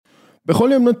בכל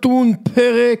יום נתון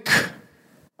פרק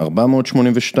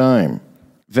 482,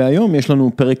 והיום יש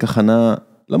לנו פרק הכנה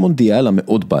למונדיאל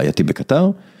המאוד בעייתי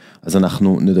בקטר, אז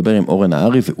אנחנו נדבר עם אורן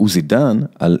נהרי ועוזי דן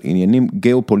על עניינים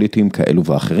גיאופוליטיים כאלו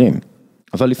ואחרים.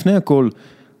 אבל לפני הכל,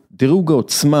 דירוג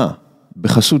העוצמה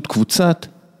בחסות קבוצת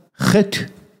ח'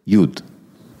 י'.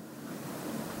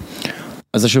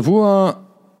 אז השבוע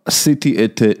עשיתי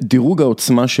את דירוג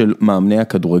העוצמה של מאמני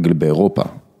הכדורגל באירופה.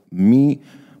 מי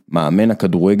מאמן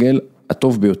הכדורגל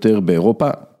הטוב ביותר באירופה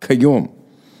כיום?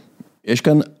 יש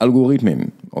כאן אלגוריתמים,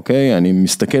 אוקיי? אני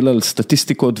מסתכל על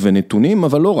סטטיסטיקות ונתונים,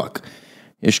 אבל לא רק.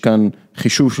 יש כאן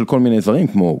חישוב של כל מיני דברים,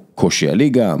 כמו קושי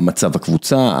הליגה, מצב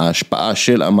הקבוצה, ההשפעה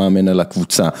של המאמן על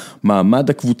הקבוצה, מעמד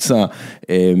הקבוצה,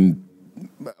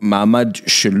 מעמד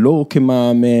שלו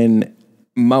כמאמן,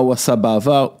 מה הוא עשה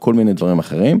בעבר, כל מיני דברים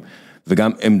אחרים,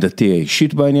 וגם עמדתי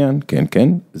האישית בעניין, כן, כן,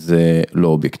 זה לא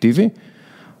אובייקטיבי.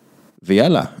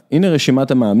 ויאללה, הנה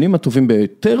רשימת המאמנים הטובים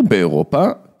ביותר באירופה,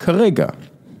 כרגע.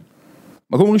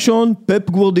 מקום ראשון, פפ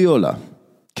גוורדיולה.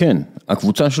 כן,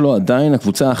 הקבוצה שלו עדיין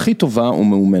הקבוצה הכי טובה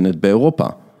ומאומנת באירופה.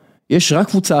 יש רק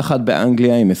קבוצה אחת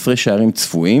באנגליה עם הפרש שערים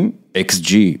צפויים, XG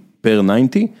per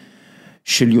 90,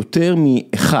 של יותר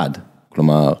מאחד.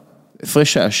 כלומר,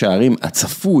 הפרש השערים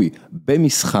הצפוי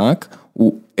במשחק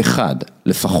הוא אחד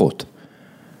לפחות.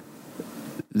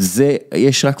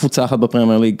 יש רק קבוצה אחת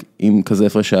בפרמייר ליג עם כזה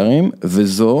הפרש שערים,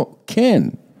 וזו כן,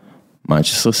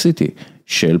 מנצ'סטר סיטי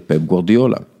של פפ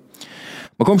גוורדיולה.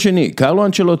 מקום שני, קרלו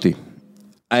אנצ'לוטי.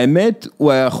 האמת,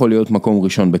 הוא היה יכול להיות מקום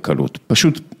ראשון בקלות.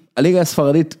 פשוט, הליגה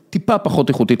הספרדית טיפה פחות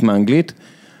איכותית מהאנגלית,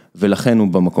 ולכן הוא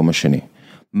במקום השני.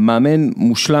 מאמן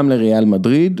מושלם לריאל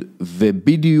מדריד,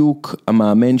 ובדיוק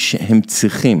המאמן שהם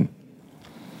צריכים.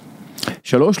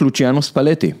 3, לוציאנו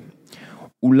ספלטי.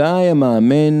 אולי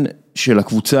המאמן של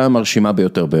הקבוצה המרשימה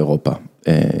ביותר באירופה.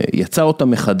 יצא אותה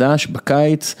מחדש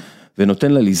בקיץ,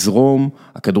 ונותן לה לזרום,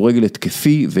 הכדורגל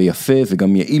התקפי ויפה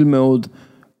וגם יעיל מאוד,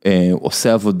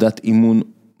 עושה עבודת אימון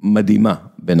מדהימה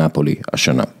בנאפולי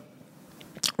השנה.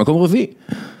 מקום רביעי,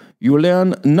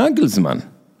 יוליאן נגלזמן.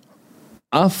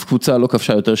 אף קבוצה לא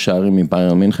כבשה יותר שערים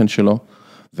מביירן מינכן שלו,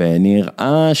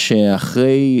 ונראה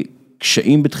שאחרי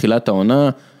קשיים בתחילת העונה,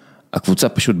 הקבוצה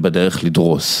פשוט בדרך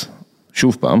לדרוס.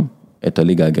 שוב פעם, את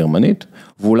הליגה הגרמנית,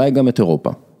 ואולי גם את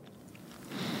אירופה.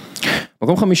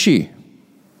 מקום חמישי,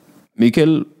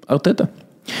 מיקל ארטטה.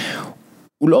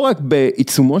 הוא לא רק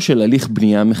בעיצומו של הליך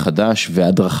בנייה מחדש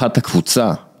והדרכת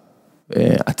הקבוצה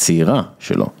הצעירה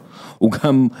שלו, הוא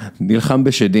גם נלחם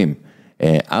בשדים.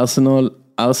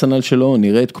 ארסנל שלו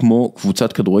נראית כמו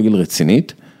קבוצת כדורגל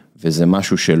רצינית, וזה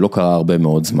משהו שלא קרה הרבה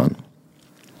מאוד זמן.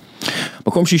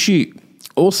 מקום שישי,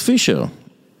 אורס פישר,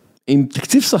 עם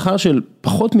תקציב שכר של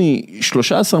פחות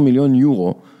מ-13 מיליון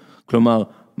יורו, כלומר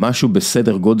משהו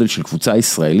בסדר גודל של קבוצה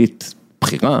ישראלית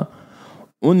בחירה,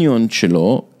 אוניון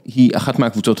שלו היא אחת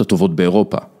מהקבוצות הטובות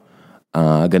באירופה.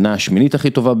 ההגנה השמינית הכי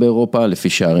טובה באירופה, לפי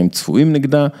שערים צפויים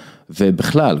נגדה,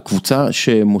 ובכלל, קבוצה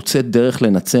שמוצאת דרך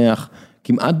לנצח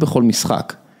כמעט בכל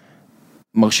משחק.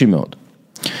 מרשים מאוד.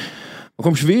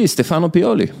 מקום שביעי, סטפנו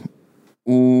פיולי.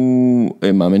 הוא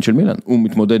מאמן של מילאן. הוא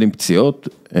מתמודד עם פציעות,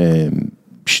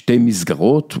 שתי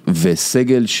מסגרות,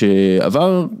 וסגל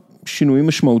שעבר שינויים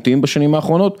משמעותיים בשנים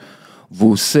האחרונות,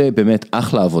 והוא עושה באמת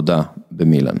אחלה עבודה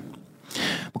במילאן.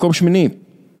 מקום שמיני,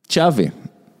 צ'אבי.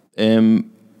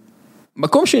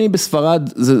 מקום שני בספרד,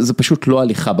 זה פשוט לא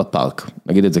הליכה בפארק,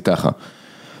 נגיד את זה ככה.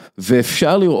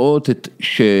 ואפשר לראות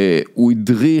שהוא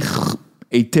הדריך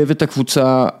היטב את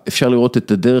הקבוצה, אפשר לראות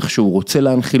את הדרך שהוא רוצה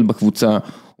להנחיל בקבוצה,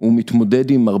 הוא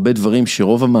מתמודד עם הרבה דברים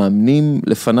שרוב המאמנים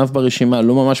לפניו ברשימה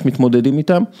לא ממש מתמודדים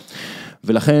איתם,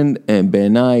 ולכן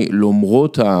בעיניי,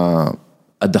 למרות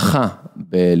ההדחה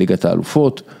בליגת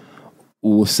האלופות,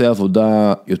 הוא עושה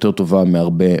עבודה יותר טובה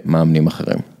מהרבה מאמנים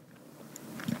אחרים.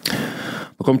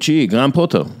 מקום תשיעי, גרהם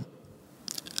פוטר.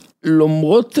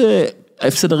 למרות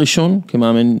ההפסד הראשון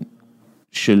כמאמן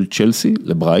של צ'לסי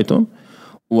לברייטון,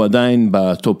 הוא עדיין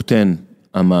בטופ 10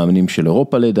 המאמנים של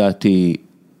אירופה לדעתי,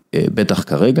 בטח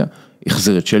כרגע,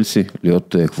 החזיר את צ'לסי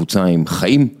להיות קבוצה עם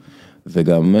חיים,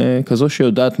 וגם כזו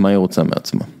שיודעת מה היא רוצה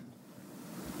מעצמה.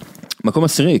 מקום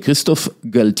עשירי, כריסטוף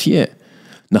גלטיה.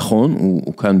 נכון,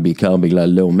 הוא כאן בעיקר בגלל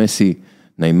לאו מסי,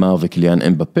 ניימר וקיליאן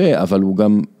אמבפה, אבל הוא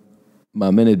גם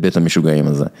מאמן את בית המשוגעים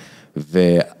הזה,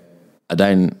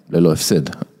 ועדיין ללא הפסד.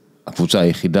 הקבוצה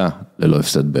היחידה ללא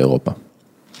הפסד באירופה.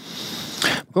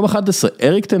 מקום 11,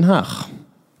 אריק תן האג.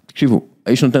 תקשיבו,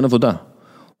 האיש נותן עבודה.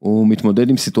 הוא מתמודד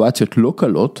עם סיטואציות לא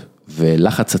קלות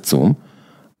ולחץ עצום,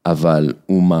 אבל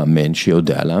הוא מאמן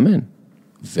שיודע לאמן.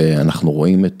 ואנחנו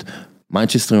רואים את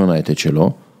מנצ'סטר יונייטד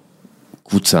שלו,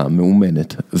 קבוצה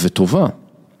מאומנת וטובה.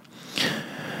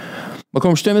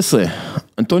 מקום 12,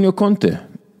 אנטוניו קונטה,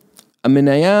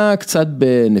 המניה קצת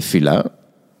בנפילה,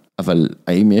 אבל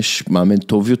האם יש מאמן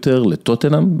טוב יותר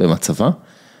לטוטנהאם במצבה?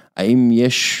 האם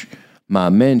יש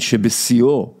מאמן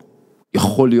שבשיאו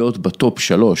יכול להיות בטופ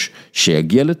 3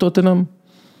 שיגיע לטוטנהאם?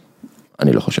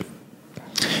 אני לא חושב.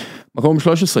 מקום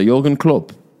 13, יורגן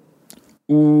קלופ.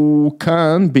 הוא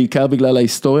כאן בעיקר בגלל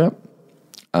ההיסטוריה.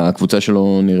 הקבוצה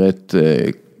שלו נראית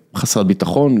חסרת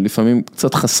ביטחון, לפעמים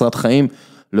קצת חסרת חיים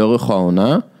לאורך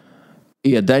העונה.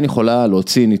 היא עדיין יכולה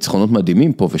להוציא ניצחונות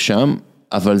מדהימים פה ושם,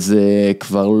 אבל זה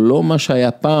כבר לא מה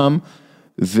שהיה פעם,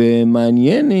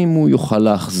 ומעניין אם הוא יוכל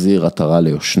להחזיר עטרה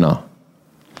ליושנה.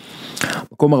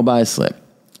 מקום 14,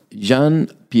 ז'אן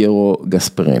פיירו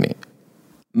גספריני.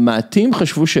 מעטים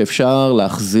חשבו שאפשר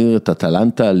להחזיר את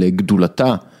אטלנטה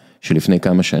לגדולתה שלפני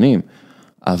כמה שנים,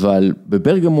 אבל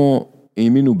בברגמו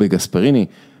האמינו בגספריני,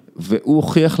 והוא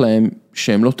הוכיח להם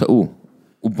שהם לא טעו.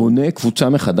 הוא בונה קבוצה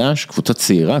מחדש, קבוצה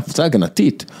צעירה, קבוצה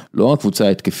הגנתית, לא הקבוצה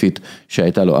ההתקפית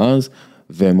שהייתה לו אז,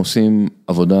 והם עושים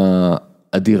עבודה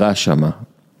אדירה שמה.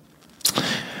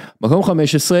 מקום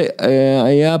 15,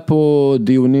 היה פה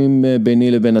דיונים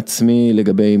ביני לבין עצמי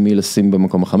לגבי מי לשים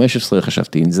במקום ה-15,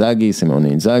 חשבתי אינזאגי, סימאוני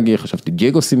אינזאגי, חשבתי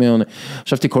דייגו סימאוני,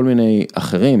 חשבתי כל מיני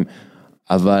אחרים,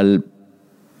 אבל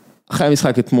אחרי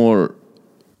המשחק אתמול,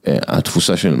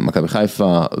 התפוסה של מכבי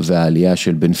חיפה והעלייה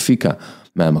של בנפיקה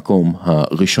מהמקום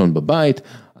הראשון בבית,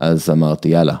 אז אמרתי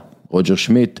יאללה, רוג'ר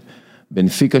שמיט,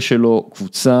 בנפיקה שלו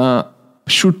קבוצה,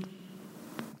 פשוט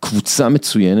קבוצה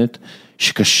מצוינת,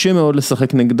 שקשה מאוד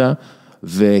לשחק נגדה,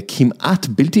 וכמעט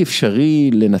בלתי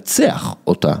אפשרי לנצח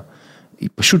אותה. היא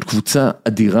פשוט קבוצה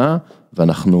אדירה,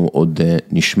 ואנחנו עוד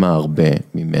נשמע הרבה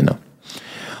ממנה.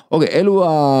 אוקיי, אלו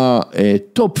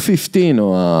הטופ 15,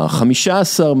 או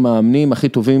ה-15 מאמנים הכי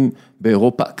טובים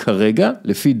באירופה כרגע,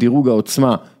 לפי דירוג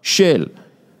העוצמה של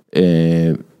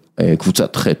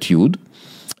קבוצת ח' י'.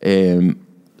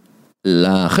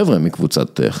 לחבר'ה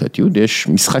מקבוצת ח' י' יש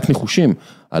משחק ניחושים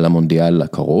על המונדיאל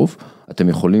הקרוב, אתם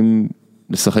יכולים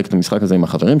לשחק את המשחק הזה עם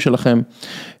החברים שלכם,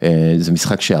 זה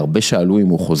משחק שהרבה שאלו אם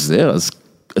הוא חוזר,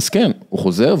 אז כן, הוא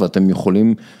חוזר ואתם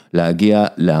יכולים להגיע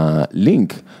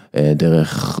ללינק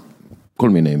דרך כל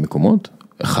מיני מקומות,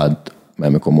 אחד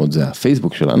מהמקומות זה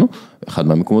הפייסבוק שלנו, אחד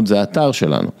מהמקומות זה האתר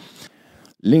שלנו.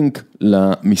 לינק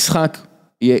למשחק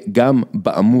יהיה גם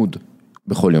בעמוד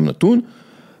בכל יום נתון,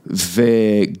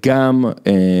 וגם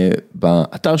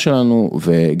באתר שלנו,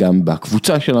 וגם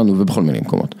בקבוצה שלנו, ובכל מיני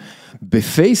מקומות.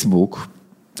 בפייסבוק,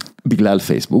 בגלל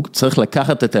פייסבוק, צריך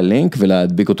לקחת את הלינק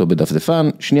ולהדביק אותו בדפדפן,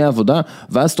 שנייה עבודה,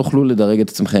 ואז תוכלו לדרג את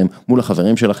עצמכם מול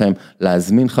החברים שלכם,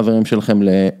 להזמין חברים שלכם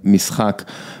למשחק,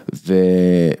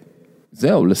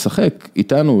 וזהו, לשחק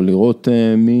איתנו, לראות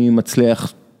מי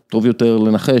מצליח טוב יותר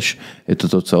לנחש את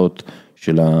התוצאות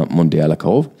של המונדיאל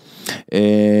הקרוב.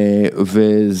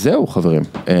 וזהו חברים,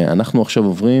 אנחנו עכשיו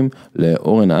עוברים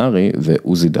לאורן נהרי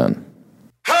ועוזי דן.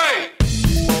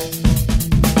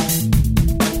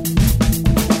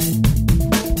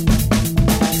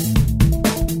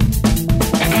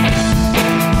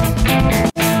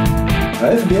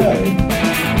 ה-FBI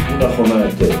הוא לאחרונה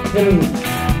את קווין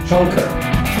צ'אוקר,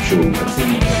 שהוא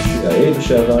קצין CIA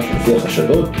לשעבר, שלפי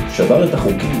החשדות שבר את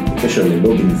החוקים בקשר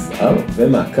ללובי נזהר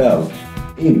ומעקב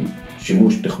עם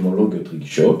שימוש טכנולוגיות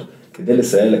רגישות, כדי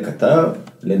לסייע לקטר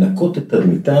לנקות את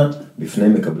תדמיתה בפני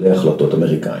מקבלי החלטות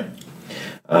אמריקאים.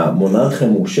 המונרכיה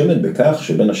מואשמת בכך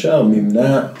שבין השאר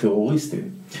מימנה טרוריסטים.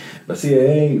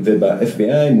 ב-CIA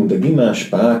וב-FBI מודאגים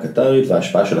מההשפעה הקטרית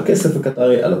וההשפעה של הכסף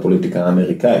הקטרי על הפוליטיקה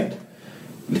האמריקאית.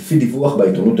 לפי דיווח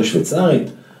בעיתונות השוויצרית,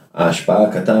 ההשפעה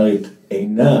הקטרית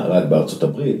אינה רק בארצות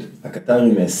הברית,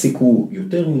 הקטרים העסיקו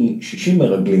יותר מ-60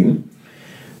 מרגלים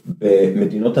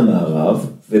במדינות המערב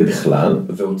ובכלל,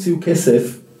 והוציאו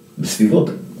כסף בסביבות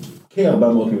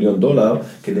כ-$400 מיליון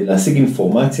כדי להשיג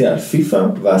אינפורמציה על פיפה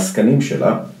והעסקנים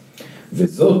שלה,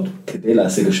 וזאת כדי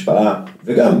להשיג השפעה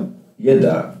וגם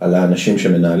ידע על האנשים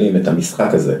שמנהלים את המשחק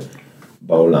הזה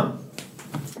בעולם.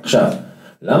 עכשיו,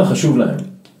 למה חשוב להם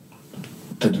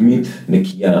תדמית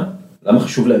נקייה? למה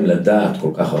חשוב להם לדעת כל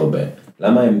כך הרבה?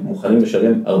 למה הם מוכנים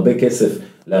לשלם הרבה כסף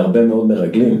להרבה מאוד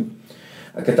מרגלים?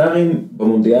 הקטרים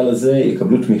במונדיאל הזה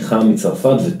יקבלו תמיכה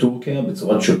מצרפת וטורקיה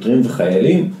בצורת שוטרים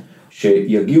וחיילים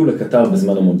שיגיעו לקטר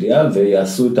בזמן המונדיאל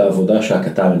ויעשו את העבודה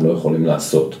שהקטרים לא יכולים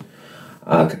לעשות.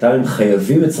 הקטרים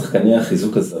חייבים את שחקני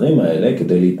החיזוק הזרים האלה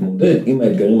כדי להתמודד עם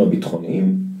האתגרים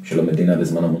הביטחוניים של המדינה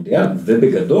בזמן המונדיאל,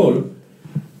 ובגדול,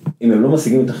 אם הם לא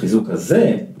משיגים את החיזוק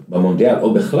הזה במונדיאל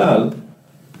או בכלל,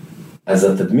 אז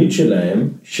התדמית שלהם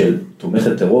של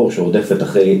תומכת טרור שעודפת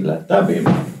אחרי להט"בים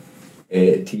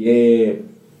תהיה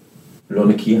לא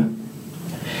נקייה.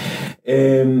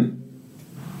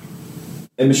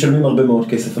 הם משלמים הרבה מאוד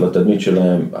כסף על התדמית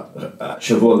שלהם,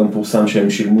 השבוע גם פורסם שהם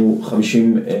שילמו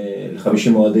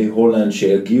 50 אוהדי הולנד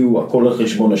שיגיעו, הכל על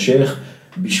חשבון השייך,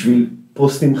 בשביל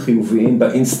פוסטים חיוביים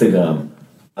באינסטגרם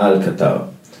על קטר.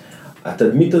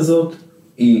 התדמית הזאת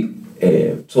היא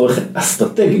צורך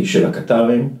אסטרטגי של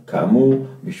הקטרים, כאמור,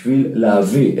 בשביל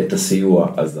להביא את הסיוע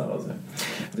הזר הזה.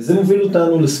 וזה מוביל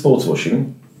אותנו לספורט וושינג,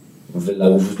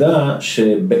 ולעובדה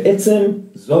שבעצם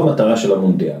זו המטרה של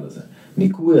המונדיאל הזה.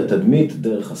 ניקוי התדמית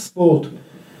דרך הספורט,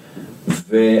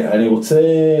 ואני רוצה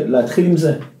להתחיל עם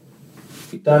זה.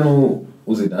 איתנו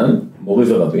עוזי דן,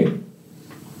 מורי ורבי.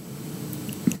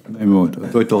 מאוד,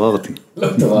 לא התעוררתי. לא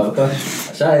התעוררת?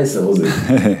 השעה 10, עוזי.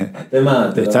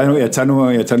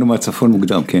 יצאנו מהצפון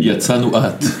מוקדם, כן. יצאנו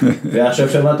את. ועכשיו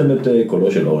שמעתם את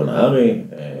קולו של נהרי,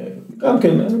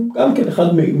 גם כן אחד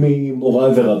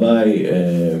ממוריי ורביי,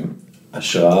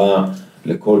 השראה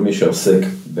לכל מי שעוסק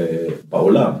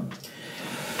בעולם.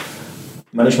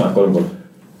 מה נשמע קודם כל?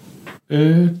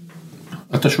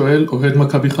 אתה שואל, אוהד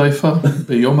מכבי חיפה,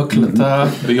 ביום הקלטה,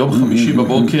 ביום חמישי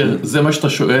בבוקר, זה מה שאתה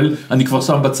שואל, אני כבר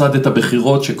שם בצד את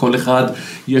הבחירות, שכל אחד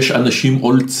יש אנשים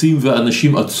עולצים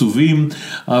ואנשים עצובים,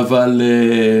 אבל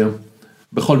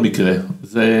בכל מקרה,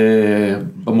 זה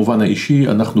במובן האישי,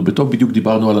 אנחנו בדיוק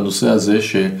דיברנו על הנושא הזה,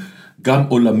 שגם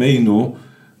עולמנו,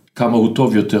 כמה הוא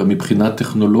טוב יותר מבחינת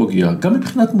טכנולוגיה, גם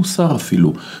מבחינת מוסר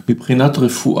אפילו, מבחינת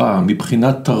רפואה,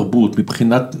 מבחינת תרבות,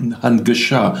 מבחינת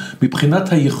הנגשה,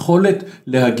 מבחינת היכולת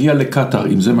להגיע לקטר,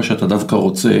 אם זה מה שאתה דווקא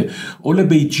רוצה, או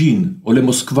לבייג'ין, או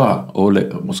למוסקבה, או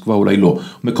למוסקבה אולי לא,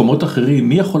 מקומות אחרים,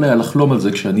 מי יכול היה לחלום על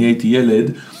זה כשאני הייתי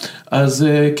ילד, אז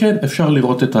כן, אפשר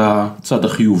לראות את הצד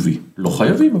החיובי. לא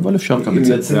חייבים, אבל אפשר גם את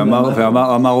זה.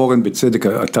 ואמר אורן בצדק,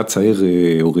 אתה צעיר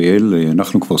אוריאל,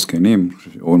 אנחנו כבר סקנים,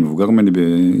 אורן מבוגר ממני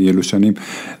באלו שנים,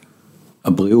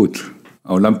 הבריאות,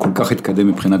 העולם כל כך התקדם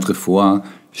מבחינת רפואה,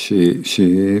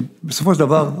 שבסופו של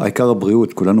דבר, העיקר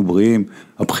הבריאות, כולנו בריאים,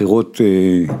 הבחירות,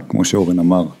 כמו שאורן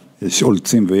אמר, יש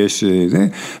עולצים ויש זה,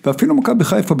 ואפילו מכבי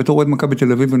חיפה בתור אוהד מכבי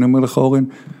תל אביב, ואני אומר לך אורן,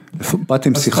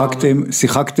 באתם,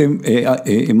 שיחקתם,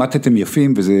 עמדתם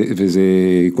יפים, וזה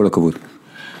כל הכבוד.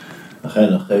 אכן,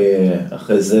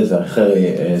 אחרי זה ואחרי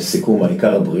סיכום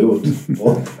העיקר הבריאות,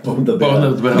 בואו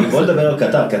נדבר על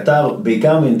קטר. קטר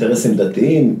בעיקר מאינטרסים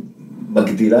דתיים,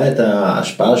 מגדילה את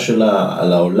ההשפעה שלה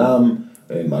על העולם,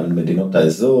 על מדינות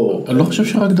האזור. אני לא חושב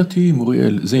שרק דתיים,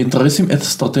 אוריאל, זה אינטרסים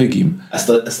אסטרטגיים.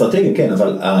 אסטרטגיים, כן,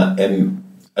 אבל הם,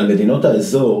 על מדינות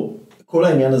האזור, כל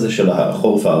העניין הזה של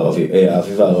החורף הערבי,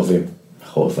 האביב הערבי,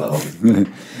 החורף הערבי,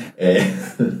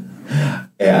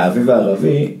 האביב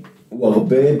הערבי, הוא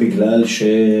הרבה בגלל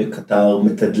שקטר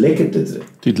מתדלקת את זה.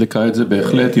 תדלקה את זה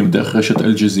בהחלט עם דרך רשת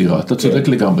אל-ג'זירה, אתה צודק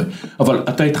לגמרי. אבל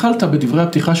אתה התחלת בדברי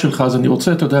הפתיחה שלך, אז אני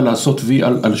רוצה, אתה יודע, לעשות וי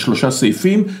על 3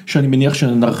 סעיפים, שאני מניח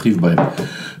שנרחיב בהם.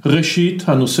 ראשית,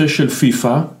 הנושא של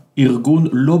פיפה, ארגון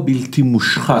לא בלתי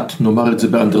מושחת, נאמר את זה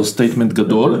באנדרסטייטמנט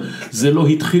גדול, זה לא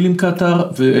התחיל עם קטר,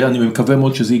 ואני מקווה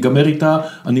מאוד שזה ייגמר איתה,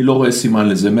 אני לא רואה סימן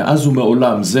לזה. מאז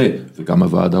ומעולם זה, וגם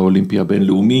הוועד האולימפי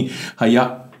הבינלאומי, היה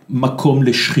מקום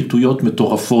לשחיתויות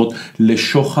מטורפות,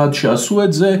 לשוחד, שעשו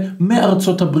את זה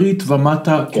מארצות הברית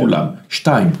ומטה כולם.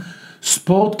 2,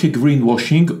 ספורט כגרין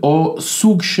וושינג, או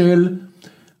סוג של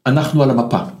אנחנו על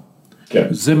המפה. כן.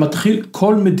 זה מתחיל,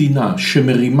 כל מדינה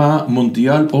שמרימה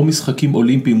מונדיאל או משחקים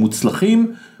אולימפיים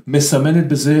מוצלחים, מסמנת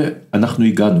בזה, אנחנו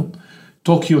הגענו.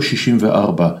 טוקיו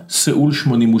 64, סאול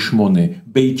 88,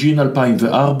 בייג'ין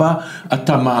 2004,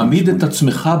 אתה מעמיד את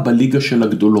עצמך בליגה של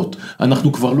הגדולות.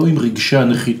 אנחנו כבר לא עם רגשי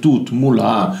הנחיתות מול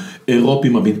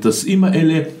האירופים המתנשאים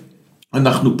האלה,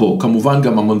 אנחנו פה, כמובן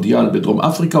גם המונדיאל בדרום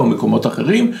אפריקה ומקומות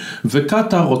אחרים,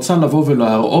 וקטר רוצה לבוא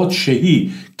ולהראות שהיא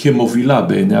כמובילה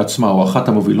בעיני עצמה, או אחת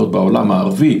המובילות בעולם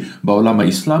הערבי, בעולם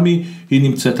האסלאמי, היא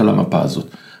נמצאת על המפה הזאת.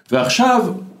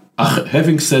 ועכשיו,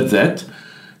 having said that,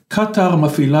 קטר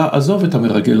מפעילה, עזוב את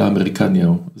המרגל האמריקני,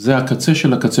 זה הקצה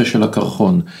של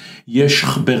הקרחון. יש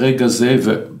ברגע זה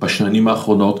ובשנים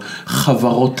האחרונות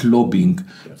חברות לובינג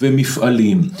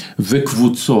ומפעלים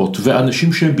וקבוצות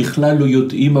ואנשים שהם בכלל לא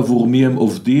יודעים עבור מי הם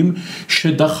עובדים,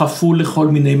 שדחפו לכל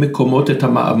מיני מקומות את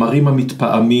המאמרים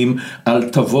המתפעמים על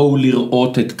תבואו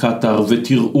לראות את קטר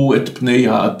ותראו את פני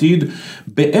העתיד.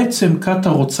 בעצם קטר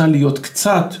רוצה להיות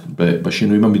קצת,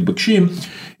 בשינויים המתבקשים,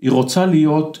 היא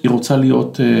רוצה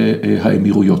להיות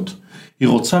האמירויות. היא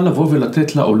רוצה לבוא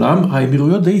ולתת לעולם,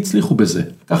 האמירויות די הצליחו בזה.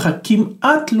 ככה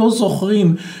כמעט לא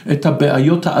זוכרים את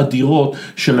הבעיות האדירות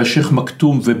של השייך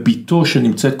מקטום וביתו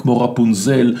שנמצאת כמו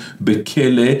רפונזל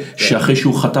בכלא, שאחרי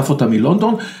שהוא חטף אותה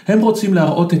מלונדון, הם רוצים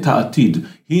להראות את העתיד.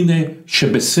 הנה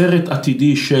שבסרט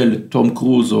עתידי של תום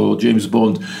קרוז או ג'יימס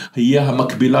בונד, יהיה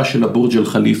המקבילה של הבורג' אל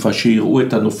חליפה, שיראו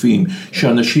את הנופים,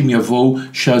 שאנשים יבואו,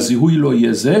 שהזיהוי לא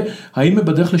יהיה זה, האם הם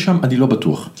בדרך לשם? אני לא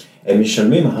בטוח. הם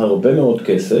משלמים הרבה מאוד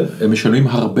כסף. הם משלמים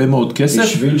הרבה מאוד כסף.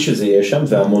 בשביל שזה יהיה שם,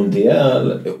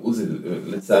 והמונדיאל,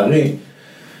 לצערי,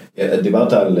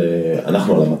 דיברת על,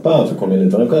 אנחנו על המפה וכל מיני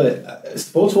דברים כאלה,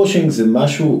 ספורט וושינג זה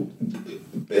משהו,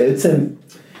 בעצם,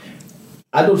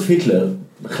 אדולף היטלר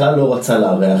בכלל לא רצה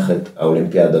לארח את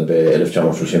האולימפיאדה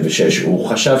ב-1936, הוא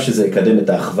חשב שזה יקדם את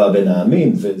האחווה בין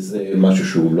העמים, וזה משהו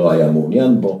שהוא לא היה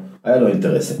מעוניין בו, היה לו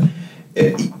אינטרסים.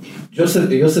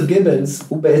 יוסף גבלס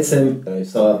הוא בעצם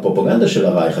שר הפרופגנדה של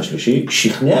הרייך השלישי,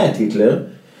 שכנע את היטלר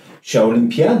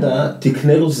שהאולימפיאדה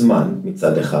תקנה לו זמן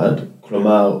מצד אחד,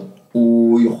 כלומר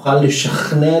הוא יוכל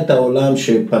לשכנע את העולם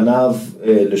שפניו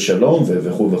לשלום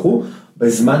וכו' וכו',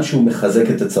 בזמן שהוא מחזק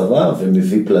את הצבא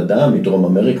ומביא פלדה מדרום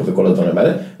אמריקה וכל הדברים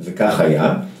האלה, וכך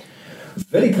היה.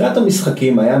 ולקראת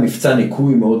המשחקים היה מבצע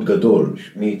ניקוי מאוד גדול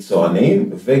מצוענים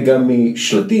וגם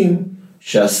משלטים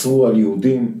שאסרו על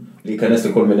יהודים להיכנס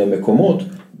לכל מיני מקומות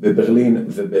בברלין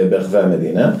וברחבי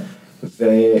המדינה,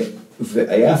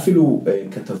 והיה אפילו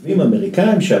כתבים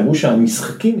אמריקאים שאמרו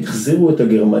שהמשחקים החזירו את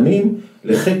הגרמנים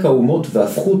לחיק האומות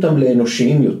והפכו אותם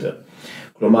לאנושיים יותר.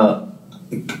 כלומר,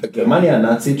 גרמניה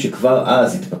הנאצית שכבר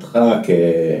אז התפתחה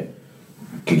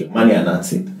כגרמניה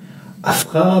הנאצית,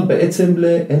 הפכה בעצם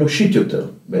לאנושית יותר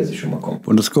באיזשהו מקום.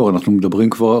 בוא נזכור, אנחנו מדברים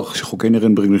כבר שחוקי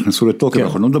נירנברג נכנסו לתוקף,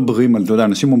 אנחנו לא מדברים על, אתה יודע,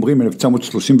 אנשים אומרים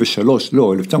 1933,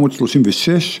 לא,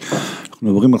 1936, אנחנו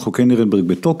מדברים על חוקי נירנברג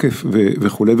בתוקף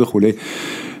וכו' וכו'.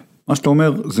 מה שאתה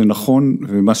אומר זה נכון,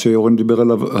 ומה שאורן דיבר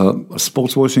עליו,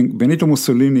 הספורט וושינג, בניטו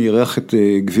מוסוליני אירח את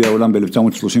גביע העולם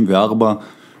ב-1934,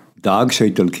 דאג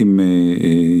שהאיטלקים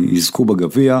יזכו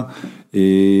בגביע,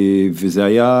 וזה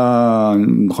היה,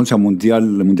 נכון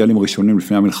שהמונדיאלים הראשונים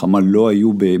לפני המלחמה לא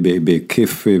היו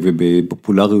בהיקף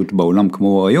ובפופולריות בעולם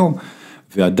כמו היום,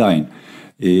 ועדיין.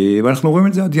 ואנחנו רואים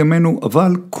את זה עד ימינו,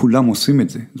 אבל כולם עושים את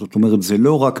זה. זאת אומרת, זה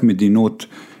לא רק מדינות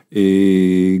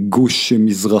גוש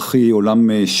מזרחי, עולם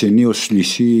שני או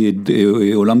שלישי,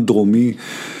 עולם דרומי,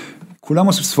 כולם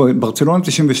עושים ספרד, ברצלונה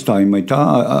 92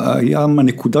 היה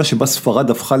הנקודה שבה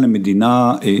ספרד הפכה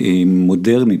למדינה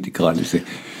מודרנית, תקרא לזה.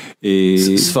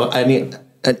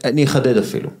 אני אחדד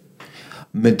אפילו.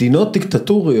 מדינות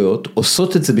דיקטטוריות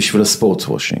עושות את זה בשביל הספורט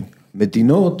וושינג.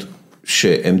 מדינות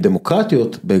שהן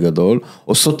דמוקרטיות בגדול,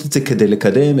 עושות את זה כדי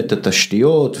לקדם את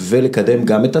התשתיות ולקדם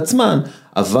גם את עצמן,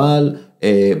 אבל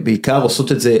בעיקר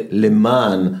עושות את זה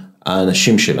למען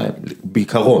האנשים שלהם,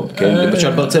 בעיקרון, כן?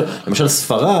 למשל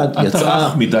ספרד יצאה... אתה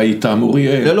רך מדי איתם,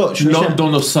 אוריאל.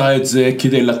 לונדון עושה את זה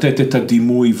כדי לתת את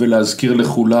הדימוי ולהזכיר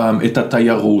לכולם את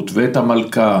התיירות ואת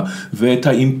המלכה ואת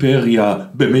האימפריה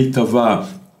במיטבה.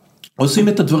 עושים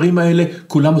את הדברים האלה,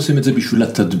 כולם עושים את זה בשביל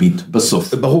התדמית,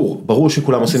 בסוף. ברור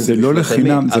שכולם עושים את זה בשביל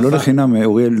התדמית. זה לא לחינם,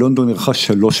 אוריאל, לונדון נרחה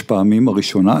 3 פעמים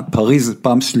הראשונה, פריז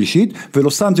פעם שלישית,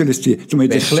 ולוס אנג'לס תהיה. זאת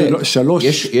אומרת, זה 3.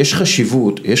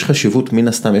 יש חשיבות, מן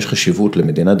הסתם יש חשיבות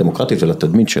למדינה דמוקרטית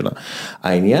ולתדמית שלה.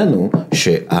 העניין הוא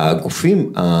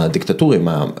שהגופים הדיקטטוריים,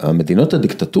 המדינות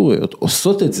הדיקטטוריות,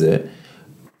 עושות את זה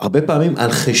הרבה פעמים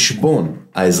על חשבון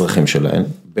האזרחים שלהם,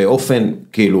 באופן,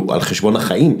 כאילו, על חשבון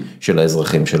החיים של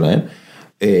האזרחים שלהם.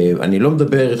 אני לא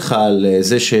מדבר איתך על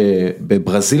זה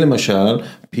שבברזיל למשל,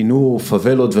 פינו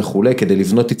פאבלות וכו' כדי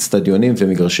לבנות אצטדיונים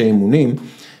ומגרשי אימונים,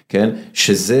 כן?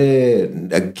 שזה,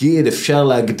 נגיד, אפשר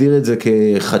להגדיר את זה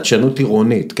כחדשנות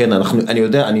עירונית, כן? אני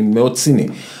יודע, אני מאוד ציני,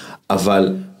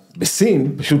 אבל בסין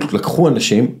פשוט לקחו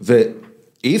אנשים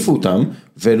העיפו אותם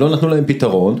ולא נתנו להם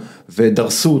פתרון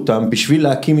ודרסו אותם בשביל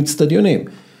להקים אצטדיונים.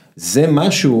 זה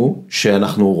משהו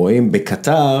שאנחנו רואים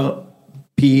בקטר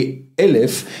פי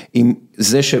 1000 עם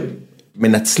זה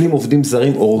שמנצלים עובדים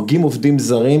זרים, הורגים עובדים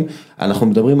זרים, אנחנו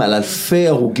מדברים על אלפי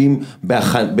הרוגים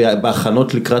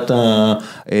בהכנות לקראת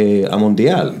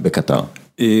המונדיאל בקטר.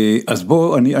 אז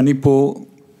בוא, אני פה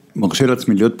מרשה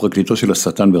לעצמי להיות פרקליטו של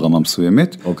השטן ברמה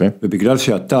מסוימת, ובגלל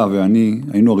שאתה ואני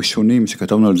היינו הראשונים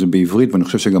שכתבנו על זה בעברית, ואני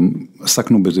חושב שגם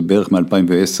עסקנו בזה בערך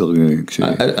מ-2010.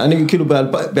 אני כאילו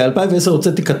ב-2010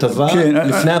 הוצאתי כתבה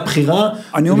לפני הבחירה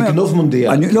לגנוב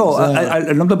מונדיאל. לא,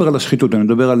 אני לא מדבר על השחיתות, אני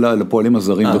מדבר על הפועלים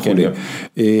הזרים וכו'.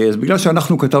 אז בגלל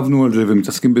שאנחנו כתבנו על זה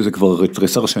ומתעסקים בזה כבר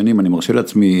 10 שנים, אני מרשה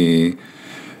לעצמי,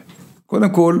 קודם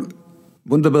כל,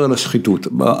 בוא נדבר על השחיתות.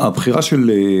 הבחירה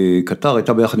של קטר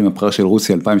הייתה ביחד עם הבחירה של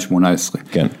רוסיה 2018.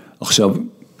 כן. עכשיו,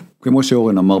 כמו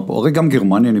שאורן אמר פה, הרי גם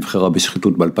גרמניה נבחרה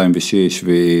בשחיתות ב-2006,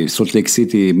 וסולט לייק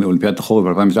סיטי, מאולימפיאדת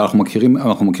החורף ב-2006,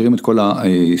 אנחנו מכירים את כל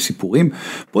הסיפורים,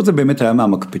 פה זה באמת היה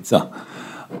מהמקפצה,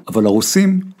 אבל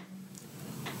הרוסים,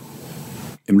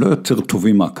 הם לא יותר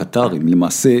טובים מהקטרים,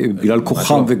 למעשה, בגלל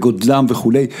כוחם וגודלם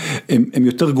וכולי, הם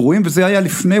יותר גרועים, וזה היה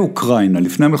לפני אוקראינה,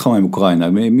 לפני המלחמה עם אוקראינה,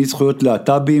 מזכויות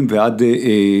להט"בים ועד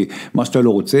מה שאתה לא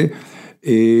רוצה,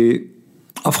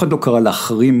 אף אחד לא קרא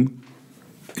להחרים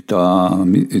את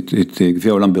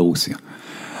גביע העולם ברוסיה.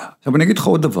 עכשיו אני אגיד לך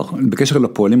עוד דבר, בקשר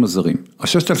לפועלים הזרים,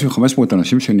 ה-6,500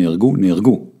 אנשים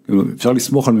שנהרגו, אפשר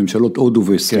לסמוך על ממשלות הודו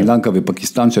וסרילנקה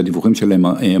ופקיסטן, שהדיווחים שלהם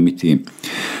אמיתיים.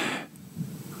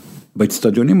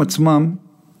 באצטדיונים עצמם,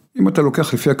 אם אתה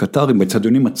לוקח לפי הקטרים,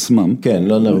 באצטדיונים עצמם, כן,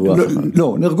 לא נהרגו אף אחד.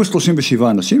 לא, נהרגו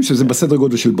 37 אנשים, שזה בסדר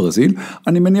גודל של ברזיל,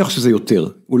 אני מניח שזה יותר,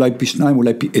 אולי פי 2,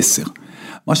 אולי פי 10.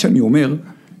 מה שאני אומר,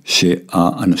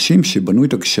 שהאנשים שבנו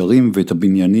את הקשרים ואת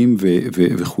הבניינים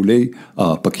וכולי,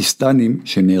 הפקיסטנים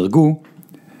שנהרגו,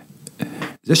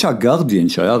 זה שהגרדיאן,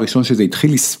 שהיה הראשון שזה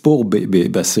התחיל לספור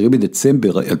ב-10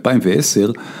 בדצמבר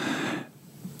 2010,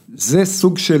 זה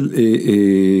סוג של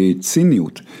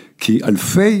ציניות, כי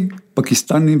אלפי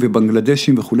פקיסטנים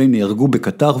ובנגלדשים וכולי נהרגו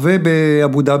בקטר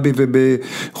ובאבו דאבי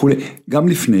וכולי, גם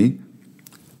לפני,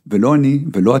 ולא אני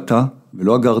ולא אתה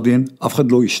ולא הגרדיאן, אף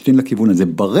אחד לא השתין לכיוון הזה.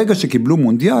 ברגע שקיבלו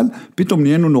מונדיאל, פתאום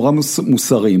נהיינו נורא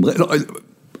מוסריים.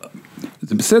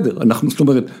 זה בסדר, אנחנו, זאת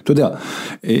אומרת, אתה יודע,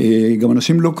 גם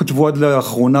אנשים לא כתבו עד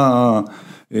לאחרונה,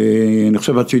 אני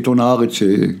חושב עד שעיתון הארץ,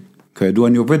 שכידוע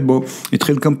אני עובד בו,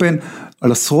 התחיל קמפיין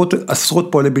על עשרות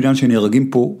פועלי בניין שנהרגים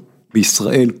פה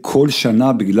בישראל כל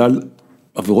שנה בגלל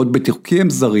עבירות בטיחות, כי הם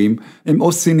זרים, הם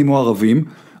או סינים או ערבים,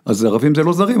 אז ערבים זה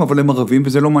לא זרים, אבל הם ערבים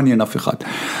וזה לא מעניין אף אחד.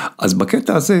 אז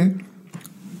בקטע הזה,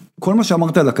 כל מה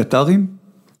שאמרת על הקטרים,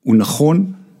 הוא נכון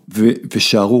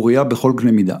ושערוריה בכל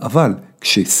קנה מידה, אבל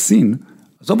כשסין,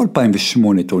 עזוב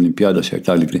 2008 את האולימפיאדה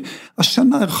שהייתה לפני,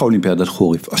 השנה ערכה אולימפיאדת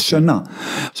חורף, השנה.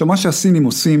 עכשיו מה שהסינים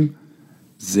עושים,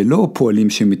 זה לא פועלים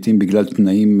שמתים בגלל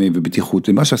תנאים ובטיחות,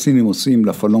 זה מה שהסינים עושים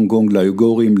לפלונגונג,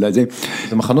 ליוגורים, לזה.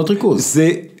 זה מחנות ריכוז.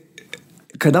 זה,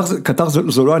 קטר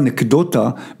זו לא אנקדוטה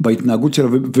בהתנהגות שלה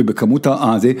ובכמות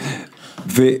הזה,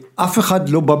 ואף אחד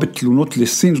לא בא בתלונות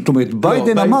לסין, זאת אומרת,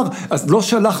 ביידן אמר, אז לא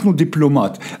שלחנו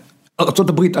דיפלומט, ארצות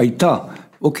הברית הייתה,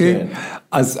 אוקיי?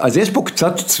 אז יש פה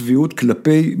קצת צביעות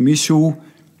כלפי מישהו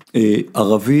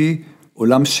ערבי,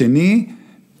 עולם שני,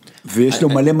 ויש לו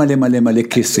מלא מלא מלא מלא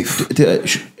כסף.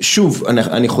 שוב,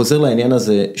 אני חוזר לעניין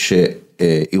הזה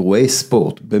שאירועי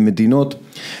ספורט במדינות,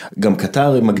 גם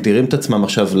קטר הם מגדירים את עצמם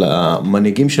עכשיו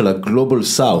למנהיגים של הגלובל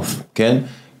סאוף, כן?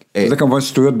 זה כמובן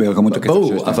שטויות ברמות הכסף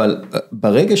שיש. ברור, אבל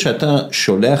ברגע שאתה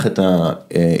שולח את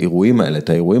האירועים האלה, את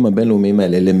האירועים הבינלאומיים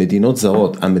האלה למדינות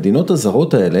זרות, המדינות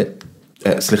הזרות האלה,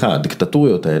 סליחה,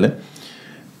 הדיקטטוריות האלה,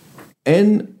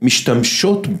 הן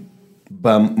משתמשות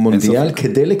במונדיאל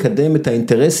כדי לקדם את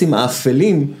האינטרסים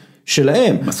האפלים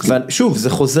שלהם. שוב, זה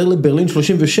חוזר לברלין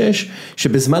 36,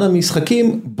 שבזמן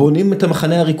המשחקים בונים את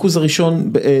המחנה הריכוז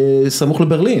הראשון סמוך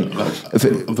לברלין.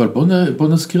 אבל בוא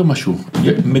נזכיר משהו,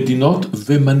 מדינות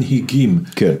ומנהיגים.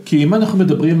 כי אם אנחנו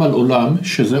מדברים על עולם,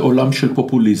 שזה עולם של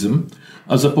פופוליזם,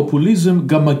 אז הפופוליזם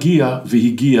גם מגיע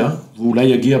והגיע, ואולי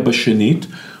יגיע בשנית,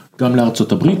 גם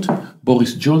לארצות הברית,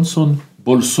 בוריס ג'ונסון,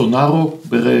 בולסונארו,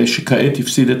 שכעת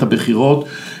הפסיד את הבחירות,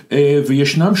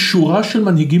 וישנם שורה של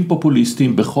מנהיגים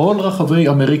פופוליסטים בכל רחבי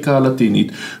אמריקה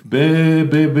הלטינית,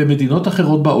 במדינות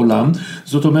אחרות בעולם.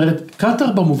 זאת אומרת,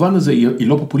 קטר במובן הזה היא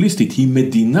לא פופוליסטית, היא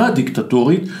מדינה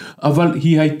דיקטטורית, אבל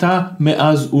היא הייתה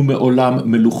מאז ומעולם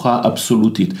מלוכה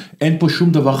אבסולוטית. אין פה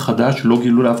שום דבר חדש, לא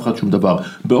גילו לאף אחד שום דבר.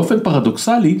 באופן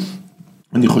פרדוקסלי,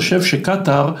 אני חושב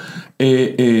שקטר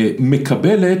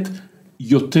מקבלת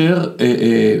יותר,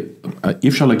 אי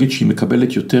אפשר להגיד שהיא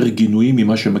מקבלת יותר גינויים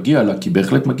ממה שמגיע לה, כי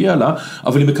בהחלט מגיע לה,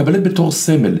 אבל היא מקבלת בתור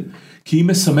סמל, כי היא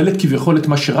מסמלת כביכול את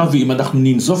מה שרע, ואם אנחנו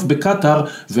ננזוף בקטר,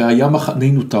 והיה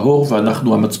מחננו טהור,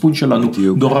 ואנחנו, המצפון שלנו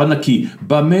נורא נקי,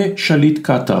 במה שליט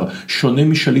קטר, שונה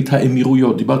משליט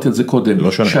האמירויות, דיברתי על זה קודם,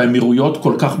 לא שהאמירויות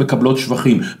כל כך מקבלות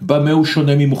שבחים, במה הוא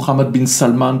שונה ממוחמד בן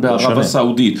סלמן בערב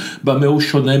הסעודית, במה הוא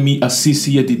שונה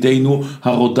מאסיסי ידידנו,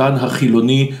 הרודן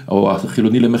החילוני, או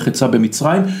החילוני למחצה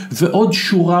במצרים, ועוד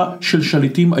שורה של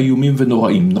שליטים איומים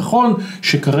ונוראים. נכון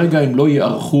שכרגע הם לא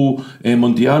יערכו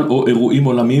מונדיאל או אירועים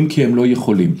עולמיים, כי הם לא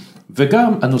יכולים.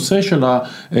 וגם הנושא של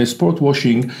הספורט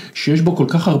וושינג, שיש בו כל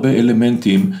כך הרבה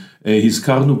אלמנטים,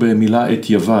 הזכרנו במילה את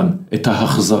יוון, את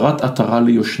ההחזרת עטרה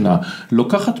ליושנה,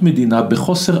 לוקחת מדינה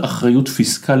בחוסר אחריות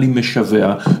פיסקלי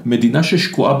משווה, מדינה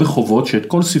ששקועה בחובות, שאת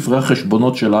כל ספרי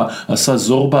החשבונות שלה עשה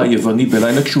זורבה היווני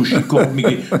בלילה כשהוא שיקור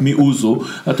מאוזו,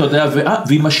 אתה יודע,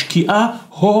 והיא משקיעה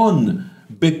הון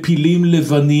בפילים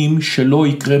לבנים שלא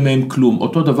יקרה מהם כלום.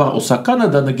 אותו דבר עושה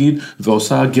קנדה נגיד,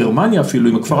 ועושה גרמניה אפילו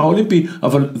עם הכפר האולימפי,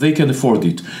 אבל they can afford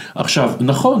it. עכשיו,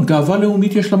 נכון, גאווה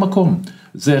לאומית יש לה מקום.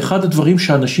 זה אחד הדברים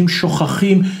שאנשים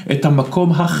שוכחים את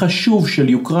המקום החשוב של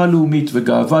יוקרה לאומית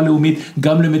וגאווה לאומית,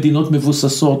 גם למדינות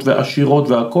מבוססות ועשירות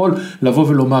והכל, לבוא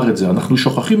ולומר את זה. אנחנו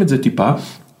שוכחים את זה טיפה,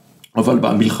 אבל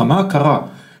במלחמה הקרה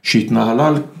שהתנהלה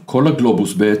על כל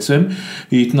הגלובוס בעצם,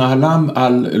 היא התנהלה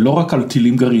לא רק על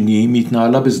טילים גרעיניים, היא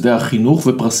התנהלה בשדה החינוך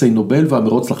ופרסי נובל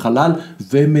והמרוץ לחלל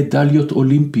ומדליות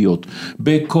אולימפיות.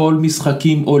 בכל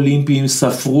משחקים אולימפיים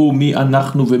ספרו מי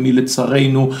אנחנו ומי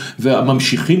לצרינו,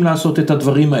 וממשיכים לעשות את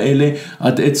הדברים האלה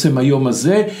עד עצם היום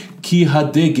הזה, כי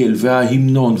הדגל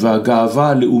וההמנון והגאווה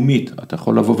הלאומית, אתה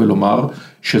יכול לבוא ולומר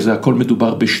שזה הכל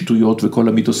מדובר בשטויות וכל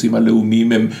המיתוסים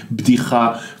הלאומיים הם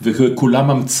בדיחה וכולם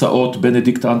המצאות,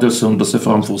 בנדיקט אנדרסון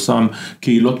בספר המפורסם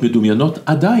קהילות מדומיינות,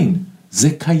 עדיין זה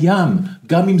קיים,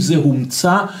 גם אם זה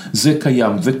הומצא זה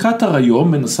קיים, וקטר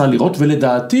היום מנסה לראות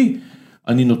ולדעתי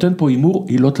אני נותן פה אימור,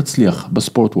 היא לא תצליח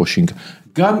בספורט וושינג,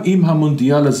 גם אם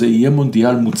המונדיאל הזה יהיה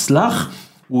מונדיאל מוצלח,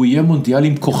 הוא יהיה מונדיאל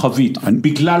עם כוכבית,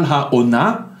 בגלל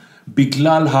העונה,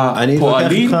 בגלל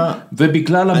הפועלים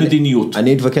ובגלל המדיניות.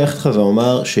 אני אתווכח איתך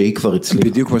ואומר שהיא כבר הצליחה.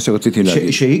 בדיוק מה שרציתי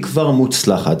להגיד. שהיא כבר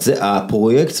מוצלחת.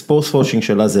 הפרויקט ספורט וושינג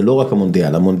שלה זה לא רק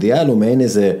המונדיאל. המונדיאל הוא מעין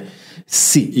איזה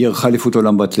סי. היא ערכה אליפות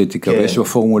עולם באתלטיקה, ויש בה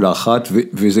פורמולה אחת,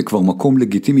 וזה כבר מקום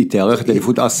לגיטימי, תארח את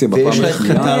אליפות אסיה בפעם השנייה. ויש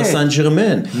לה את קטר סן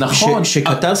ג'רמן. נכון.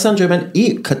 שקטר סן ג'רמן,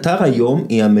 קטר היום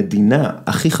היא המדינה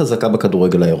הכי חזקה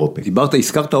בכדורגל האירופי.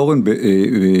 הזכרת אורן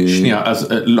שנייה, אז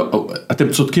אתם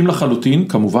צודקים לחלוטין,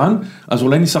 כמובן, אז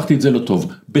אולי ניסחתי את זה לא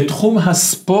טוב. בתחום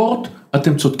הספורט,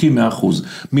 אתם צודקים 100%.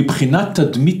 מבחינת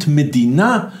תדמית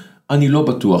מדינה, אני לא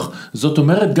בטוח. זאת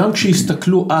אומרת, גם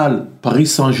כשיסתכלו על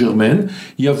פריס סן ז'רמן,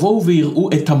 יבואו ויראו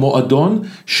את המועדון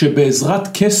שבעזרת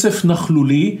כסף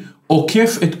נכלולי,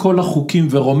 עוקף את כל החוקים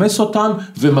ורומס אותם,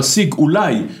 ומשיג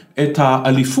אולי את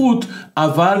האליפות,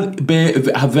 אבל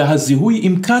והזיהוי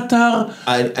עם קטר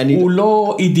הוא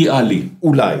לא אידיאלי.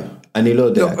 אולי. אני לא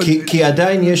יודע, כי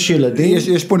עדיין יש ילדים.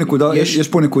 יש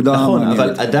פה נקודה. נכון,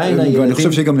 אבל עדיין הילדים. ואני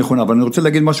חושב שהיא גם נכונה, אבל אני רוצה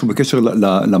להגיד משהו בקשר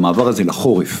למעבר הזה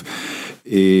לחורף.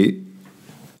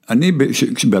 אני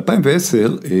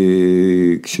ב-2010,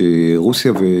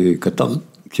 כשרוסיה וקטר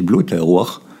קיבלו את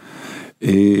האירוח,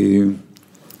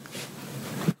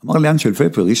 אמר לי אנשל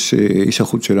ופר, איש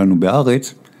החוץ שלנו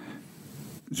בארץ,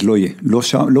 זה לא יהיה,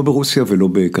 לא ברוסיה ולא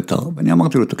בקטר. ואני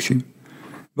אמרתי לו, תקשיב,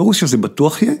 ברוסיה זה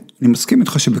בטוח יהיה, אני מסכים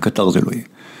איתך שבקטר זה לא יהיה.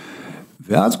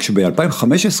 ואז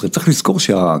כשב-2015 צריך לזכור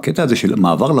שהקטע הזה של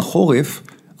מעבר לחורף,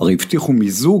 הרי הבטיחו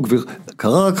מיזוג,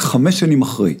 וקרה רק 5 שנים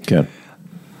אחרי. כן.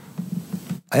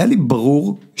 היה לי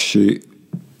ברור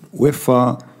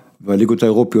שוופא והליגות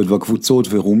האירופיות והקבוצות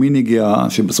ורומיניגיה,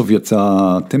 שבסוף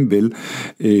יצא טמבל,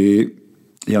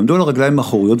 יעמדו על הרגליים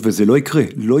האחוריות וזה לא יקרה.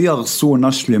 לא יהרסו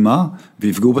עונה שלמה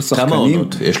ויפגעו בשחקנים. כמה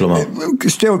עונות יש לומר?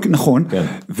 נכון. כן.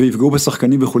 ויפגעו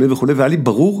בשחקנים וכו' וכו', והיה לי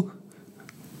ברור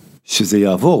שזה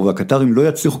יעבור, והקטרים לא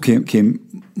יצליחו כי הם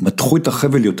מתחו את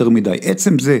החבל יותר מדי.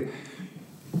 עצם זה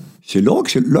שלא רק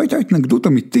שלא הייתה התנגדות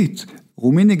אמיתית,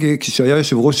 רומיניגה, כשהיה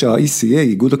יושב ראש ה-ECA,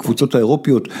 איגוד הקבוצות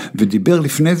האירופיות, ודיבר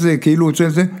לפני זה, כאילו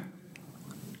זה,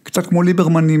 קצת כמו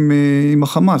ליברמן עם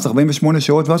החמאס, 48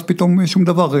 שעות, ואז פתאום שום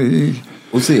דבר.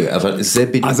 עוזי, אבל זה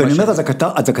בדיוק. אז אני אומר,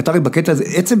 אז הקטרי בקטע הזה,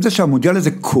 עצם זה שהמונדיאל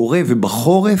הזה קורה,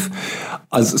 ובחורף,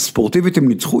 אז ספורטיבית הם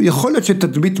ניצחו, יכול להיות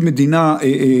שתדמית מדינה,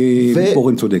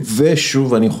 אורן צודק.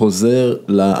 ושוב אני חוזר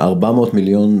ל$400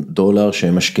 מיליון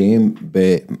שהם משקיעים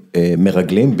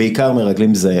במרגלים, בעיקר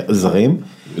מרגלים זרים,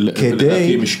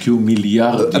 כדי הם השקיעו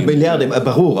מיליארדים. מיליארדים,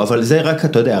 ברור, אבל זה רק,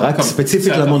 אתה יודע, רק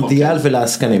ספציפית למונדיאל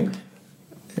ולעסקנים.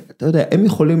 אתה יודע, הם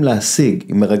יכולים להשיג,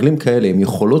 עם מרגלים כאלה, עם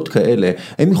יכולות כאלה,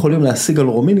 הם יכולים להשיג על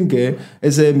רומיניגה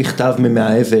איזה מכתב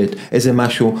ממאהבת, איזה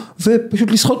משהו,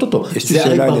 ופשוט לשחוט אותו.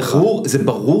 זה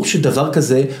ברור שדבר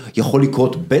כזה יכול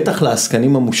לקרות, בטח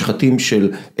לעסקנים המושחתים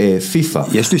של פיפה.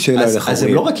 יש לי שאלה אליך. אז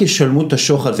הם לא רק ישלמו את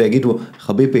השוחד ויגידו,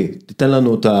 חביבי, תיתן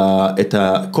לנו את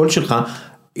הקול שלך,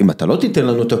 אם אתה לא תיתן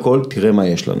לנו את הכל, תראה מה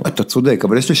יש לנו. אתה צודק,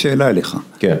 אבל יש לי שאלה אליך.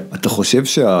 כן. אתה חושב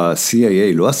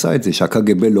שה-CIA לא עשה את זה,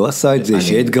 שהקג"ב לא עשה את זה,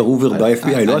 שאדגר הובר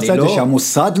ב-FBI לא עשה את זה,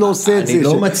 שהמוסד לא עושה את זה? אני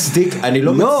לא מצדיק,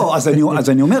 לא, אז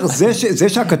אני אומר, זה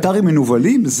שהקטרים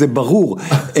מנובלים, זה ברור.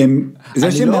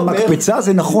 זה שהם מהמקפצה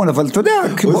זה נכון, אבל אתה יודע,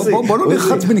 בוא לא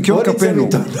נרחץ בניקיון כפינו.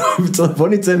 בוא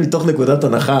נצא מתוך נקודת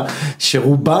הנחה,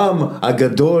 שרובם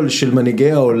הגדול של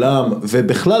מנהיגי העולם,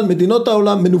 ובכלל מדינות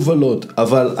העולם מנובלות,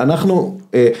 אבל אנחנו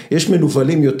יש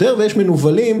מנובלים יותר ויש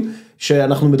מנובלים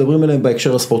שאנחנו מדברים עליהם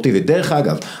בהקשר הספורטיבי. דרך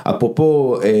אגב,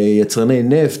 אפרופו יצרני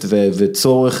נפט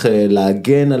וצורך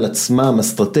להגן על עצמם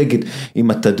אסטרטגית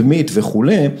עם התדמית וכו',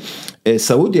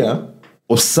 סעודיה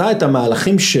עושה את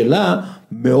המהלכים שלה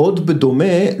מאוד בדומה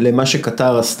למה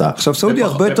שקטר עשתה. עכשיו סעודיה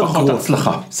הרבה יותר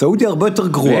גרועה. סעודיה הרבה יותר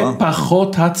גרועה.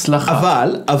 ופחות הצלחה.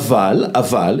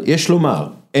 אבל, יש לומר,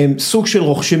 הם סוג של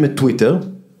רוכשים את טוויטר,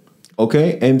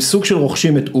 אוקיי? הם סוג של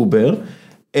רוכשים את אובר,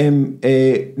 הם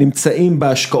נמצאים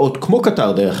בהשקעות כמו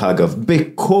קטר דרך אגב,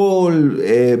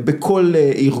 בכל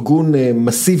ארגון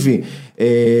מסיבי,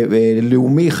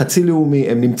 לאומי, חצי לאומי,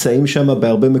 הם נמצאים שם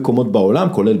בהרבה מקומות בעולם,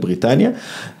 כולל בריטניה,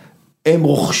 הם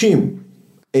רוכשים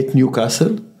את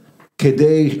ניוקאסל,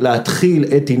 כדי להתחיל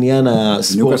את עניין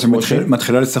הספורט. ניוקאסל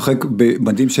מתחילה לשחק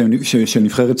במדים של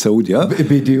נבחרת סעודיה,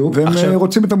 בדיוק. והם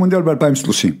רוצים את המונדיאל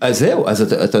ב-2030. אז זהו,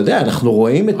 אז אתה יודע, אנחנו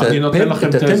רואים את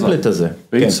הטמפלט הזה.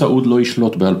 ואם סעוד לא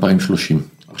ישלוט ב-2030.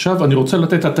 עכשיו אני רוצה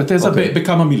לתת את התזה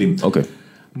בכמה מילים.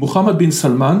 מוחמד בן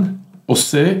סלמן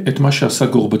עושה את מה שעשה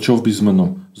גורבצ'וב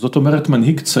בזמנו. זאת אומרת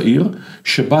מנהיג צעיר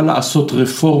שבא לעשות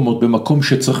רפורמות במקום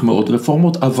שצריך מאוד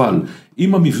רפורמות, אבל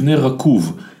אם המבנה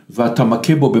רקוב ואתה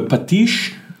מכה בו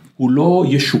בפטיש, הוא לא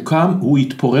ישוקם, הוא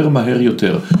יתפורר מהר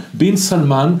יותר. בן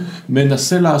סלמן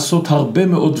מנסה לעשות הרבה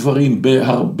מאוד דברים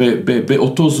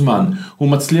באותו זמן. הוא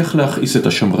מצליח להכעיס את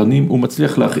השמרנים, הוא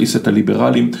מצליח להכעיס את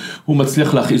הליברלים, הוא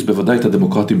מצליח להכעיס בוודאי את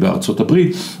הדמוקרטים בארצות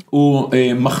הברית, הוא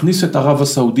מכניס את ערב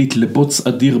הסעודית לבוץ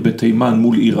אדיר בתימן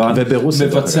מול איראן,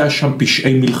 מבצע שם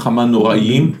פשעי מלחמה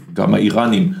נוראיים, גם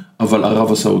האיראנים, אבל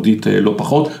ערב הסעודית לא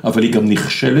פחות, אבל היא גם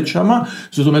נכשלת שמה,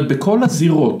 זאת אומרת בכל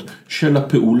הזירות של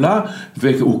הפעולה,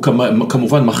 והוא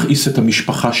כמובן מכעיס את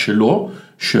המשפחה שלו,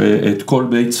 שאת כל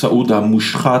בית סעוד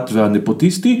המושחת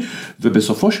והנפוטיסטי,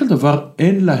 ובסופו של דבר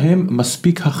אין להם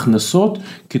מספיק הכנסות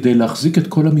כדי להחזיק את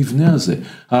כל המבנה הזה.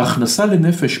 ההכנסה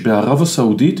לנפש בערב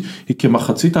הסעודית היא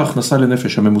כמחצית ההכנסה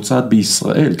לנפש הממוצעת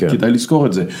בישראל, כן. כדאי לזכור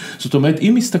את זה. זאת אומרת,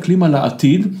 אם מסתכלים על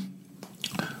העתיד,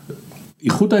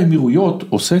 איחוד האמירויות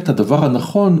עושה את הדבר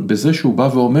הנכון בזה שהוא בא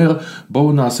ואומר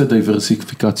בואו נעשה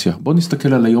דייברסיפיקציה, בואו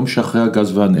נסתכל על היום שאחרי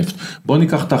הגז והנפט, בואו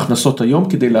ניקח את ההכנסות היום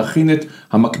כדי להכין את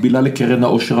המקבילה לקרן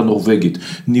העושר הנורווגית,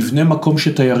 נבנה מקום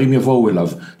שתיירים יבואו אליו,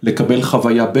 לקבל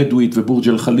חוויה בדואית ובורג'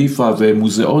 אל חליפה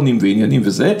ומוזיאונים ועניינים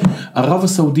וזה, ערב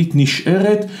הסעודית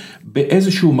נשארת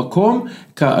באיזשהו מקום,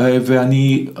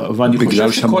 ואני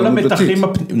חושב שכל המתחים,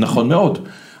 נכון מאוד,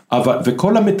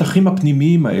 וכל המתחים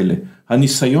הפנימיים האלה,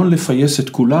 הניסיון לפייס את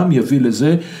כולם יביא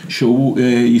לזה שהוא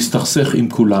יסתכסך עם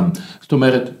כולם. זאת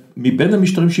אומרת, מבין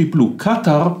המשטרים שיפלו,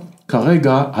 קטר,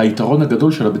 כרגע היתרון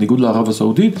הגדול שלה בניגוד לערב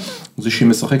הסעודית, זה שהיא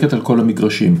משחקת על כל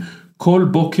המגרשים. כל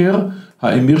בוקר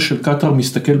האמיר של קטר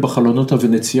מסתכל בחלונות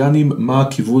הוונציאנים, מה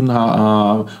הכיוון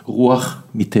הרוח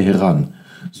מטהרן.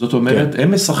 זאת אומרת,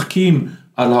 הם משחקים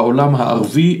על העולם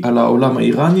הערבי, על העולם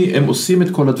האיראני, הם עושים את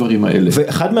כל הדברים האלה.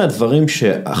 ואחד מהדברים,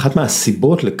 אחת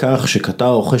מהסיבות לכך שקטר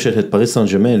רוכשת את פריס סן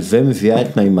ז'רמן ומביאה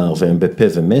את ניימר ואמבפה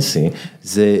ומסי,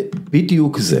 זה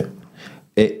בדיוק זה.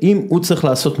 אם הוא צריך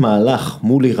לעשות מהלך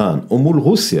מול איראן או מול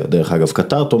רוסיה, דרך אגב,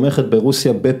 קטר תומכת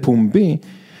ברוסיה בפומבי,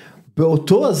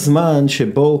 באותו הזמן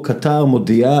שבו קטר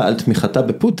מודיעה על תמיכתה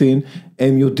בפוטין,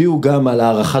 הם יודיעו גם על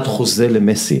הערכת חוזה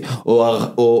למסי,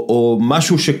 או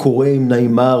משהו שקורה עם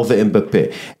ניימר ואמבפה.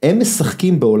 הם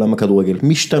משחקים בעולם הכדורגל,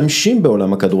 משתמשים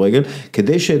בעולם הכדורגל,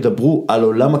 כדי שידברו על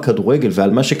עולם הכדורגל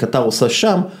ועל מה שקטר עושה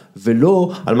שם,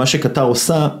 ולא על מה שקטר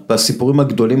עושה בסיפורים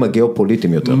הגדולים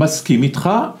הגיאופוליטיים יותר. מסכים איתך,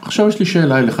 עכשיו יש לי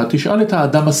שאלה אליך, תשאל את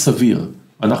האדם הסביר,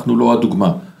 אנחנו לא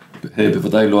הדוגמה.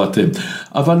 בוודאי לא אתם,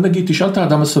 אבל נגיד, תשאל את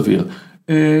האדם הסביר,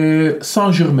 סן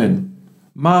ז'רמן,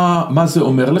 מה זה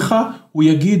אומר לך? הוא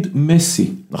יגיד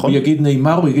מסי, נכון. הוא יגיד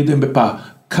ניימר, הוא יגיד אמבפה,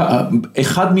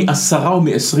 אחד מ10 או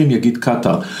מ20 יגיד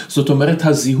קטר, זאת אומרת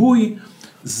הזיהוי,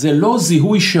 זה לא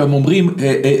זיהוי שהם אומרים,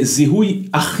 זיהוי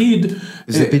אחיד,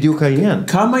 זה בדיוק העניין.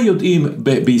 כמה יודעים,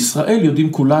 בישראל יודעים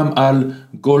כולם על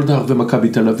גולדהר ומכבי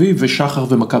תל אביב ושחר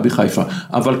ומכבי חיפה,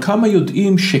 אבל כמה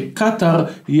יודעים שקטר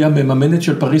היא המממנת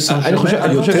של פריס סן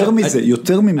ז'רמן?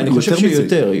 יותר מזה,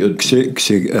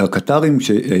 כשהקטרים,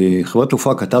 חברת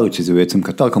תעופה הקטרית, שזה בעצם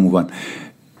קטר כמובן,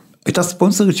 הייתה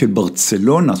ספונסרית של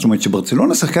ברצלונה, זאת אומרת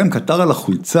שברצלונה שחקה עם קטר על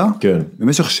החולצה,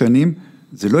 במשך שנים,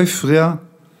 זה לא הפריע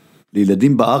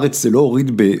לילדים בארץ, זה לא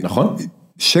הוריד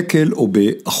בשקל או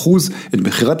באחוז את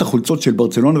מחירת החולצות של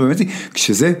ברצלונה ומסי,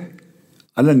 כשזה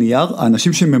על הנייר,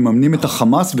 האנשים שמממנים את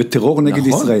החמאס וטרור נגד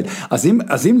ישראל.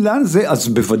 אז אם לאן זה, אז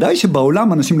בוודאי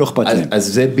שבעולם אנשים לא אכפת להם.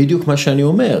 אז זה בדיוק מה שאני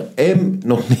אומר, הם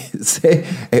נותנים,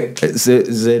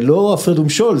 זה לא הפרד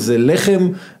ומשול, זה לחם,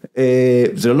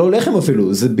 זה לא לחם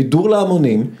אפילו, זה בידור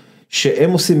להמונים,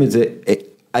 שהם עושים את זה,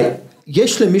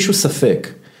 יש למישהו ספק,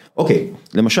 אוקיי,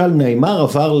 למשל נהימר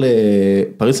עבר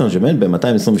לפריס סן ז'רמן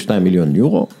ב-222 מיליון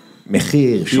יורו,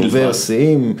 מחיר, שובר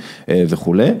שיאים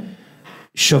וכו'.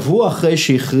 שבוע אחרי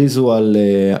שהכריזו על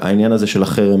העניין הזה של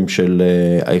החרם של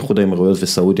האיחוד האמירויות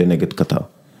וסעודיה נגד קטר.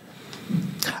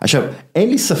 עכשיו, אין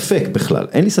לי ספק בכלל,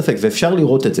 אין לי ספק, ואפשר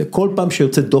לראות את זה, כל פעם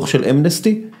שיוצא דוח של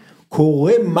אמנסטי,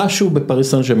 קורה משהו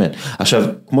בפריס סן ז'רמן. עכשיו,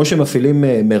 כמו שמפעילים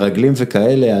מרגלים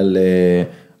וכאלה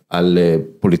על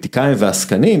פוליטיקאים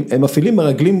ועסקנים, הם מפעילים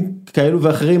מרגלים כאלו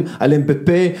ואחרים על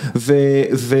אמבפה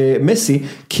ומסי,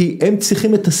 כי הם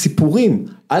צריכים את הסיפורים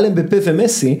על אמבפה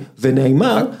ומסי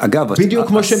ונהימר, בדיוק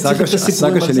כמו שהם צריכים את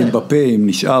הסיפורים על זה. הסאגה של אמבפה, אם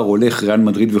נשאר, הולך, ריאל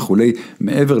מדריד וכולי,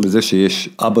 מעבר לזה שיש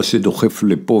אבא שדוחף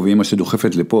לפה ואמא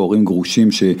שדוחפת לפה, הורים גרושים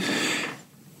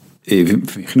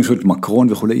והכניסו את מקרון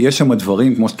וכולי, יש שם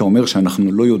דברים, כמו שאתה אומר,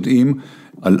 שאנחנו לא יודעים,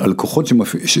 על כוחות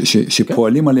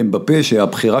שפועלים עליהם בפה,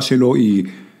 שהבחירה שלו היא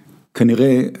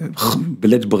כנראה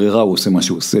בלית ברירה הוא עושה מה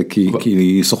שהוא עושה,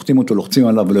 כי סוחטים אותו, לוחצים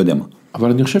עליו ולא יודע מה.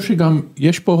 אבל אני חושב שגם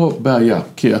יש פה בעיה,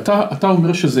 כי אתה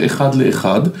אומר שזה אחד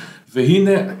לאחד,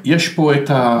 והנה יש פה את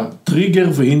הטריגר,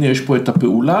 והנה יש פה את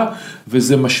הפעולה,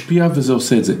 וזה משפיע וזה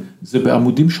עושה את זה. זה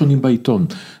בעמודים שונים בעיתון.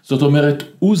 זאת אומרת,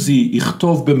 עוזי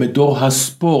יכתוב במדור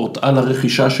הספורט על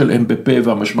הרכישה של אמבפה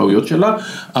והמשמעויות שלה,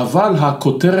 אבל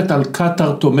הכותרת על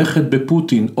קטר תומכת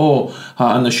בפוטין, או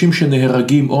האנשים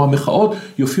שנהרגים, או המחאות,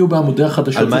 יופיעו בעמודי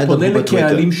החדשות. זה פונה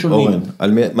לקהלים שונים.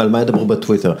 על מה ידברו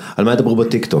בטוויטר? על מה ידברו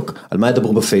בטיקטוק? על מה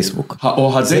ידברו בפייסבוק?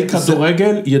 האוהדי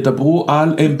כדורגל ידברו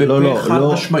על אמבפה חד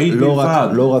משמעית בלבד.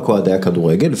 לא רק אוהדי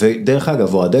הכדורגל, ודרך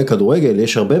אגב, אוהדי הכדורגל,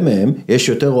 יש הרבה מהם, יש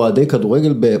יותר אוהדי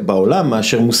כדורגל בעולם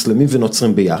מאשר מוסלמים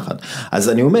ונוצרים ביחד. אז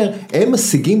אני אומר, הם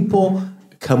משיגים פה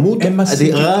כמות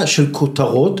אדירה של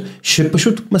כותרות,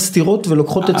 שפשוט מסתירות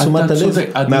ולוקחות את תשומת הלב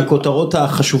מהכותרות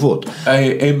החשובות.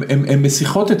 הם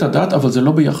משיחות את הדעת, אבל זה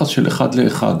לא ביחס של אחד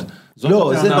לאחד.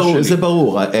 לא, זה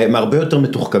ברור, הם הרבה יותר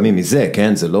מתוחכמים מזה,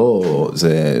 כן, זה לא,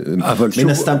 מן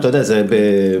הסתם, אתה יודע,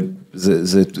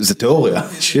 זה תיאוריה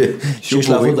שיש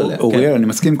לעבוד עליה. אוריאל, אני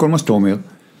מסכים עם כל מה שאתה אומר,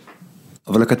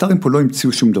 אבל הקטרים פה לא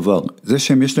המציאו שום דבר, זה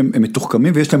שהם הם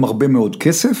מתוחכמים ויש להם הרבה מאוד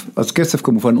כסף, אז כסף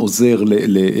כמובן עוזר,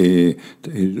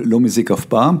 לא מזיק אף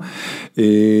פעם.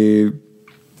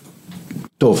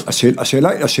 טוב,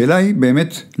 השאלה היא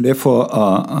באמת לאיפה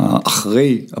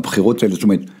אחרי הבחירות האלה, זאת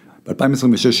אומרת,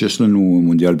 ב-2026 יש לנו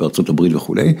מונדיאל בארצות הברית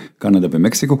וכולי, קנדה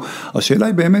ומקסיקו, השאלה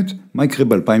היא באמת, מה יקרה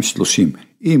ב-2030?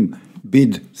 אם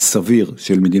ביד סביר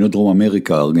של מדינות דרום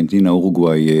אמריקה, ארגנטינה,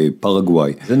 אורוגוואי,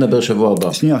 פרגוואי. זה נדבר שבוע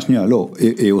הבא. שנייה, לא,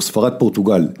 או ספרד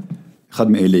פורטוגל,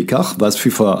 אחד מאלה ייקח, ואז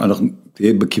פיפה אנחנו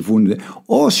תהיה בכיוון,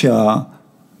 או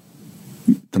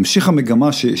תמשיך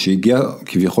המגמה שהגיעה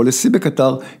כביכול לשיא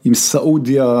בקטר, עם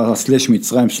סעודיה, סלש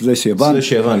מצרים, סלש יוון.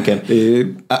 סלש יוון, כן.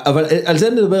 אבל על זה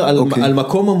נדבר, על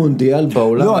מקום המונדיאל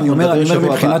בעולם. לא, אני אומר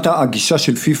מבחינת הגישה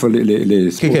של פיפה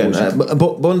לספורט. כן,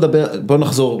 בוא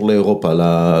נחזור לאירופה,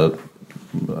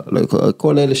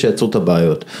 כל אלה שיצרו את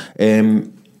הבעיות.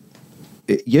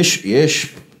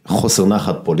 יש חוסר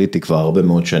נחת פוליטי כבר הרבה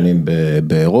מאוד שנים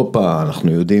באירופה,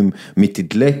 אנחנו יודעים מי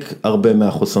תדלק הרבה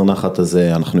מהחוסר נחת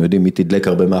הזה, אנחנו יודעים מי תדלק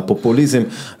הרבה מהפופוליזם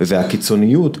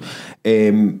והקיצוניות,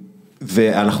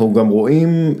 ואנחנו גם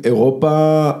רואים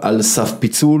אירופה על סף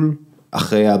פיצול,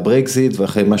 אחרי הברקזיט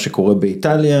ואחרי מה שקורה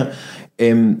באיטליה,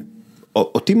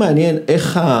 אותי מעניין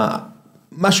איך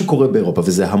מה שקורה באירופה,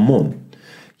 וזה המון,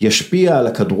 ישפיע על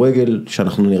הכדורגל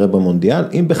שאנחנו נראה במונדיאל,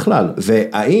 אם בכלל,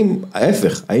 והאם,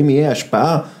 ההפך, האם יהיה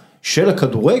השפעה של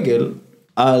הכדורגל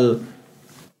על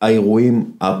האירועים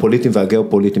הפוליטיים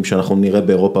והגיאופוליטיים שאנחנו נראה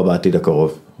באירופה בעתיד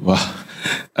הקרוב. וואו,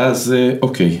 אז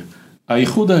אוקיי,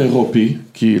 האיחוד האירופי,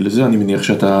 כי לזה אני מניח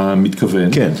שאתה מתכוון,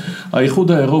 כן.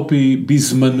 האיחוד האירופי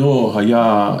בזמנו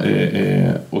היה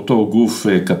אותו גוף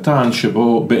קטן,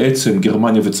 שבו בעצם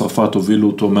גרמניה וצרפת הובילו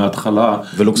אותו מההתחלה,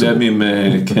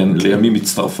 לימים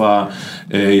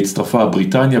הצטרפה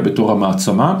בריטניה בתור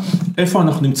המעצמה. איפה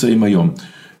אנחנו נמצאים היום?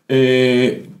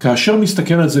 כאשר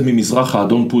מסתכל על זה ממזרח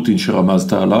האדון פוטין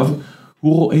שרמזת עליו,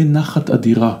 הוא רואה נחת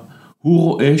אדירה. הוא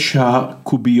רואה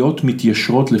שהקוביות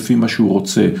מתיישרות לפי מה שהוא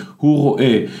רוצה, הוא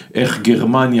רואה איך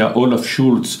גרמניה, אולף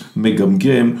שולץ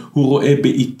מגמגם, הוא רואה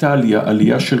באיטליה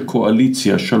עלייה של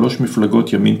קואליציה, 3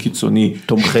 מפלגות ימין קיצוני,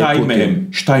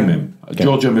 2 מהם,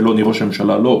 ג'ורג'ה מלוני ראש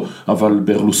הממשלה לא, אבל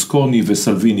ברלוסקוני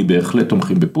וסלוויני בהחלט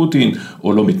תומכים בפוטין,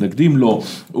 או לא מתנגדים לו,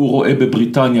 הוא רואה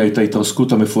בבריטניה את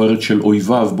ההתרסקות המפוארת של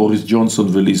אויביו, בוריס ג'ונסון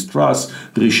וליז טראס,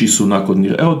 רישי סונאק עוד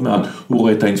נראה עוד מעט, הוא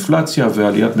רואה את האינפלציה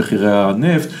ועליית מחירי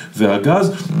הנפט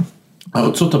והגז,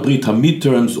 ארצות הברית,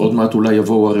 המיד-טרמס, עוד מעט אולי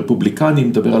יבואו הרפובליקנים,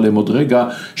 נדבר עליהם עוד רגע,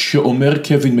 שאומר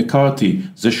קווין מקארתי,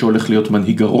 זה שהולך להיות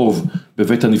מנהיג הרוב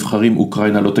בבית הנבחרים,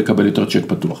 אוקראינה לא תקבל יותר צ'ק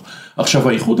פתוח. עכשיו,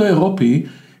 האיחוד האירופי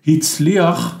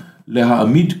הצליח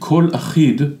להעמיד קול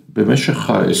אחיד במשך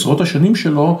עשרות השנים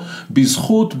שלו,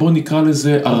 בזכות, בוא נקרא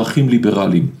לזה, ערכים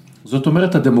ליברליים. זאת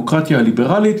אומרת, הדמוקרטיה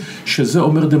הליברלית, שזה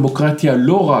אומר דמוקרטיה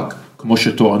לא רק, כמו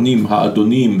שטוענים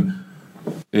האדונים,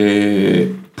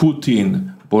 פוטין,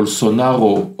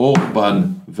 בולסונארו, אורבן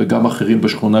וגם אחרים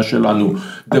בשכונה שלנו,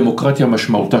 דמוקרטיה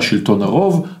משמעותה שלטון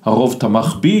הרוב, הרוב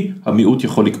תמך בי, המיעוט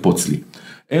יכול לקפוץ לי.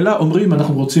 אלא אומרים,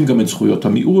 אנחנו רוצים גם את זכויות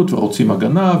המיעוט, ורוצים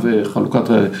הגנה, וחלוקת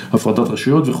הפרדת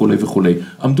רשויות וכו' וכו'.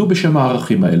 עמדו בשם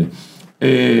הערכים האלה.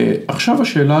 עכשיו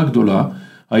השאלה הגדולה,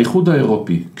 האיחוד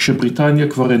האירופי, כשבריטניה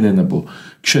כבר איננה בו,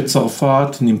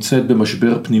 כשצרפת נמצאת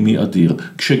במשבר פנימי אדיר,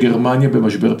 כשגרמניה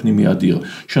במשבר פנימי אדיר,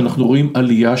 שאנחנו רואים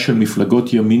עלייה של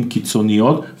מפלגות ימין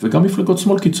קיצוניות, וגם מפלגות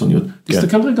שמאל קיצוניות.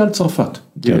 תסתכל רגע על צרפת.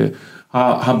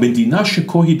 המדינה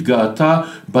שכה התגאתה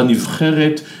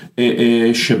בנבחרת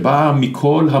שבאה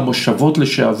מכל המושבות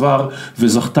לשעבר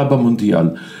וזכתה במונדיאל.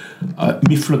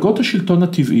 מפלגות השלטון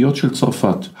הטבעיות של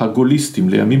צרפת, הגוליסטים,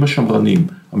 לימים השמרנים,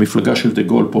 המפלגה של דה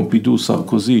גול, פומפידו,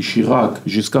 סרקוזי, שיראק,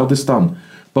 ז'יסקר דסטן,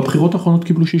 בבחירות האחרונות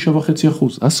קיבלו 6.5%.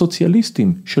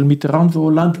 הסוציאליסטים של מיטראן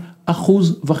והולנד 1.5%.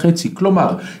 כלומר,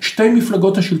 שתי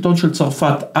מפלגות השלטון של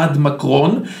צרפת עד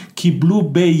מקרון קיבלו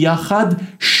ביחד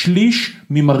שליש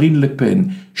ממרין לפן,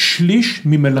 שליש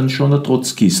ממלנשון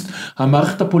הטרוצקיסט.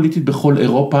 המערכת הפוליטית בכל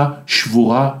אירופה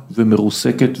שבורה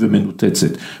ומרוסקת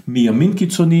ומנותצת. מימין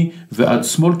קיצוני ועד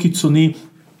שמאל קיצוני,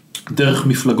 דרך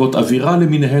מפלגות אווירה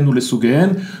למיניהן ולסוגיהן,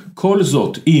 כל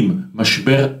זאת עם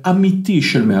משבר אמיתי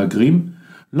של מהגרים.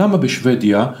 למה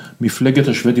בשוודיה מפלגת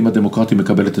השוודים הדמוקרטים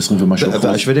מקבלת 20 ומשהו אחוז?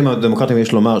 והשוודים הדמוקרטים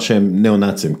יש לומר שהם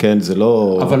ניאו-נאצים, כן? זה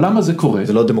לא... אבל למה זה קורה?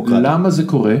 זה לא דמוקרטי. למה זה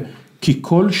קורה? כי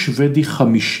כל שוודי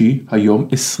חמישי היום,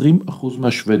 20%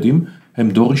 מהשוודים הם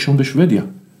דור ראשון בשוודיה.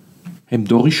 הם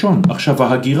דור ראשון. עכשיו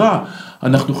ההגירה,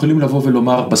 אנחנו יכולים לבוא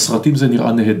ולומר, בסרטים זה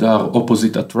נראה נהדר,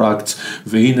 opposite attracts,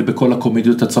 והנה בכל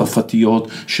הקומדיות הצרפתיות,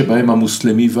 שבהם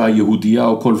המוסלמי והיהודיה,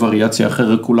 או כל וריאציה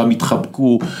אחרת, כולם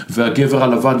התחבקו, והגבר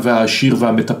הלבן והעשיר,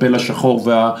 והמטפל השחור,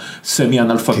 והסמי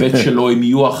אנאלפבית שלו, הם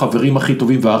יהיו החברים הכי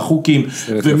טובים והחוקים,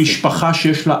 ומשפחה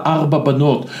שיש לה 4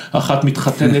 בנות, אחת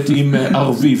מתחתנת עם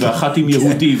ערבי, ואחת עם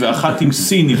יהודי, ואחת עם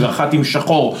סיני, ואחת עם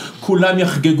שחור, כולם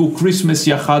יחגגו קריסמס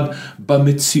יחד.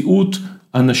 במציאות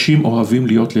אנשים אוהבים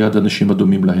להיות ליד אנשים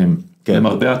הדומים להם. כן.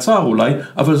 למרבה הצער אולי,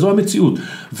 אבל זו המציאות.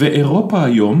 ואירופה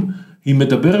היום, היא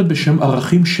מדברת בשם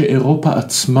ערכים שאירופה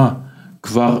עצמה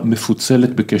כבר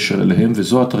מפוצלת בקשר אליהם,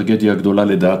 וזו הטרגדיה הגדולה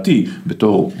לדעתי,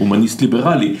 בתור הומניסט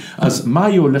ליברלי. אז מה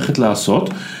היא הולכת לעשות?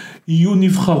 יהיו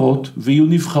נבחרות, ויהיו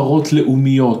נבחרות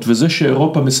לאומיות, וזה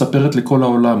שאירופה מספרת לכל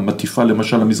העולם, מטיפה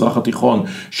למשל המזרח התיכון,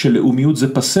 שלאומיות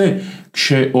זה פסה,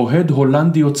 כשאוהד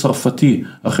הולנדי או צרפתי,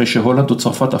 אחרי שהולנד או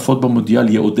צרפת עפות במונדיאל,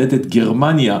 יעודד את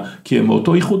גרמניה, כי הם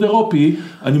מאותו איחוד אירופי,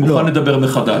 אני מוכן לדבר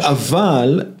מחדש.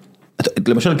 אבל,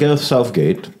 למשל גרף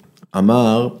סאות'גייט,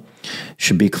 אמר,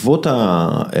 שבעקבות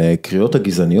הקריאות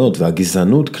הגזעניות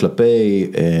והגזענות כלפי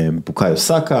בוקאיו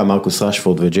סאקה, מרקוס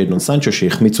רשפורד וג'יידון סנצ'ו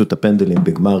שהחמיצו את הפנדלים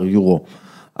בגמר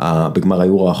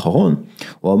היורו האחרון,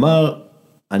 הוא אמר,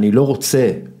 אני לא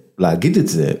רוצה להגיד את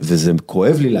זה, וזה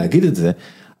כואב לי להגיד את זה,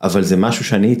 אבל זה משהו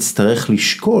שאני אצטרך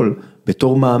לשקול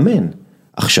בתור מאמן.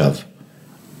 עכשיו,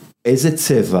 איזה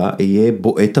צבע יהיה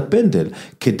בועט הפנדל,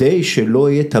 כדי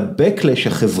שלא יהיה את הבקלש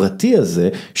החברתי הזה,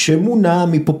 שמונע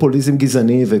מפופוליזם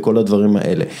גזעני וכל הדברים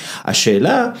האלה.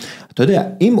 השאלה, אתה יודע,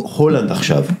 אם הולנד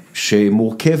עכשיו,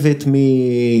 שמורכבת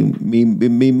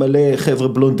ממלא חבר'ה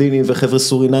בלונדינים וחבר'ה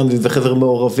סורינמים וחבר'ה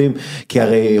מעורבים, כי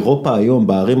הרי אירופה היום,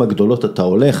 בערים הגדולות אתה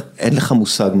הולך, אין לך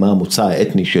מושג מה המוצא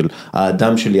האתני של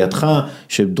האדם שלידך,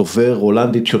 שדובר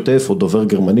הולנדית שוטף או דובר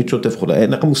גרמנית שוטף,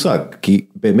 אין לך מושג, כי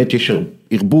באמת יש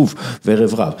ערבוב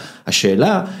וערב רב.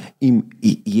 השאלה, אם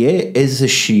יהיה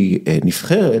איזושהי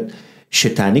נבחרת,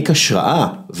 שתעניק השראה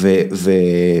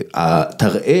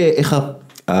ותראה איך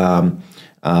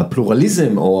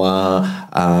הפלורליזם או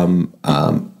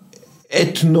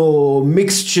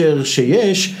האתנו-מיקסצ'ר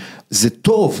שיש, זה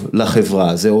טוב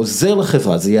לחברה, זה עוזר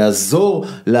לחברה, זה יעזור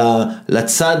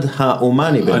לצד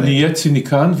האומני. אני אהיה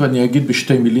ציניקן ואני אגיד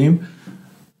בשתי מילים,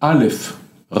 א',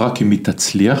 רק אם היא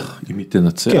תצליח, אם היא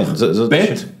תנצח, ב',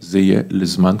 זה יהיה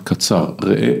לזמן קצר,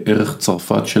 ראה ערך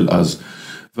צרפת של אז.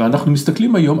 ואנחנו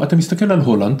מסתכלים היום, אתה מסתכל על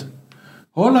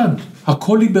הולנד,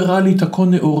 הכל ליברלית, הכל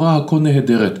נאורה, הכל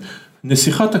נהדרת.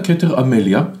 נסיכת הכתר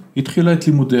אמליה התחילה את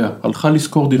לימודיה, הלכה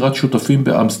לזכור דירת שותפים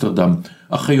באמסטרדם.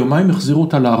 אחרי יומיים החזירו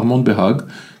אותה לארמון בהאג,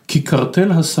 כי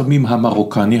קרטל הסמים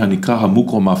המרוקני, הנקרא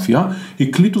המוגרומאפיה,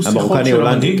 הקליטו שיחות של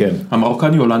המנהיג,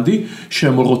 המרוקני הולנדי,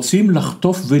 שהם רוצים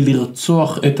לחטוף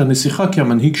ולרצוח את הנסיכה, כי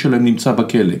המנהיג שלהם נמצא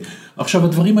בכלא. עכשיו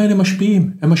הדברים האלה משפיעים,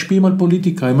 הם משפיעים על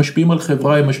פוליטיקה, הם משפיעים על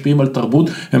חברה, הם משפיעים על תרבות,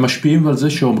 הם משפיעים על זה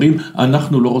שאומרים,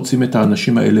 אנחנו לא רוצים את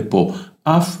האנשים האלה פה.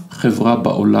 אף חברה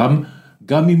בעולם,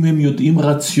 גם אם הם יודעים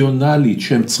רציונלית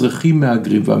שהם צריכים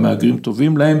מהגרים, והמהגרים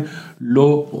טובים להם,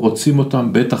 לא רוצים אותם,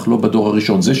 בטח לא בדור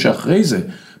הראשון. זה שאחרי זה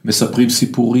מספרים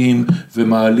סיפורים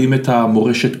ומעלים את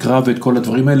המורשת קרב ואת כל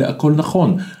הדברים האלה, הכל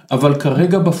נכון. אבל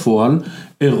כרגע בפועל,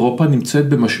 אירופה נמצאת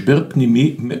במשבר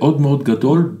פנימי מאוד מאוד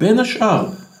גדול, בין השאר,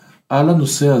 על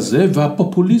הנושא הזה,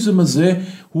 והפופוליזם הזה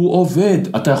הוא עובד.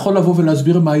 אתה יכול לבוא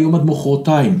ולהסביר מהיום עד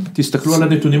מחרתיים. תסתכלו על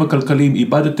הנתונים הכלכליים,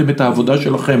 איבדתם את העבודה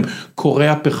שלכם, קורי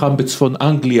הפחם בצפון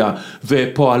אנגליה,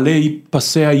 ופועלי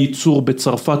פסי הייצור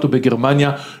בצרפת או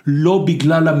בגרמניה, לא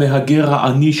בגלל המהגר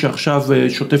העני שעכשיו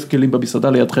שוטף כלים במסעדה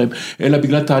לידכם, אלא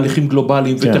בגלל תהליכים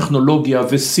גלובליים וטכנולוגיה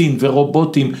וסין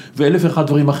ורובוטים ואלף ואחד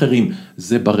דברים אחרים.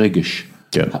 זה ברגש.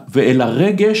 כן. ואל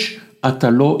הרגש, אתה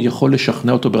לא יכול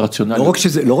לשכנע אותו ברציונליות.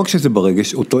 לא רק שזה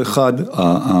ברגש, אותו אחד,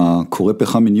 הקורא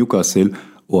פחם מניוקאסל,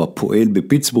 או הפועל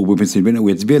בפיטסבורג, בפנסילבניה, הוא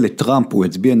יצביע לטראמפ, הוא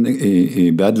יצביע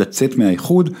בעד לצאת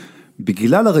מהאיחוד,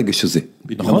 בגלל הרגש הזה.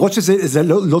 למרות שזה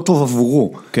לא טוב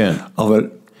עבורו. כן. אבל...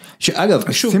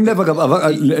 שאגב, שוב... שים לב, אגב,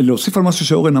 להוסיף על משהו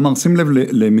שאורן אמר, שים לב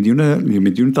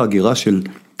למדינות ההגירה של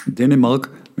דנמרק,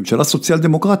 ממשלה סוציאל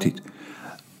דמוקרטית.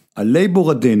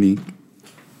 הלייבור הדני,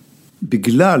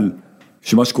 בגלל...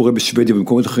 שמה שקורה בשוודיה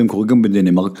ובמקומות אחרים קורה גם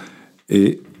בדנמרק,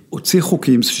 הוציא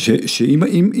חוקים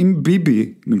שאם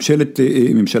ביבי,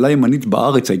 ממשלה ימנית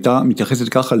בארץ הייתה מתייחסת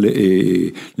ככה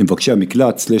למבקשי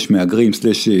המקלט, סלש מהגרים,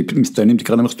 סלש מסתיינים,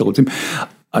 תקרא להם איך שאתם רוצים,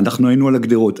 אנחנו היינו על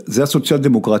הגדרות, זה הסוציאל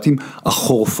דמוקרטים,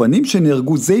 החורפנים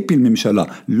שנהרגו זה הפיל ממשלה,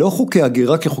 לא חוקי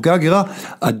הגירה, כי חוקי הגירה,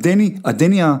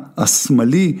 הדני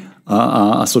השמאלי,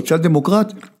 הסוציאל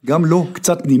דמוקרט, גם לא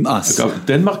קצת נמאס. אגב,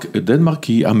 דנמרק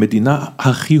היא המדינה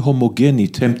הכי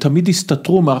הומוגנית, הם תמיד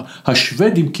הסתתרו,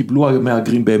 השוודים קיבלו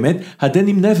מהגרים באמת,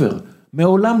 הדנים נבר,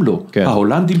 מעולם לא,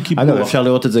 ההולנדים קיבלו. אגב, אפשר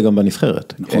לראות את זה גם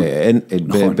בנבחרת. נכון.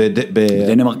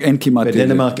 בדנמרק אין כמעט...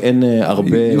 בדנמרק אין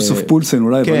הרבה... יוסף פולסן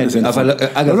אולי... כן, אבל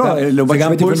אגב,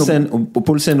 וגם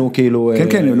פולסן הוא כאילו...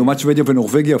 כן, לעומת שוודיה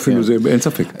ונורווגיה אפילו, אין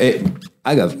ספק.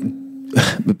 אגב,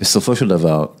 בסופו של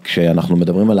דבר, כשאנחנו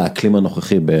מדברים על האקלים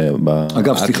הנוכחי,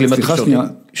 אגב, סליחה שנייה,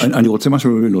 אני רוצה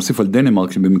משהו להוסיף על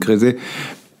דנמרק, שבמקרה זה,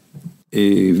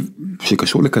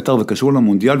 שקשור לקטר וקשור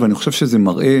למונדיאל, ואני חושב שזה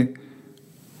מראה,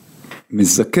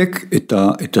 מזקק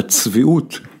את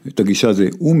הצביעות, את הגישה הזה,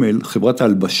 אומל, חברת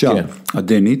ההלבשה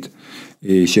הדנית,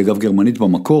 שאגב גרמנית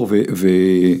במקור,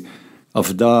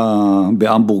 ועבדה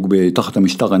באמבורג תחת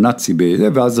המשטר הנאצי,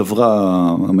 ואז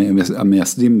עברה,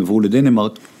 המייסדים עברו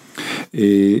לדנמרק,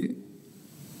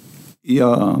 היא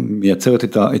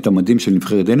מייצרת את המדים של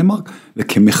נבחרת דנמרק,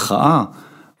 וכמחאה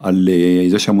על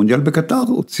זה שהמונדיאל בקטר,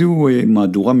 הוציאו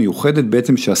מהדורה מיוחדת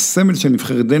בעצם שהסמל של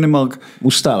נבחרת דנמרק,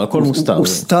 מוסתר, הכל מוסתר.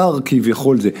 מוסתר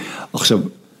כביכול זה. עכשיו,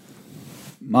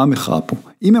 מה המחאה פה?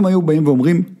 אם הם היו באים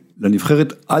ואומרים,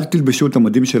 לנבחרת, אל תלבשו את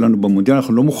המדים שלנו במונדיאל,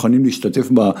 אנחנו לא מוכנים להשתתף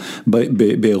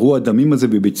באירוע הדמים הזה,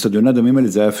 ובאצטדיוני הדמים האלה,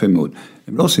 זה היה יפה מאוד.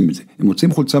 הם לא עושים את זה. הם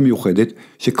מוצאים חולצה מיוחדת,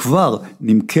 שכבר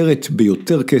נמכרת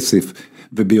ביותר כסף,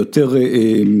 וביותר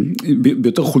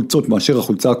חולצות מאשר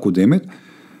החולצה הקודמת,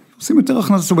 עושים יותר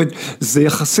הכנסה, זאת אומרת, זה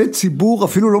יחסי ציבור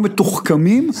אפילו לא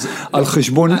מתוחכמים על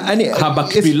חשבון...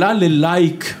 המקבילה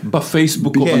ללייק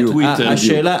בפייסבוק או בטוויטר.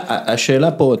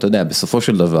 השאלה פה, אתה יודע, בסופו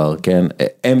של דבר, כן,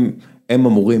 הם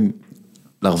אמורים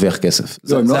להרוויח כסף.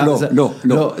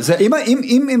 לא.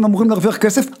 אם הם אמורים להרוויח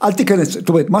כסף, אל תיכנס. זאת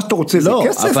אומרת, מה שאתה רוצה זה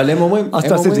כסף, אז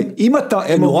תעשה את זה. אם אתה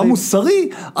נורא מוסרי,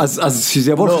 אז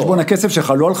שזה יבוא על חשבון הכסף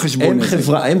שלך, לא על חשבון...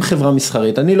 הם חברה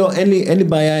מסחרית. אין לי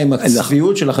בעיה עם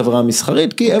הצביעות של החברה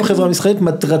המסחרית, כי הם חברה מסחרית,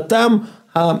 מטרתם...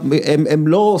 הם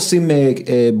לא עושים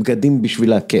בגדים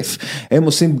בשביל הכיף, הם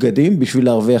עושים בגדים בשביל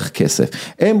להרוויח כסף,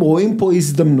 הם רואים פה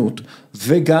הזדמנות,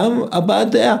 וגם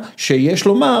הבעת דעה, שיש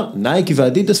לומר, נייקי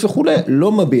ואדידס וכו',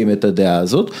 לא מביעים את הדעה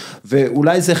הזאת,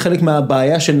 ואולי זה חלק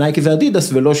מהבעיה של נייקי ואדידס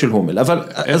ולא של הומל, אבל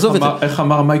עזוב את זה. איך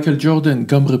אמר מייקל ג'ורדן,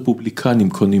 גם רפובליקנים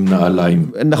קונים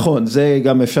נעליים. נכון, זה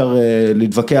גם אפשר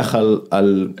להתווכח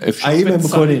על האם הם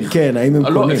קונים, כן, האם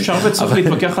הם קונים. אפשר וצריך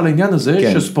להתווכח על העניין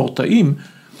הזה, שספורטאים,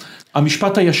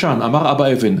 המשפט הישן, אמר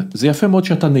אבא אבן, זה יפה מאוד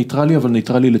שאתה נייטרלי, אבל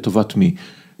נייטרלי לטובת מי?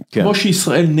 כן. כמו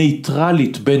שישראל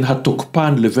נייטרלית בין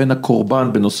התוקפן לבין הקורבן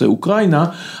בנושא אוקראינה,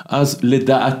 אז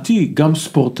לדעתי גם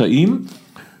ספורטאים,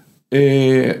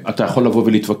 אתה יכול לבוא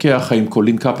ולהתווכח האם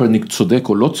קולין קפרניק צודק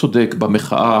או לא צודק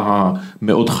במחאה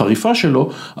המאוד חריפה שלו,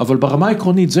 אבל ברמה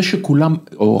העקרונית זה שכולם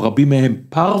או רבים מהם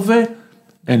פרווה,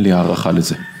 אין לי הערכה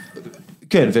לזה.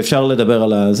 כן, ואפשר לדבר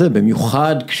על זה,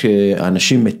 במיוחד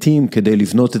כשאנשים מתים כדי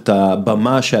לבנות את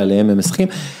הבמה שעליהם הם משחקים.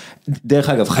 דרך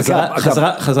אגב,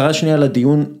 חזרה שנייה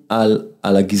לדיון על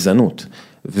הגזענות,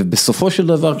 ובסופו של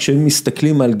דבר כשהם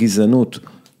מסתכלים על גזענות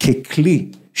ככלי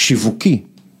שיווקי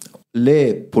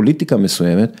לפוליטיקה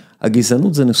מסוימת,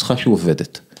 הגזענות זה נוסחה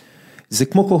שעובדת. זה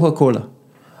כמו קוקה קולה.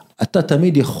 אתה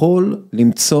תמיד יכול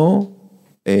למצוא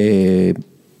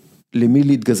למי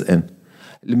להתגזען.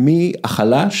 מי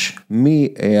החלש, מי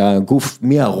הגוף,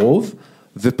 מי הרוב,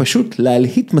 ופשוט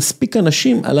להלהיט מספיק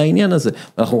אנשים על העניין הזה.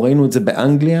 אנחנו ראינו את זה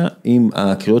באנגליה עם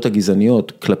הקריאות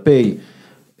הגזעניות כלפי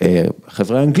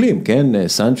חבר'ה אנגלים, כן?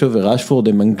 סנצ'ו ורשפורד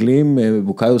הם אנגלים,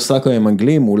 בוקאיו סאקה הם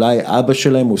אנגלים, אולי אבא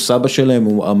שלהם או סבא שלהם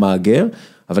הוא המאגר,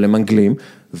 אבל הם אנגלים,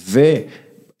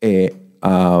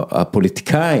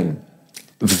 והפוליטיקאים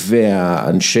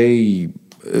והאנשי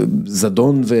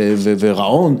זדון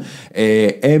ורעון,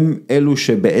 הם אלו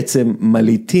שבעצם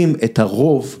מליטים את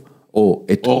הרוב, או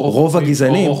את רוב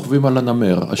הגזענים. או רוכבים על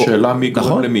הנמר, השאלה מי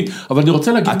גורם למי. אבל אני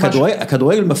רוצה להגיד משהו.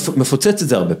 הכדורגל מפוצץ את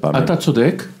זה הרבה פעמים. אתה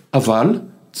צודק, אבל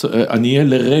אני אהיה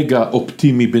לרגע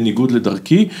אופטימי בניגוד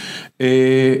לדרכי,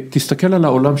 תסתכל על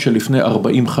העולם של לפני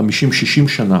 40, 50, 60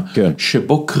 שנה,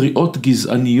 שבו קריאות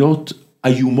גזעניות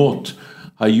איומות,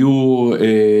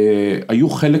 היו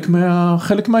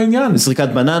חלק מהעניין. זריקת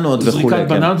בננות וכו'. זריקת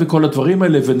בננות וכל הדברים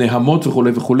האלה, ונהמות וכו'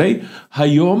 וכו'.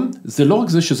 היום זה לא רק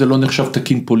זה שזה לא נחשב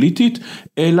תקין פוליטית,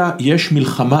 אלא יש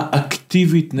מלחמה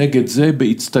אקטיבית נגד זה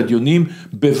באצטדיונים,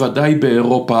 בוודאי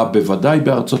באירופה, בוודאי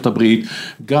בארצות הברית,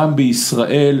 גם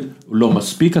בישראל, לא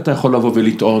מספיק אתה יכול לבוא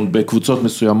ולטעון, בקבוצות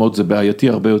מסוימות זה בעייתי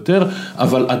הרבה יותר,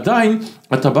 אבל עדיין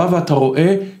אתה בא ואתה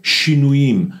רואה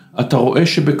שינויים, אתה רואה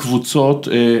שבקבוצות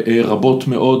רבות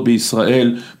מאוד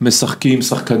בישראל משחקים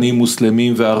שחקנים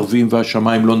מוסלמים וערבים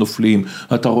והשמיים לא נופלים,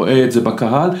 אתה רואה את זה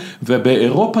בקהל,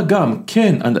 ובאירופה גם,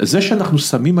 כן, זה שאנחנו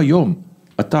שמים היום,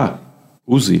 אתה,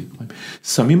 עוזי,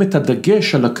 שמים את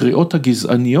הדגש על הקריאות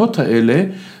הגזעניות האלה,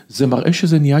 זה מראה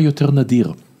שזה נהיה יותר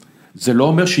נדיר. זה לא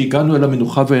אומר שהגענו אל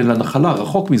המנוחה ואל הנחלה,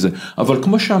 רחוק מזה, אבל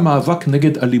כמו שהמאבק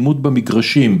נגד אלימות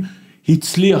במגרשים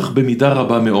הצליח במידה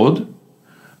רבה מאוד,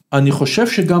 אני חושב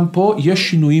שגם פה יש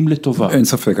שינויים לטובה. אין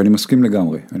ספק, אני מסכים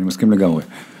לגמרי,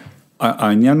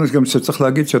 העניין גם שצריך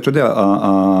להגיד שאתה יודע,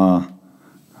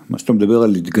 מה שאתה מדבר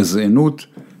על התגזענות,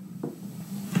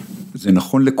 זה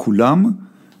נכון לכולם,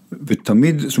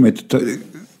 ותמיד, זאת אומרת,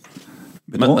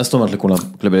 מה זאת אומרת לכולם?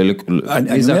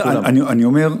 אני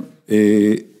אומר,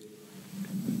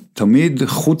 תמיד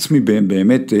חוץ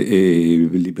מבאמת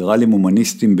ליברלים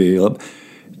הומניסטים,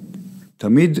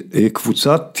 תמיד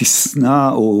קבוצה תסנע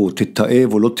או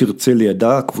תתאב או לא תרצה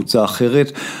לידה קבוצה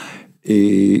אחרת.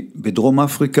 בדרום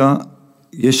אפריקה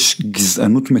יש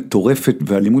גזענות מטורפת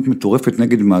ואלימות מטורפת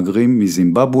נגד מהגרים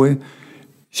מזימבבואה,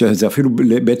 שזה אפילו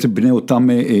בעצם בני אותם,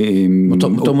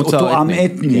 אותו עם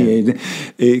אתני,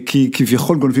 כי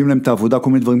כביכול גונבים להם את העבודה, כל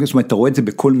מיני דברים, זאת אומרת, אתה רואה את זה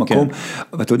בכל מקום,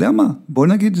 ואתה יודע מה, בוא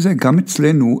נגיד זה, גם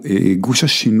אצלנו, גוש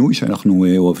השינוי שאנחנו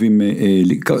אוהבים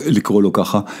לקרוא לו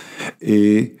ככה,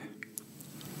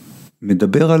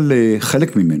 מדבר על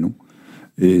חלק ממנו,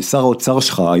 שר האוצר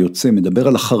שלך היוצא מדבר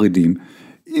על החרדים,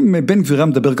 אם בן גביר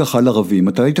מדבר ככה על ערבים,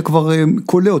 אתה היית כבר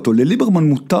קולה אותו, לליברמן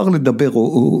מותר לדבר,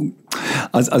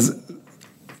 אז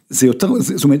זה יותר,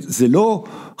 זאת אומרת, זה לא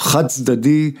חד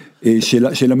צדדי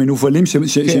של המנובלים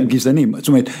שהם גזענים, זאת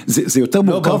אומרת, זה יותר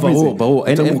מורכב מזה. ברור,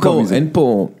 אין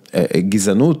פה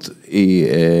גזענות, היא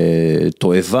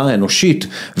תועבה אנושית,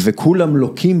 וכולם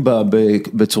לוקים בה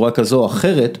בצורה כזו או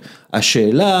אחרת.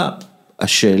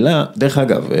 השאלה, דרך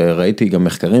אגב, ראיתי גם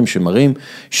מחקרים שמראים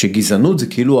שגזענות זה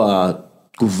כאילו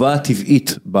התגובה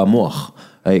הטבעית במוח.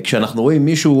 כשאנחנו רואים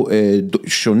מישהו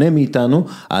שונה מאיתנו,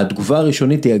 התגובה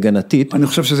הראשונית היא הגנתית. אני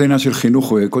חושב שזה עניין של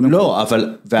חינוך, קודם לא,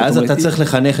 אבל, ואז אתה צריך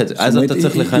לחנך את זה, אז אתה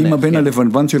צריך לחנך. אם הבן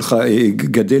הלבנבן שלך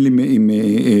גדל עם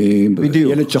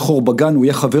ילד שחור בגן, הוא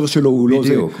יהיה חבר שלו, הוא לא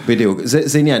זה. בדיוק,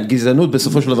 זה עניין, גזענות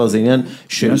בסופו של דבר זה עניין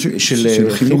של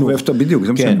חינוך. בדיוק,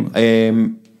 זה משנה.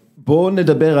 בואו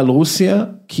נדבר על רוסיה,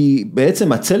 כי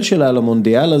בעצם הצל שלה על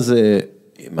המונדיאל הזה,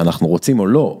 אם אנחנו רוצים או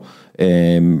לא,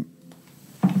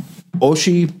 או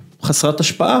שהיא חסרת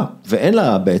השפעה, ואין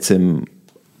לה בעצם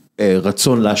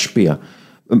רצון להשפיע.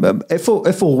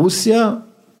 איפה רוסיה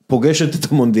פוגשת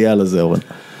את המונדיאל הזה, אורן?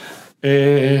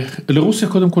 לרוסיה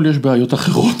קודם כל יש בעיות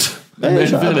אחרות.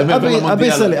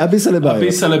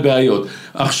 אביסה לבעיות.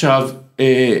 עכשיו,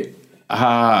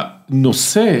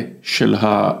 הנושא של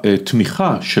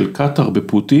התמיכה של קטר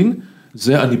בפוטין,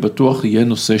 זה אני בטוח יהיה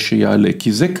נושא שיעלה,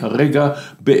 כי זה כרגע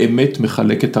באמת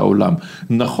מחלק את העולם.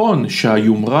 נכון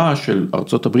שהיומרה של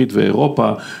ארצות הברית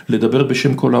ואירופה, לדבר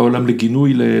בשם כל העולם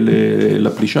לגינוי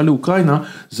לפלישה לאוקראינה,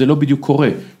 זה לא בדיוק קורה,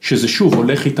 שזה שוב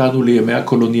הולך איתנו לימי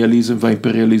הקולוניאליזם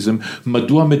והאימפריאליזם,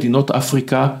 מדוע מדינות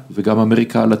אפריקה וגם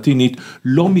אמריקה הלטינית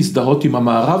לא מזדהות עם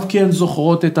המערב, כי הן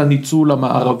זוכרות את הניצול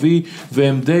המערבי,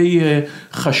 והן די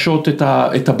חשות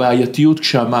את הבעייתיות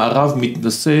כשהמערב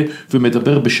מתנסה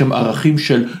ומדבר בשם ערכים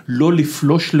של לא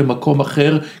לפלוש למקום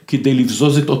אחר כדי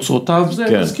לבזוז את אוצרותיו,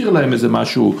 זה מזכיר להם איזה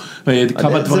משהו,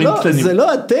 כמה דברים קטנים. זה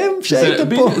לא אתם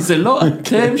שהייתם פה. זה לא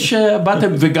אתם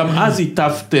שבאתם, וגם אז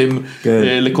היטפתם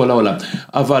לכל העולם.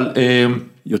 אבל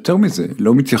יותר מזה,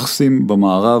 לא מתייחסים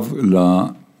במערב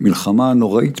למלחמה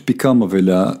הנוראית פי כמה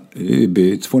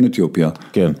בצפון אתיופיה.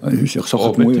 כן.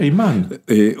 או בתימן.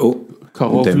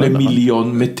 קרוב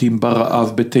למיליון מתים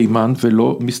ברעב בתימן,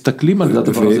 ולא מסתכלים על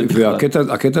הדבר הזה בכלל.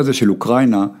 והקטע הזה של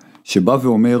אוקראינה, שבא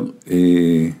ואומר,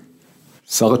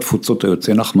 שר התפוצות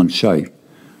היוצא נחמן שי,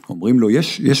 אומרים לו,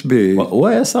 יש הוא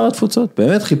היה שר התפוצות,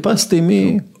 באמת חיפשתי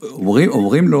מי...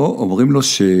 אומרים לו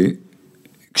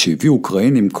כשהביאו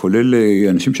אוקראינים, כולל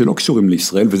אנשים שלא קשורים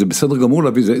לישראל, וזה בסדר גמור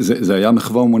להביא, זה היה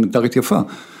מחווה הומניטרית יפה.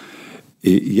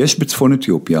 יש בצפון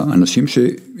אתיופיה אנשים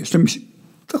שיש להם...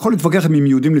 אתה יכול להתווכח אם הם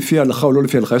יהודים לפי ההלכה או לא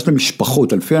לפי ההלכה, יש להם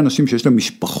משפחות, אלפי אנשים שיש להם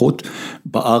משפחות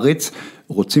בארץ,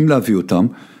 רוצים להביא אותם,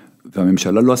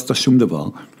 והממשלה לא עשתה שום דבר,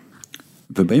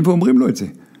 ובאים ואומרים לו את זה.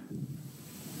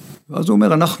 ואז הוא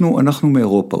אומר, אנחנו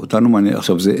מאירופה, אותנו מעניין,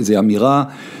 עכשיו זה אמירה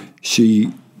שהיא,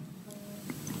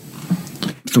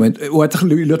 זאת אומרת, הוא היה צריך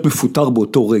להיות מפוטר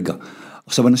באותו רגע.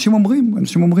 עכשיו אנשים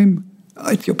אומרים,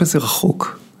 אתיופיה זה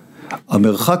רחוק,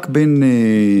 המרחק בין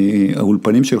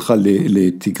האולפנים שלך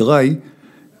לתיגראי,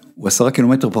 הוא 10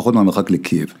 קילומטר פחות מהמרחק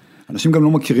לקייב. אנשים גם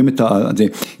לא מכירים את זה.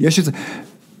 יש איזה,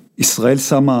 ישראל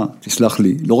שמה, תסלח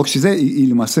לי, לא רק שזה, היא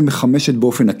למעשה מחמשת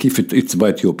באופן עקיף את צבא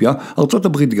אתיופיה, ארצות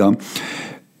הברית גם.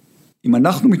 אם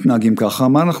אנחנו מתנהגים ככה,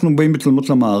 מה אנחנו באים בתלונות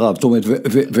למערב? זאת אומרת,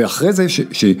 ואחרי זה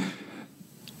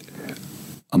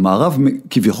המערב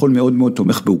כביכול מאוד מאוד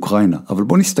תומך באוקראינה, אבל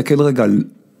בוא נסתכל רגע על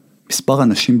מספר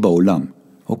אנשים בעולם,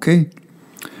 אוקיי?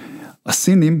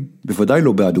 הסינים בוודאי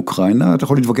לא בעד אוקראינה, אתה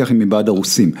יכול להתווכח עם בעד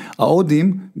הרוסים,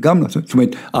 ההודים גם לא, זאת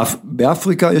אומרת,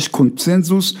 באפריקה יש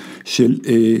קונצנזוס של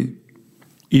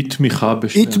אי תמיכה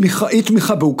אי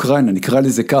תמיכה באוקראינה, נקרא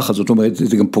לזה ככה, זאת אומרת,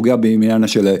 זה גם פוגע בעניין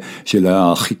של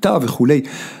החיטה וכולי.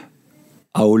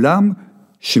 העולם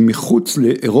שמחוץ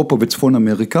לאירופה וצפון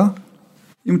אמריקה,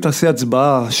 אם תעשה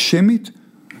הצבעה שמית,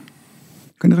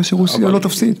 כנראה שרוסיה לא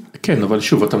תפסיד. כן, אבל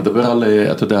שוב, אתה מדבר על,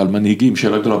 אתה יודע, על מנהיגים,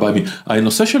 שאלה גדולה בימין.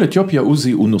 הנושא של אתיופיה,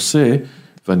 עוזי, הוא נושא,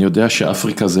 ואני יודע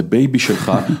שאפריקה זה בייבי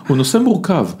שלך, הוא נושא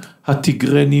מורכב.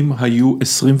 הטיגרנים היו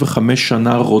 25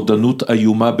 שנה רודנות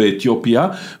איומה באתיופיה,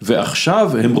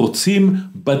 ועכשיו הם רוצים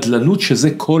בדלנות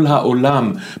שזה כל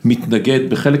העולם מתנגד,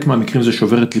 בחלק מהמקרים זה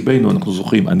שובר את ליבנו, אנחנו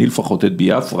זוכרים, אני לפחות את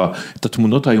ביאפרה, את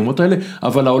התמונות האיומות האלה,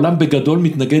 אבל העולם בגדול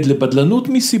מתנגד לבדלנות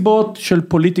מסיבות של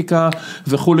פוליטיקה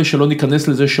וכו', שלא ניכנס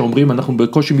לזה שאומרים, אנחנו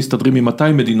בקושי מסתדרים עם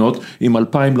 200 מדינות, עם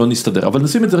 2,000 לא נסתדר, אבל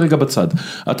נשים את זה רגע בצד.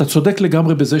 אתה צודק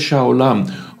לגמרי בזה שהעולם,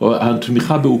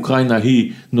 התמיכה באוקראינה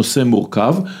היא נושא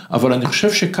מורכב, אבל אני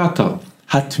חושב שקטר,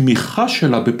 התמיכה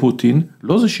שלה בפוטין,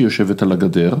 לא זה שהיא יושבת על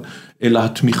הגדר, אלא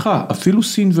התמיכה, אפילו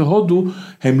סין והודו,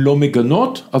 הן לא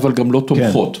מגנות, אבל גם לא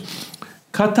תומכות. כן.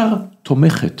 קטר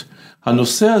תומכת.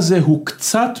 הנושא הזה הוא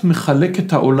קצת מחלק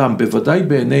את העולם, בוודאי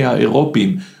בעיני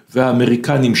האירופים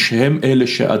והאמריקנים, שהם אלה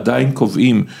שעדיין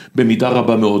קובעים במידה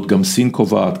רבה מאוד, גם סין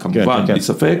קובעת, כמובן, בלי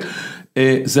ספק,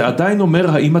 זה עדיין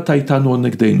אומר האם אתה איתנו או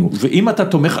נגדנו, ואם אתה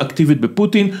תומך אקטיבית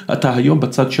בפוטין, אתה היום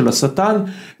בצד של השטן,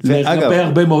 לגבי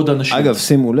הרבה מאוד אנשים. אגב,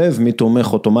 שימו לב, מי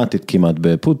תומך אוטומטית כמעט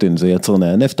בפוטין, זה יצרני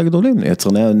הנפט הגדולים,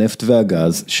 יצרני הנפט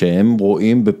והגז, שהם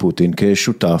רואים בפוטין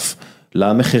כשותף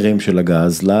למחירים של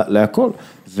הגז, להכל,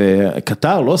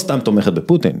 וקטר לא סתם תומכת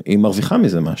בפוטין, היא מרוויחה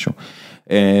מזה משהו.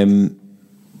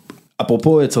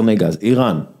 אפרופו יצרני גז,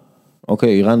 איראן, אוקיי,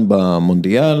 איראן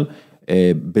במונדיאל,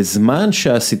 בזמן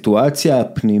שהסיטואציה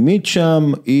הפנימית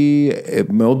שם היא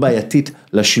מאוד בעייתית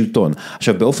לשלטון.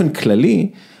 עכשיו באופן כללי,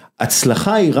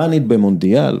 הצלחה האיראנית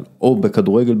במונדיאל או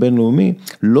בכדורגל בינלאומי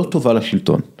לא טובה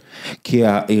לשלטון. כי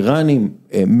האיראנים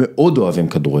מאוד אוהבים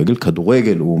כדורגל,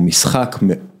 כדורגל הוא משחק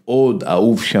מאוד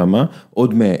אהוב שמה,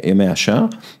 עוד מימי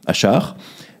השח,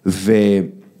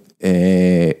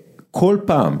 וכל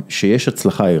פעם שיש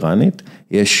הצלחה איראנית,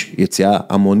 יש יציאה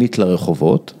המונית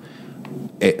לרחובות,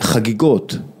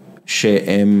 חגיגות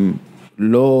שהן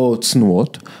לא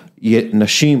צנועות,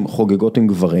 נשים חוגגות עם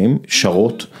גברים,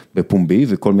 שרות בפומבי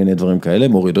וכל מיני דברים כאלה,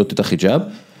 מורידות את החיג'אב,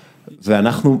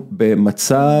 ואנחנו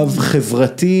במצב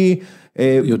חברתי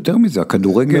יותר מזה,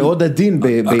 הכדורגל... מאוד עדין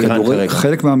באיראן כרגע.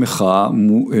 חלק מהמחאה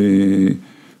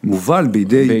מובל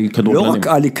בידי, לא רק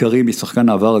אלי קרימי, שחקן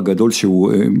העבר הגדול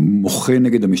שהוא מוחה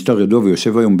נגד המשטר ידוע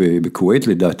ויושב היום בכווית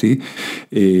לדעתי,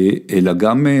 אלא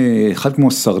גם אחד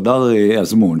כמו סרדר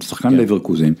אזמון, שחקן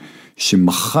לברקוזן,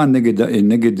 שמחה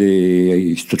נגד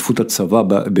השתתפות הצבא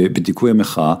בדיכוי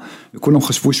המחאה, וכולם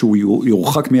חשבו שהוא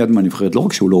יורחק מיד מהנבחרת, לא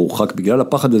רק שהוא לא יורחק, בגלל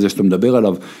הפחד הזה שאתה מדבר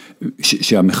עליו,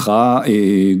 שהמחאה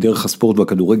דרך הספורט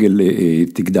והכדורגל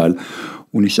תגדל,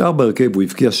 הוא נשאר בהרכב, הוא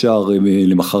הבקיע שער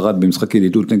למחרת במשחק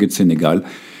ידידות נגד סנגל.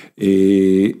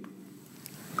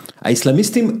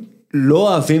 האסלאמיסטים לא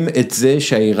אוהבים את זה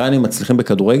שהאיראנים מצליחים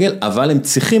בכדורגל, אבל הם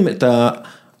צריכים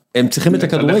את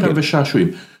הכדורגל. לחם ושעשועים.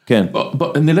 כן.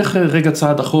 נלך רגע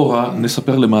צעד אחורה,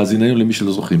 נספר למאזיננו, למי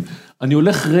שלא זוכרים. אני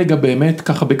הולך רגע באמת,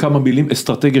 ככה בכמה מילים,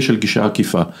 אסטרטגיה של גישה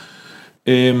עקיפה.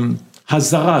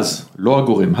 הזרז, לא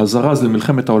הגורם, הזרז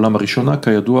למלחמת העולם הראשונה,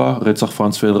 כידוע, רצח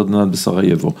פרנץ פרדיננד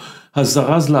בסרייבו.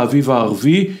 הזרז לאביב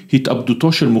הערבי,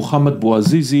 התאבדותו של מוחמד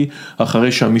בועזיזי,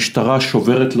 אחרי שהמשטרה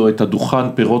שוברת לו את הדוכן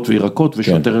פירות וירקות,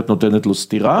 ושוטרת נותנת לו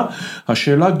סתירה.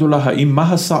 השאלה הגדולה, האם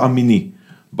מה עשה אמיני?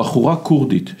 בחורה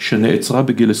קורדית שנעצרה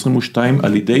בגיל 22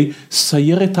 על ידי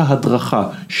סיירת ההדרכה,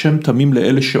 שם תמים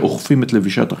לאלה שאוכפים את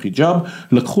לבישת החיג'אב,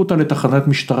 לקחו אותה לתחנת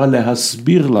משטרה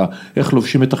להסביר לה איך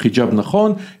לובשים את החיג'אב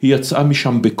נכון, היא יצאה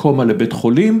משם בקומה לבית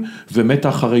חולים ומתה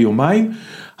אחרי יומיים.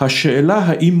 השאלה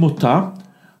האם מותה,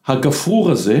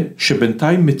 הגפרור הזה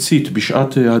שבינתיים מצית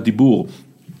בשעת הדיבור,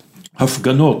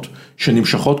 הפגנות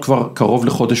שנמשכות כבר קרוב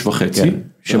לחודש וחצי, כן,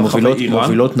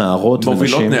 שמובילות נערות ונשים.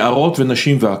 מובילות נערות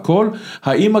ונשים והכל,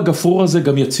 האם הגפרור הזה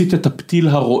גם יצית את הפתיל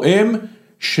הרועם,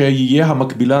 שיהיה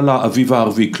המקבילה לאביב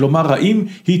הערבי, כלומר האם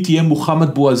היא תהיה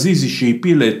מוחמד בועזיזי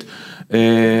שהפיל את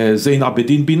זין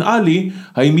עבדין בן עלי,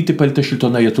 האם היא תפל את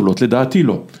השלטון האייתולות? לדעתי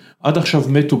לא. עד עכשיו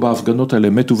מתו בהפגנות האלה,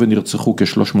 מתו ונרצחו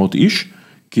כ-300 איש,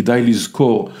 כדאי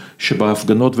לזכור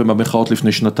שבהפגנות ובמחאות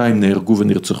לפני שנתיים נהרגו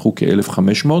ונרצחו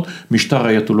כ-1,500, משטר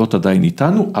האייתולות עדיין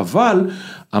איתנו, אבל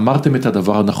אמרתם את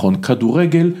הדבר הנכון,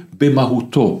 כדורגל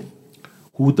במהותו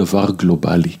הוא דבר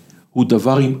גלובלי, הוא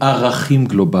דבר עם ערכים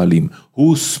גלובליים,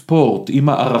 הוא ספורט עם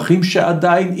הערכים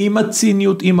שעדיין עם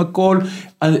הציניות, עם הכל,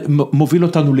 מוביל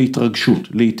אותנו להתרגשות,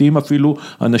 לעתים אפילו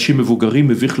אנשים מבוגרים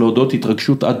מביך להודות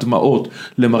התרגשות עד דמעות,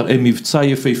 למראה מבצע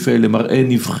יפהפה, למראה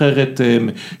נבחרת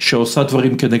שעושה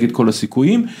דברים כנגד כל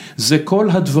הסיכויים, זה כל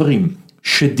הדברים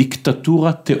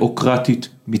שדיקטטורה תיאוקרטית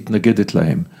מתנגדת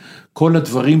להם, כל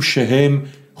הדברים שהם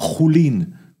חולין,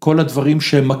 כל הדברים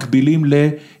שהם מקבילים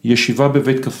לישיבה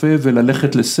בבית קפה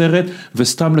וללכת לסרט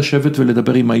וסתם לשבת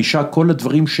ולדבר עם האישה, כל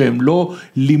הדברים שהם לא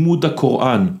לימוד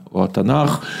הקוראן או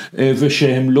התנ"ך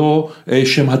ושהם לא,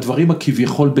 שהם הדברים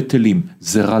הכביכול בטלים,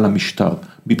 זה רע למשטר.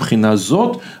 מבחינה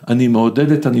זאת אני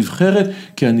מעודד את הנבחרת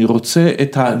כי אני רוצה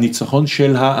את הניצחון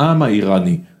של העם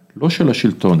האיראני. לא של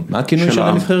השלטון. מה הכינוי של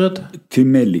הנבחרת?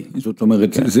 טימלי, זאת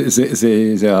אומרת,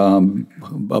 זה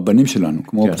הבנים שלנו,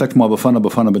 קצת כמו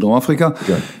הבפנה בדרום אפריקה,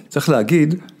 צריך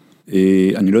להגיד,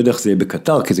 אני לא יודע איך זה יהיה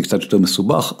בקטר, כי זה קצת יותר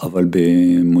מסובך, אבל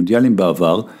במונדיאלים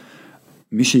בעבר,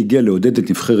 מי שהגיע לעודד את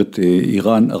נבחרת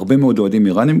איראן, הרבה מאוד אוהדים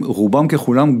איראנים, רובם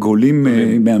ככולם גולים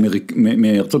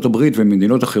מארצות הברית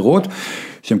ומדינות אחרות,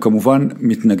 שהם כמובן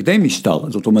מתנגדי משטר,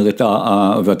 זאת אומרת,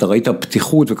 ואתה ראית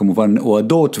פתיחות וכמובן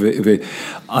אוהדות,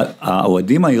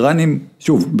 והאוהדים האיראנים,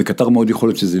 שוב, בקטר מאוד יכול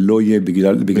להיות שזה לא יהיה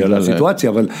בגלל הסיטואציה,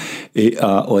 אבל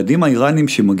האוהדים האיראנים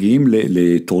שמגיעים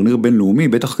לטורניר בינלאומי,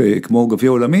 בטח כמו גביע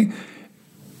עולמי,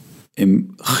 הם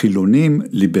חילונים,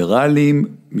 ליברליים,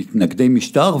 מתנגדי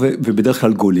משטר ובדרך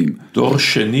כלל גולים. דור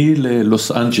שני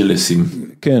ללוס אנג'לסים.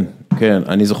 כן, כן,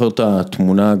 אני זוכר את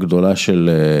התמונה הגדולה של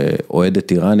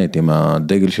אוהדת איראנית עם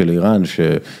הדגל של איראן,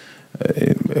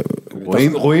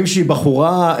 רואים שהיא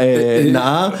בחורה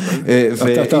נאה,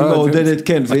 והיא מעודדת,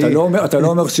 כן. אתה לא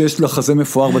אומר שיש לה חזה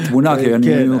מפואר בתמונה, כי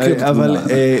אני מכיר את התמונה.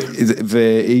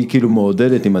 והיא כאילו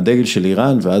מעודדת עם הדגל של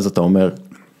איראן, ואז אתה אומר,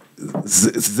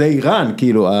 זה איראן,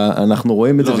 כאילו, אנחנו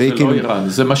רואים את זה. לא, זה לא איראן,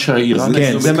 זה מה שהאיראן.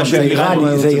 כן, זה מה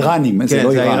שהאיראנים. זה איראנים, זה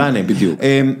לא איראנים. בדיוק.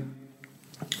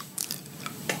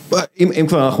 אם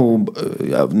כבר אנחנו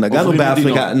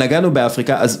נגענו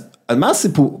באפריקה, אז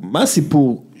מה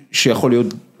הסיפור שיכול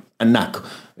להיות ענק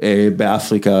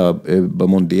באפריקה,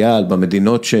 במונדיאל,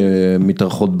 במדינות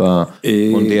שמתארחות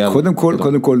במונדיאל?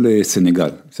 קודם כל סנגל.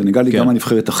 סנגל היא גם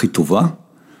הנבחרת הכי טובה,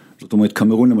 זאת אומרת,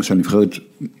 קמרון למשל, נבחרת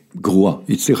גרועה,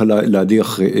 היא הצליחה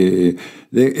להדיח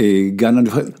גן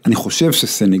הנבחרת. אני חושב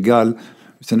שסנגל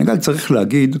צריך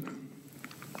להגיד,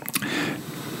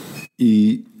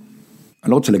 אני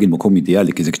לא רוצה להגיד מקום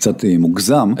אידיאלי, כי זה קצת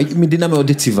מוגזם. מדינה מאוד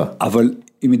יציבה. אבל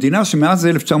היא מדינה שמאז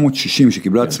 1960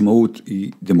 שקיבלה עצמאות,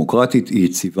 היא דמוקרטית, היא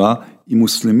יציבה, היא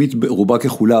מוסלמית ברובה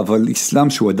ככולה, אבל אסלאם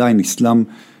שהוא עדיין אסלאם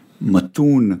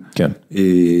מתון, כן.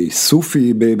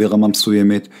 סופי ברמה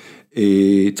מסוימת,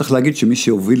 צריך להגיד שמי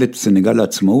שהוביל את סנגל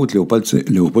לעצמאות,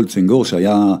 לאופולד סנגור,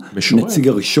 שהיה נציג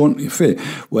הראשון, יפה,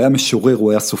 הוא היה משורר,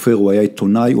 הוא היה סופר, הוא היה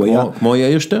עיתונאי, כמו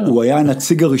יאיר שטרן. הוא היה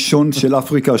הנציג הראשון של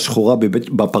אפריקה השחורה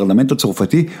בפרלמנט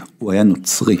הצרפתי, הוא היה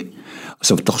נוצרי.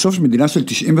 עכשיו, תחשוב שמדינה של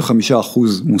 95%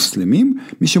 מוסלמים,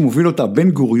 מי שמוביל אותה, בן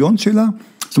גוריון שלה,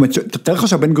 זאת אומרת, תאר לך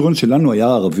שהבן גוריון שלנו היה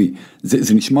ערבי,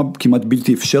 זה נשמע כמעט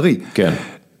בלתי אפשרי. כן.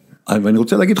 ואני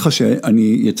רוצה להגיד לך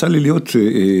שאני יצא לי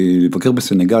לבקר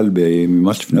בסנגל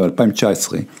ממש לפני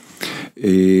 2019,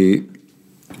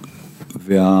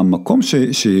 והמקום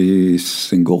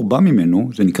שסנגור בא ממנו,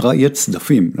 זה נקרא אי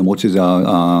הצדפים, למרות שזה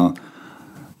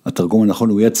התרגום הנכון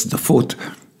הוא אי הצדפות,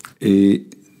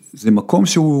 זה מקום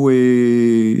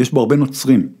יש בו הרבה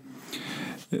נוצרים,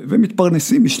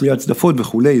 ומתפרנסים משליית צדפות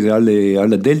וכולי, זה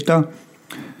על הדלטה,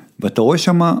 ואתה רואה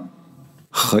שמה,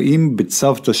 חיים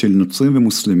בצוותא של נוצרים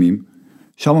ומוסלמים,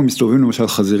 שם מסתובבים למשל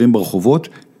חזירים ברחובות,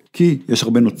 כי יש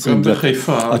הרבה נוצרים. גם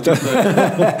בחיפה.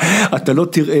 אתה לא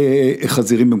תראה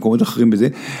חזירים במקומות אחרים בזה.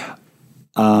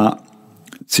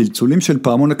 הצלצולים של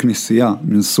פעמון הכנסייה,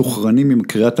 מסוחרנים עם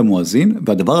קריאת המואזין,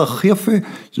 והדבר הכי יפה,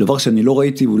 זה דבר שאני לא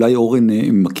ראיתי, אולי אורן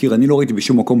מכיר, אני לא ראיתי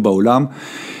בשום מקום בעולם,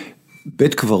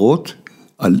 בית קברות,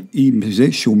 על אי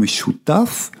זה שהוא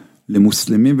משותף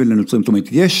למוסלמים ולנוצרים. זאת אומרת,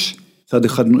 יש צד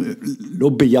אחד, לא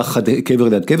ביחד קבר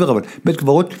ליד קבר, אבל בית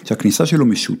קברות שהכניסה שלו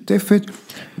משותפת,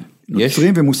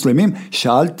 נוצרים ומוסלמים,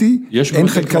 שאלתי, יש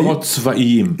בית קברות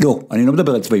צבאיים. לא, אני לא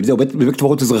מדבר על צבאיים, זהו, בית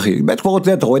קברות אזרחי. בית קברות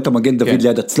זה, אתה רואה את המגן דוד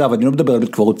ליד הצלב, אני לא מדבר על בית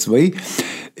קברות צבאי,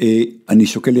 אני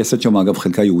שוקל לייסד שם, אגב,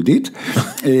 חלקה יהודית.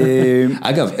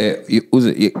 אגב,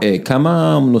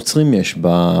 כמה נוצרים יש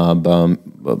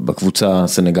בקבוצה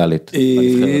הסנגלית?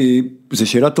 זו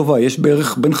שאלה טובה, יש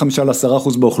בערך בין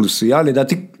 5-10% באוכלוסייה,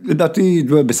 לדעתי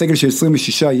בסגל של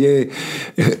 26 יהיה...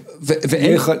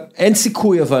 ואין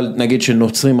סיכוי אבל נגיד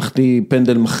שנוצרים מחטיא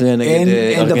פנדל מכריע נגד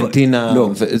ארגנטינה,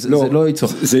 זה לא ייצור.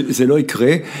 זה לא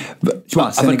יקרה.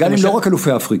 תשמע, סנגלים לא רק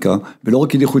אלופי אפריקה, ולא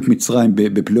רק הדיחו את מצרים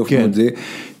בפלייאוף,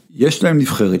 יש להם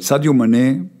נבחרת, סדיו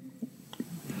מנה,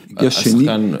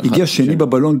 הגיע שני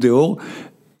בבלון דאור,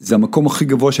 זה המקום הכי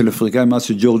גבוה של אפריקאים מאז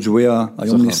שג'ורג' וויה,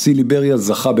 היום נשיא ליבריה,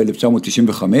 זכה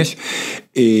ב-1995,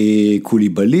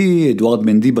 קוליבלי, אדוארד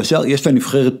מנדי בשאר, יש לה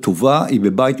נבחרת טובה, היא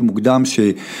בבית מוקדם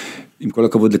שעם כל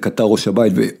הכבוד לקטר ראש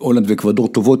הבית, והולנד ואקוודור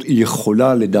טובות, היא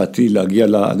יכולה לדעתי להגיע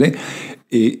לזה,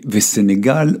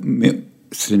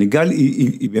 וסנגל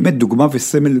היא באמת דוגמה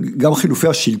וסמל, גם חילופי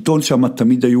השלטון שם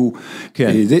תמיד היו,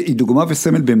 היא דוגמה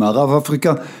וסמל במערב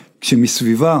אפריקה,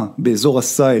 כשמסביבה באזור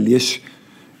הסייל יש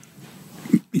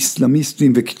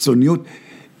איסלאמיסטים וקיצוניות,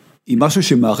 היא משהו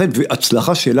שמאחד,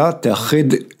 והצלחה שלה תאחד,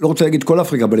 לא רוצה להגיד כל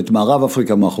אפריקה, אבל את מערב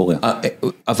אפריקה מאחוריה.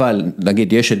 אבל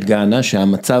נגיד יש את גאנה,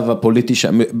 שהמצב הפוליטי,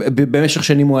 במשך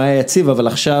שנים הוא היה יציב, אבל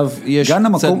עכשיו יש...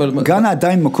 גאנה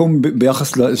עדיין מקום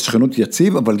ביחס לשכנות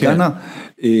יציב, אבל גאנה,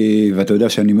 ואתה יודע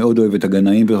שאני מאוד אוהב את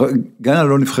הגנאים, גאנה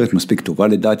לא נבחרת מספיק טובה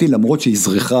לדעתי, למרות שהיא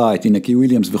זרחה את אינקי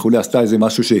וויליאמס וכולי, עשתה איזה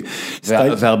משהו ש...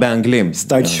 והרבה אנגלים.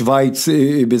 סטייל שוויץ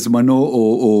בזמנו,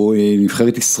 או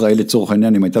נבחרת ישראל לצורך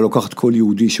העניין, אם הייתה לוקחת כל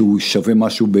יהודי שהוא שווה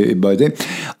משהו בזה,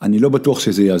 אני לא בטוח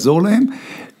שזה יעזור להם.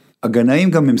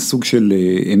 הגנאים גם הם סוג של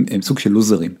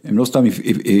לוזרים, הם לא סתם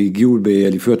הגיעו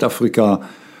באליפויות אפריקה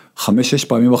 5-6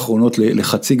 פעמים האחרונות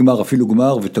לחצי גמר, אפילו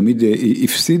גמר, ותמיד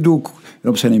הפסידו,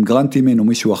 לא משנה אם גרנטימן או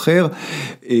מישהו אחר,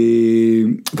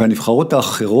 והנבחרות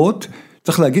האחרות,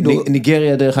 צריך להגיד...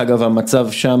 ניגריה דרך אגב, המצב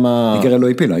שם... ניגריה לא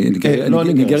הפילה,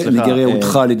 ניגריה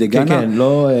הודחה על ידי גאנה. כן,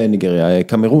 לא ניגריה,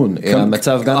 קמרון,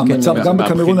 המצב גם כן... גם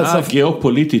בקמרון... מבחינה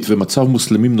גיאופוליטית ומצב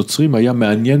מוסלמים נוצרים, היה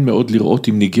מעניין מאוד לראות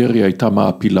אם ניגריה הייתה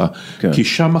מעפילה, כי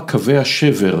שם קווי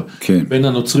השבר בין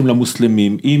הנוצרים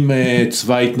למוסלמים, עם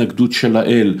צבא ההתנגדות של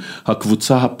האל,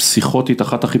 הקבוצה הפסיכוטית,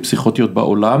 אחת הכי פסיכוטיות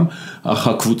בעולם,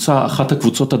 אחת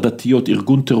הקבוצות הדתיות,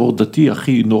 ארגון טרור דתי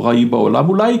הכי נוראי בעולם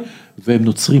אולי, והם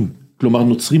נוצרים. כלומר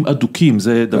נוצרים אדוקים,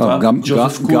 זה דבר,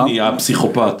 ג'וזף קוני,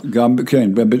 הפסיכופת.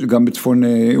 כן, גם בצפון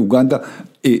אוגנדה.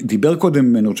 דיבר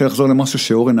קודם, אני רוצה לחזור למשהו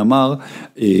שאורן אמר,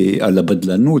 על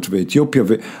הבדלנות ואתיופיה,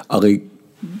 והרי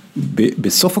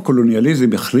בסוף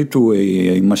הקולוניאליזם החליטו,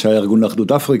 מה שהיה ארגון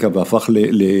לאחדות אפריקה, והפך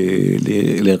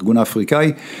לארגון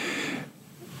האפריקאי,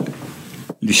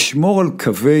 לשמור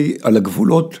על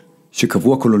הגבולות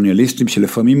שקבעו הקולוניאליסטים,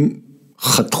 שלפעמים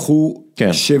חתכו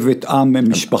שבט עם,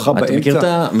 משפחה באמצע.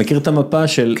 אתה מכיר את המפה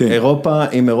של אירופה,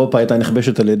 אם אירופה הייתה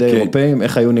נכבשת על ידי אירופאים,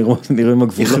 איך היו נראים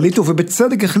הגבולות? החליטו,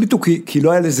 ובצדק החליטו, כי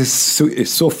לא היה לזה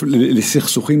סוף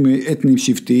לסכסוכים אתניים,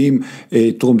 שבטיים,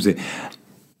 טרום זה.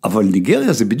 אבל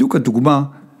ניגריה זה בדיוק הדוגמה,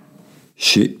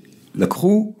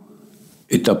 שלקחו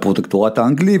את הפרוטקטורט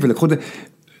האנגלי, ולקחו את זה,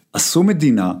 עשו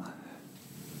מדינה,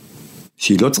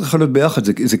 שהיא לא צריכה להיות ביחד,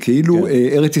 זה כאילו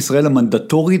ארץ ישראל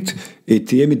המנדטורית,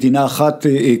 תהיה מדינה אחת,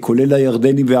 כולל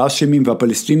הירדנים והאשמים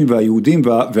והפלסטינים והיהודים,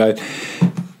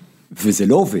 וזה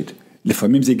לא עובד.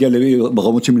 לפעמים זה הגיע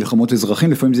ברמות של מלחמות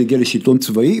אזרחים, לפעמים זה הגיע לשלטון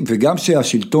צבאי, וגם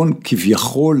שהשלטון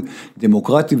כביכול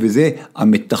דמוקרטי, וזה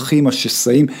המתחים,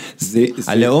 השסעים,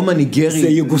 הלאום הניגרי, זה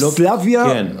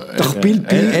יוגוסלביה, תכפיל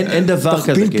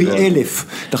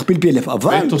פי אלף,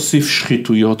 אבל... ותוסיף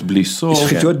שחיתויות בלי סוף.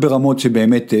 שחיתויות ברמות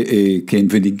שבאמת, כן,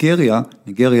 וניגריה,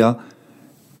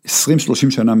 20-30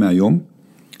 שנה מהיום,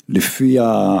 לפי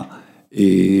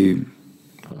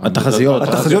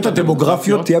התחזיות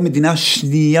הדמוגרפיות, תהיה המדינה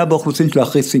השנייה באוכלוסין שלה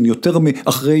אחרי סין,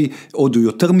 אחרי הודו,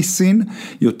 יותר מסין,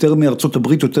 יותר מארצות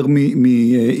הברית, יותר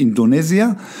מאינדונזיה,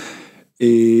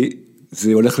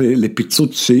 זה הולך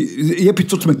לפיצוץ, יהיה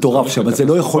פיצוץ מטורף שם, אבל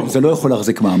זה לא יכול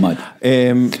להחזיק מעמד.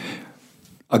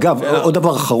 אגב, עוד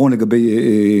דבר אחרון לגבי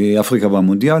אפריקה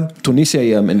והמונדיאל. טוניסיה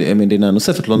היא המדינה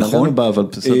הנוספת, לא נגענו בה, אבל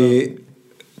בסדר.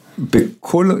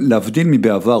 בכל, להבדיל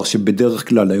מבעבר, שבדרך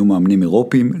כלל היו מאמנים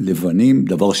אירופיים, לבנים,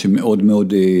 דבר שמאוד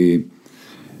מאוד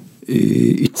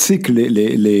הציק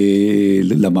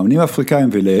למאמנים האפריקאים,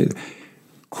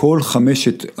 ולכל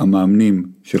חמשת המאמנים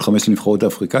של 5 הנבחרות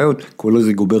האפריקאיות, כולל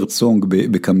זה גוברט סונג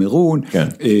בקמרון,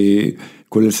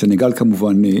 כולל סנגל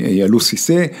כמובן, יעלו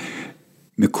סיסה,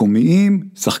 מקומיים,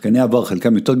 שחקני עבר,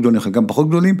 חלקם יותר גדולים, חלקם פחות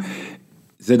גדולים,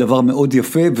 זה דבר מאוד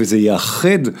יפה, וזה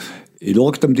יאחד, לא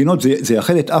רק את המדינות, זה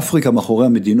יאחד את אפריקה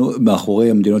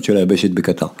מאחורי המדינות של היבשת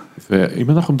בקטר. ואם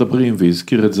אנחנו מדברים,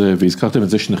 והזכרתם את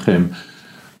זה שניכם,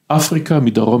 אפריקה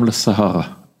מדרום לסהרה,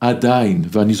 עדיין,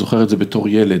 ואני זוכר את זה בתור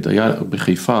ילד, היה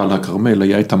בחיפה על הכרמל,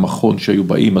 היה את המכון שהיו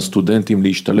באים הסטודנטים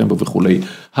להשתלם בו וכולי,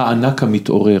 הענק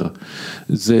המתעורר,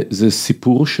 זה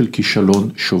סיפור של כישלון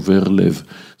שובר לב,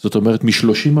 זאת אומרת,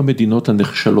 מ-30 המדינות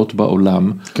הנחשלות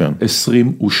בעולם,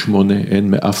 28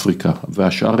 הן מאפריקה,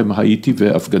 והשאר הם האיטי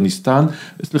ואפגניסטן,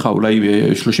 סליחה, אולי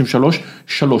 33,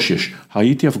 3 יש,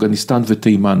 האיטי, אפגניסטן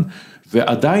ותימן,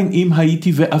 ועדיין אם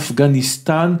האיטי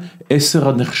ואפגניסטן, 10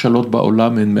 הנחשלות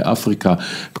בעולם הן מאפריקה.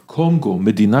 קונגו,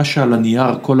 מדינה שעל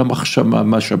הנייר, כל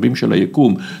המשאבים של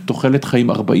היקום, תוחלת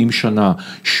חיים 40 שנה,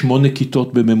 8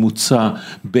 כיתות בממוצע,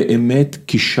 באמת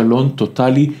כישלון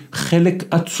טוטלי, חלק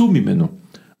עצום ממנו.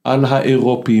 על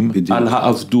האירופים, בדיוק. על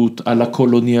העבדות, על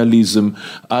הקולוניאליזם,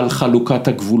 על חלוקת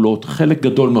הגבולות, חלק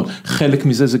גדול מאוד, חלק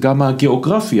מזה זה גם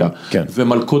הגיאוגרפיה, כן.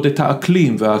 ומלכודת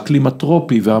האקלים, והאקלים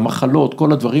הטרופי, והמחלות,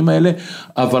 כל הדברים האלה,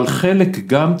 אבל חלק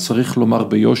גם צריך לומר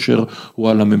ביושר, הוא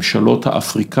על הממשלות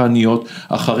האפריקניות,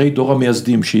 אחרי דור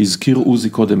המייסדים, שהזכיר עוזי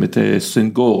קודם את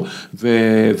סנגור,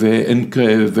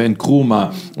 ואנקרומה,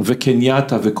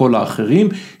 וקנייתה, וכל האחרים,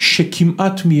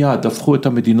 שכמעט מיד הפכו את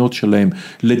המדינות שלהם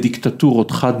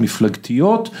לדיקטטורות חד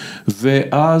מפלגתיות,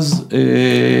 ואז,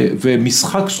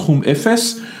 ומשחק סכום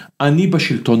 0, אני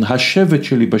בשלטון, השבט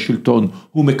שלי בשלטון,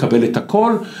 הוא מקבל את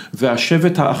הכל,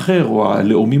 והשבט האחר, או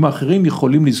הלאומים האחרים,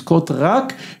 יכולים לזכות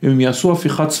רק, אם הם יעשו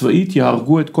הפיכה צבאית,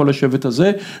 יהרגו את כל השבט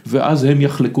הזה, ואז הם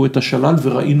יחלקו את השלל,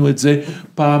 וראינו את זה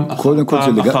פעם אחר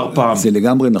פעם אחר פעם. זה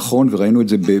לגמרי נכון, וראינו את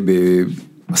זה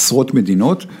בעשרות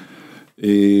מדינות,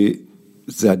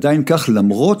 זה עדיין כך,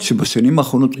 למרות שבשנים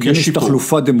האחרונות יש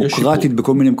תחלופה דמוקרטית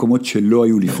בכל מיני מקומות שלא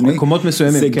היו לפני. מקומות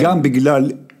מסוימים, זה גם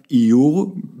בגלל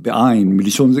איור בעין,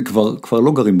 מלשון זה כבר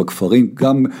לא גרים בכפרים,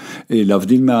 גם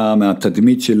להבדיל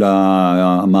מהתדמית של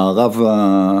המערבי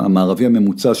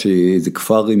הממוצע, שזה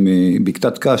כפר עם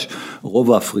בקתת קש,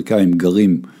 רוב האפריקאים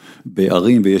גרים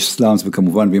בערים ויש סלאמס,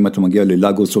 וכמובן, ואם אתה מגיע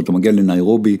ללאגוס או אתה מגיע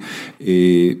לניירובי,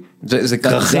 זה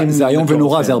כרכים, זה היום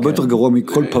ונורא, זה הרבה יותר גרוע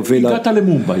מכל פאבלה. הגעת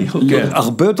למומביי.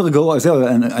 הרבה יותר גרוע,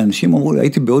 אנשים אמרו לי,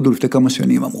 הייתי בהודו לפני כמה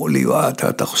שנים, אמרו לי,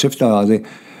 אתה חושב שאתה,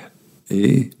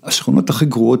 השכונות הכי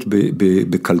גרועות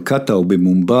בקלקטה או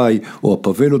במומביי, או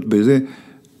הפאבלות בזה,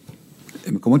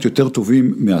 הם מקומות יותר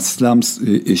טובים מהסלאמס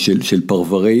של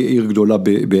פרברי עיר גדולה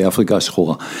באפריקה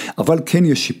השחורה. אבל כן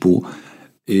יש שיפור,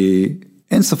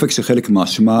 אין ספק שחלק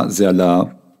מהאשמה זה על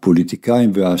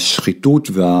הפוליטיקאים והשחיתות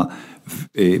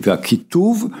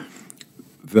והכיתוב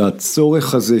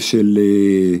והצורך הזה של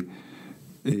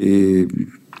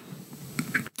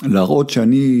להראות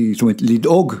שאני, זאת אומרת,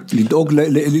 לדאוג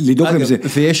לזה.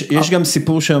 ויש גם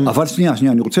סיפור שם. אבל שנייה,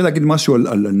 אני רוצה להגיד משהו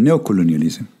על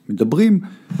הנאו-קולוניאליזם. מדברים,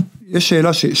 יש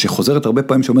שאלה שחוזרת הרבה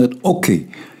פעמים שאומרת, אוקיי,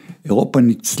 אירופה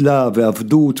ניצלה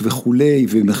ועבדות וכולי,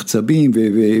 ומחצבים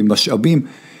ומשאבים,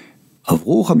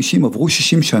 עברו 50, עברו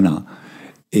 60 שנה,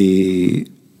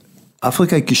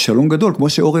 אפריקה היא כישלון גדול, כמו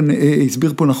שאורן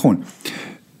הסביר פה נכון,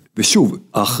 ושוב,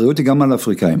 האחריות היא גם על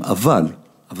האפריקאים, אבל,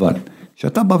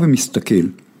 שאתה בא ומסתכל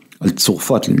על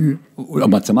צרפת,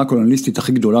 המעצמה הקולוניאליסטית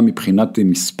הכי גדולה מבחינת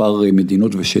מספר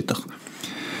מדינות ושטח.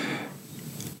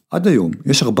 עד היום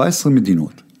יש 14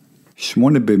 מדינות,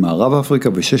 8 במערב אפריקה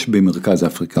ו6 במרכז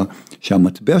אפריקה,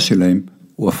 שהמטבע שלהם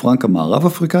הוא הפרנק המערב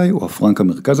אפריקאי או הפרנק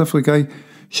המרכז אפריקאי,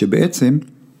 שבעצם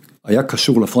היה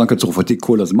קשור לפרנק הצרפתי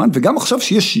כל הזמן, וגם עכשיו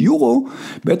שיש יורו,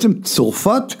 בעצם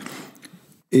צרפת,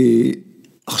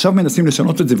 עכשיו מנסים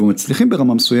לשנות את זה ומצליחים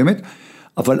ברמה מסוימת,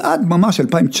 אבל עד ממש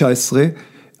 2019,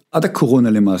 עד הקורונה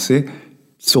למעשה,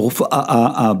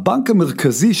 הבנק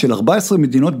המרכזי של 14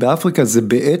 מדינות באפריקה זה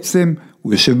בעצם,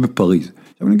 הוא יושב בפריז.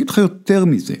 עכשיו אני אגיד לך יותר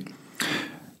מזה,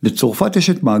 לצרפת יש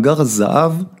את מאגר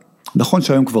הזהב, נכון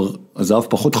שהיום כבר הזהב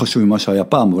פחות חשוב ממה שהיה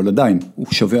פעם, אבל עדיין הוא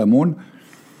שווה המון,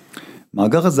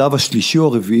 מאגר הזהב השלישי או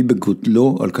הרביעי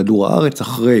בגודלו על כדור הארץ,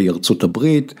 אחרי ארצות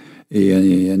הברית,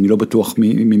 אני לא בטוח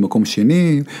ממקום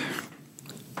שני,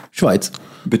 שוויץ.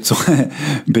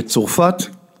 בצרפת,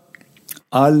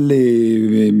 על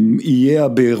אייה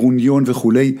ברוניון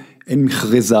וכולי, אין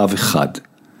מכרה זהב אחד.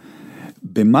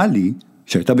 במאלי,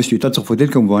 שהייתה בשליטה צרפתית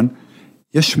כמובן,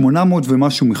 יש 800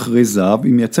 ומשהו מכרה זהב,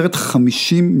 היא מייצרת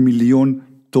 50 מיליון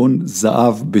טון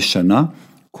זהב בשנה,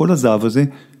 כל הזהב הזה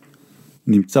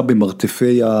נמצא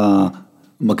במרתפי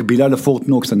המקבילה לפורט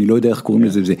נוקס, אני לא יודע איך קוראים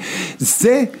לזה,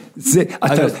 זה,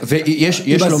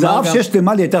 עם הזהב שיש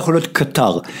למאלי הייתה יכול להיות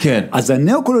קטר, אז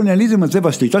הנאו-קולוניאליזם הזה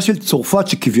והשליטה של צרפת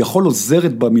שכביכול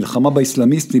עוזרת במלחמה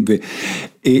באסלאמיסטים,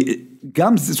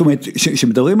 וגם, זאת אומרת,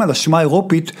 שמדברים על השמה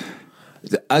האירופית,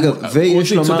 אגב,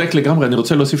 ויש לומר... צודק לגמרי, אני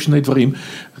רוצה להוסיף שני דברים,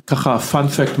 ככה פאנ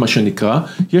פקט מה שנקרא,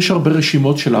 יש הרבה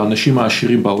רשימות של האנשים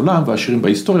העשירים בעולם, והעשירים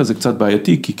בהיסטוריה, זה קצת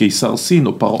בעייתי, כי קיסר סין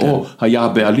או פרעה היה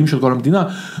הבעלים של כל המדינה,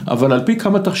 אבל על פי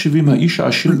כמה תחשיבים, האיש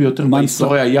העשיר ביותר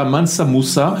בהיסטוריה היה מנסה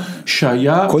מוסה,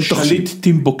 שהיה שליט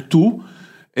טימבוקטו,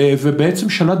 ובעצם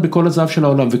שלט בכל הזהב של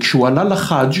העולם, וכשהוא עלה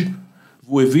לחאג'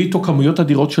 והוא הביא איתו כמויות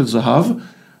אדירות של זהב,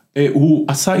 הוא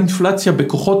עשה אינפלציה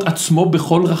בכוחות עצמו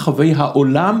בכל רחבי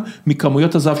העולם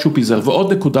מכמויות הזהב שהוא פיזר.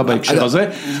 ועוד נקודה בהקשר הזה,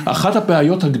 אחת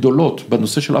הבעיות הגדולות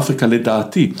בנושא של אפריקה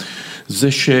לדעתי, זה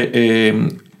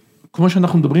שכמו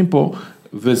שאנחנו מדברים פה,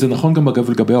 וזה נכון גם אגב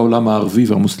לגבי העולם הערבי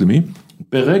והמוסלמי,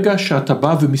 ברגע שאתה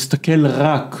בא ומסתכל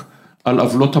רק על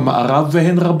עוולות המערב,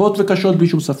 והן רבות וקשות בלי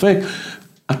שום ספק,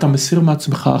 אתה מסיר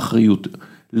מעצמך אחריות.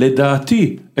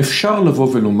 לדעתי אפשר לבוא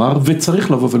ולומר,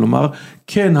 וצריך לבוא ולומר,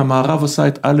 כן, המערב עשה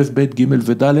את א', ב', ג'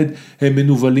 וד', הם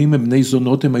מנובלים, הם בני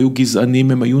זונות, הם היו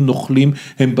גזענים, הם היו נוכלים,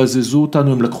 הם בזזו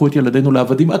אותנו, הם לקחו את ילדינו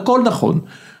לעבדים, הכל נכון.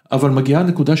 אבל מגיעה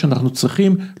הנקודה שאנחנו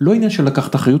צריכים, לא עניין של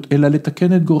לקחת אחריות, אלא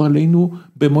לתקן את גורלנו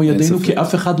במו ידינו, כי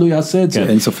אף אחד לא יעשה את זה.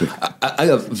 אין ספק.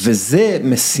 אגב, וזה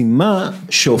משימה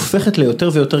שהופכת ליותר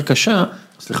ויותר קשה,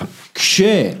 סליחה,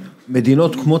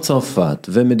 מדינות כמו צרפת,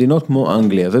 ומדינות כמו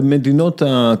אנגליה, ומדינות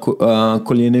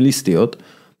הקולוניאליסטיות,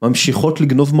 ממשיכות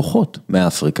לגנוב מוחות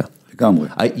מאפריקה. לגמרי.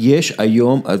 יש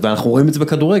היום, ואנחנו רואים את זה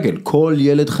בכדורגל, כל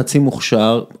ילד חצי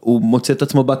מוכשר, הוא מוצא את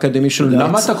עצמו באקדמיה של נץ.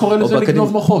 למה אתה קורא לזה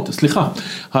לגנוב מוחות? סליחה,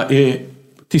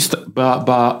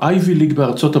 ב-Ivy League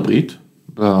בארצות הברית,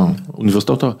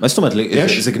 באוניברסיטאות, מה זאת אומרת?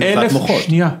 זה גנבת מוחות.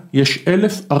 שנייה, יש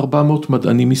 1,400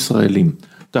 מדענים ישראלים.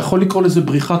 אתה יכול לקרוא לזה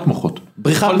בריחת מוחות.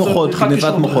 בריחת מוחות,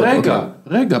 גנבת מוחות.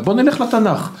 רגע, בוא נלך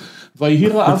לתנ"ך. ויהי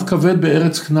רעב כבד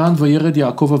בארץ כנען, וירד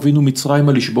יעקב אבינו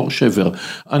מצרימה לשבור שבר.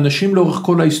 אנשים לאורך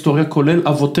כל ההיסטוריה, כולל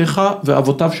אבותיך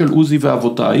ואבותיו של עוזי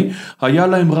ואבותיי, היה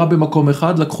להם רע במקום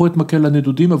אחד, לקחו את מקל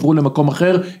הנדודים, עברו למקום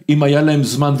אחר, אם היה להם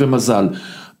זמן ומזל.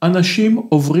 אנשים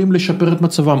עוברים לשפר את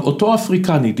מצבם. אותו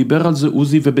אפריקני, דיבר על זה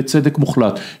עוזי ובצדק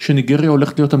מוחלט, שניגריה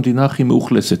הולכת להיות המדינה הכי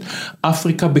מאוכלסת.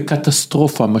 אפריקה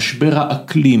בקטסטרופה, משבר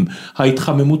האקלים,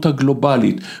 ההתחממות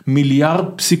הגלובלית, מיליארד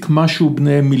פסיק משהו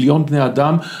מיליון בני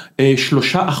אדם, 3%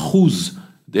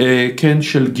 כן,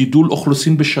 של גידול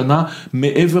אוכלוסין בשנה,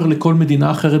 מעבר לכל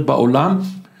מדינה אחרת בעולם,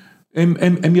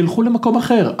 הם ילכו למקום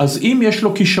אחר. אז אם יש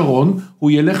לו כישרון,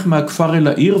 הוא ילך מהכפר אל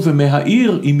העיר,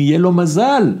 ומהעיר, אם יהיה לו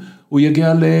מזל, הוא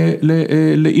יגיע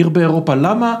לעיר באירופה.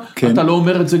 למה? אתה לא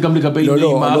אומר את זה גם לגבי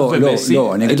נאמר ומסי?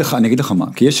 לא, אני אגיד לך מה,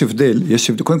 כי יש הבדל,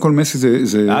 קודם כל מסי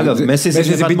זה, אגב, מסי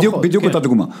זה בדיוק אותה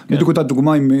דוגמה, בדיוק אותה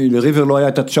דוגמה, אם לריבר לא היה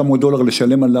את $900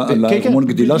 לשלם על ההרמון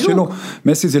גדילה שלו,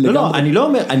 מסי זה לגמרי. לא, אני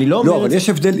לא אומר. לא, אבל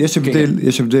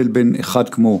יש הבדל בין אחד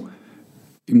כמו,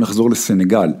 אם נחזור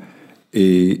לסנגל,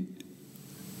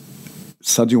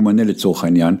 סדיו מנה לצורך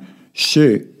העניין,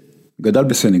 גדל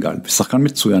בסנגל, ושחקן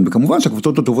מצוין, וכמובן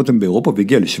שהקבוצות הטובות הן באירופה,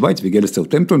 והגיע לשוויץ, והגיע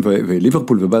לסאות'המפטון,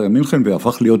 וליברפול וביירן מינכן,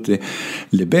 והפך להיות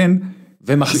לבן,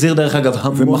 ומחזיר דרך אגב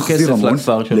המון כסף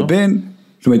לכפר שלו. לבן,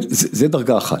 זאת אומרת, זה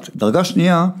דרגה אחת. דרגה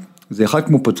שנייה, זה אחד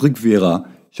כמו פטריק ויירה,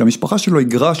 שהמשפחה שלו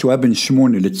הגרה שהוא היה בן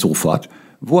 8 לצרפת,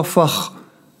 והוא הפך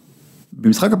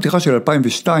במשחק הפתיחה של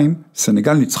 2002,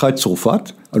 סנגל ניצחה את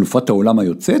צרפת, אלופת העולם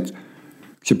היוצאת,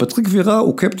 כשפטריק וירה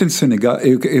הוא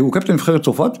קפטן נבחרת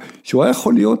צרפת, שהוא היה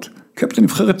יכול להיות קפטן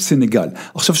נבחרת סנגל.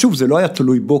 עכשיו שוב, זה לא היה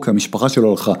תלוי בו, כי המשפחה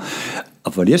שלו הלכה,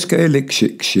 אבל יש כאלה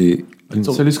אני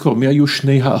רוצה לזכור, מי היו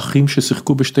שני האחים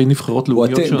ששיחקו בשתי נבחרות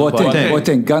לאומיות של...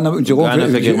 בואטן, גאנה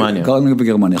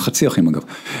וגרמניה, חצי אחים אגב.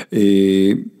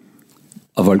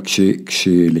 אבל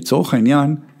כשלצורך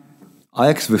העניין,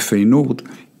 אייקס ופיינורד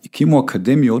הקימו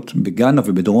אקדמיות בגאנה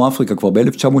ובדרום אפריקה כבר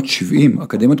ב-1970,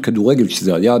 אקדמיות כדורגל,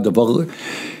 שזה היה הדבר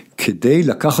כדי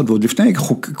לקחת, ועוד לפני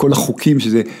כל החוקים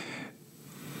שזה...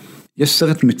 יש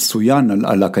סרט מצוין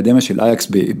על האקדמיה של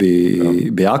אייקס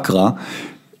באקרה,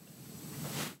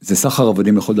 זה סחר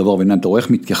עבדים לכל דבר, ועניין, אתה רואה איך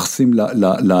מתייחסים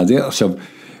לזה, עכשיו...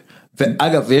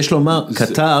 ואגב, ויש לומר,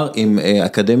 קטר עם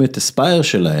אקדמיית אספייר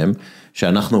שלהם,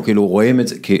 שאנחנו כאילו רואים את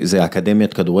זה, כי זה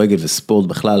אקדמיית כדורגל וספורט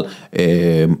בכלל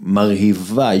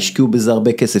מרהיבה, השקיעו בזה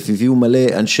הרבה כסף, הביאו מלא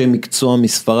אנשי מקצוע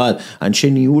מספרד,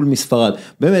 אנשי ניהול מספרד,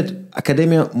 באמת,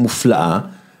 אקדמיה מופלאה,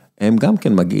 הם גם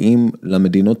כן מגיעים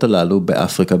למדינות הללו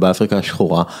באפריקה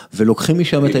השחורה, ולוקחים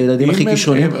משם את הילדים הכי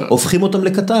כישרונים, הופכים אותם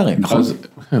לקטרים. נכון,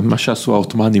 מה שעשו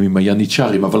האוטמנים עם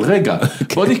היאניצ'רים, אבל רגע,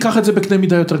 בוא ניקח את זה בקנה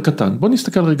מידה יותר קטן, בוא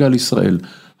נסתכל רגע על ישראל.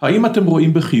 האם אתם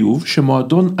רואים בחיוב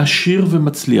שמועדון עשיר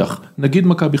ומצליח, נגיד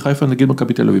מכבי חיפה, נגיד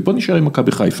מכבי תל אביב, בוא נשאר עם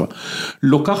מכבי חיפה,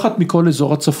 לוקחת מכל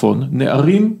אזור הצפון,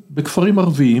 נערים בכפרים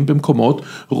ערביים, במקומות,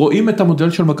 רואים את המודל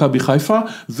של מכבי חיפה,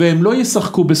 והם לא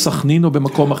ישחקו בסכנין או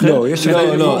במקום אחר. לא, אי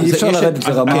אפשר לרדת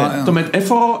לרמה. זאת אומרת,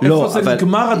 איפה זה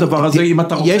נגמר הדבר הזה, אם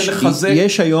אתה רוצה לחזק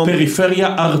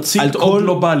פריפריה ארצית או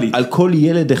גלובלית? על כל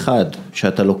ילד אחד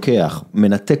שאתה לוקח,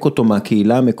 מנתק אותו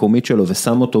מהקהילה המקומית שלו,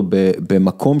 ושם אותו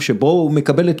במקום שבו הוא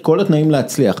מקבל את כל התנאים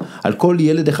להצליח, על כל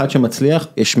ילד אחד שמצליח,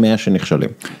 יש 100 שנכשלים.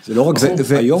 זה לא רק זה,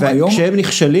 וכשהם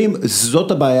נכשלים,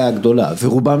 זאת הבעיה הגדולה,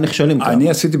 ורובם נכשלים. אני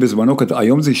עשיתי בזמנו,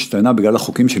 היום זה השתנה בגלל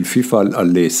החוקים של פיפה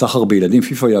על סחר בילדים,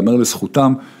 פיפה יאמר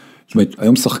לזכותם, זאת אומרת,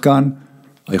 היום שחקן,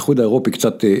 האיחוד האירופי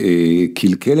קצת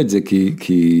קלקל את זה,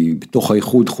 כי בתוך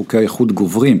האיחוד, חוקי האיחוד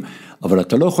גוברים, אבל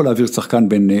אתה לא יכול להעביר שחקן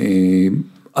בין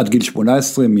עד גיל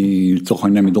 18, לצורך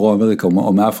העניין מדרום אמריקה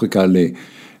או מאפריקה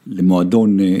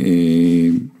למועדון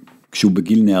כשהוא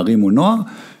בגיל נערים או נוער,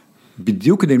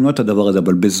 בדיוק כדי למנוע את הדבר הזה,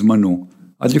 אבל בזמנו,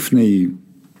 עד לפני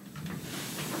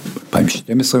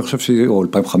 2012, אני חושב, או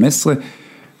 2015,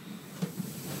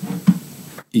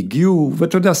 הגיעו,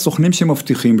 ואתה יודע, סוכנים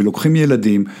שמבטיחים ולוקחים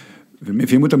ילדים,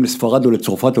 ומביאים אותם לספרד או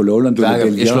לצרפת או להולנד או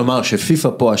לבלגיה. יש לומר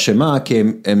שפיפה פה אשמה, כי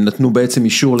הם נתנו בעצם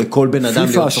אישור לכל בן אדם.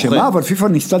 פיפה אשמה, אבל פיפה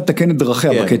ניסתה לתקן את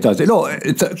דרכיה בקטע הזה. לא,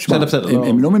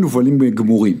 הם לא מנובלים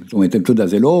גמורים. זאת אומרת, אתה יודע,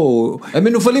 זה לא... הם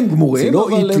מנובלים גמורים, זה לא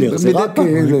היטלר, זה רק,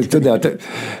 אתה יודע,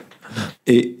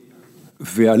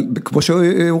 וכמו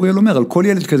שאוריאל אומר, על כל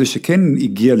ילד כזה שכן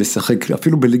הגיע לשחק,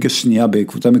 אפילו בליגה שנייה,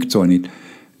 בקבוצה מקצוענית,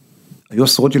 היו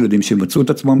עשרות ילדים שמצאו את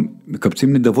עצמם,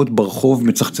 מקבצים נדבות ברחוב,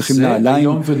 מצחצחים נעליים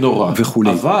וכו'.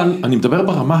 אבל אני מדבר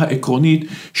ברמה העקרונית,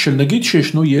 של נגיד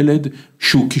שישנו ילד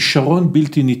שהוא כישרון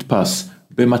בלתי נתפס,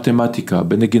 במתמטיקה,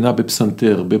 בנגינה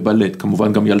בפסנתר, בבלט,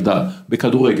 כמובן גם ילדה,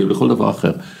 בכדורגל, בכל דבר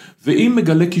אחר. ואם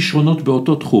מגלה כישרונות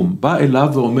באותו תחום, בא אליו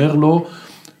ואומר לו,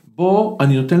 בוא,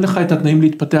 אני נותן לך את התנאים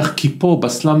להתפתח, כי פה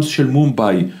בסלאמס של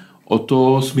מומביי,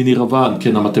 אותו סמיני רבן,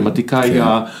 כן, המתמטיקאי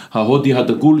ההודי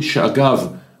הדגול, שאגב,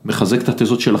 מחזק את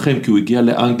התזות שלכם, כי הוא הגיע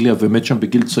לאנגליה ומת שם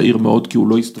בגיל צעיר מאוד, כי הוא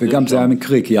לא הסתדר. וגם זה היה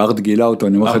מקרי, כי ארדי גילה אותו,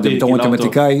 אני אומר לך את זה בתור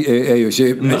מתמטיקאי.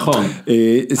 נכון,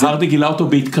 ארדי גילה אותו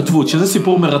בהתכתבות, שזה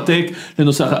סיפור מרתק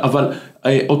לנושא אחר, אבל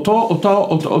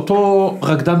אותו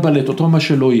רקדן בלט, אותו מה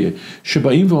שלא יהיה,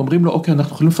 שבאים ואומרים לו, אוקיי,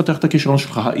 אנחנו יכולים לפתח את הכישרון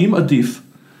שלך, האם עדיף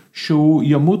שהוא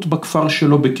ימות בכפר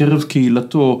שלו בקרב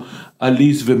קהילתו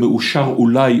עליז ומאושר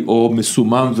אולי, או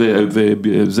מסומם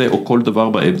וזה, או כל דבר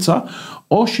באמצע,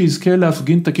 או שיזכה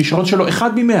להפגין את הכישרון שלו,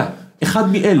 1 מ-100, 1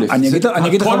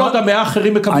 מ-1000. כל עוד 100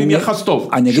 האחרים מקבלים יחס טוב.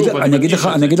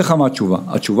 אני אגיד לך מה התשובה.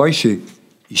 התשובה היא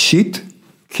שאישית,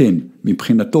 כן.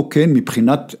 מבחינתו כן,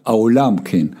 מבחינת העולם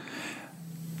כן.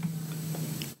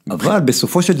 אבל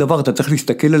בסופו של דבר אתה צריך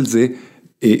להסתכל על זה,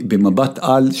 במבט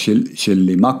על של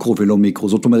מקרו ולא מיקרו.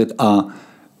 זאת אומרת,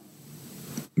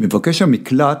 מבקש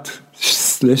המקלט,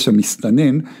 סלש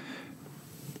המסתנן,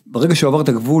 ברגע שהוא עבר את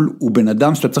הגבול, הוא בן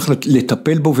אדם שאתה צריך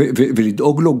לטפל בו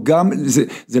ולדאוג לו גם,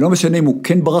 זה לא משנה אם הוא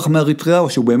כן ברח מאריתריאה, או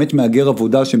שהוא באמת מאגר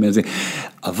עבודה שמזה.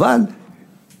 אבל,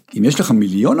 אם יש לך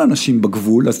 1,000,000 אנשים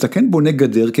בגבול, אז אתה כן בונה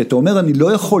גדר, כי אתה אומר, אני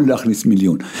לא יכול להכניס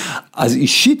 1,000,000. אז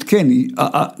אישית כן,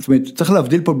 זאת אומרת, צריך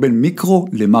להבדיל פה בין מיקרו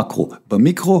למקרו.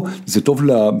 במיקרו זה טוב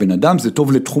לבן אדם, זה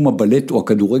טוב לתחום הבלט או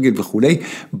הכדורגל וכו'.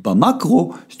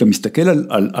 במקרו, שאתה מסתכל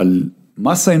על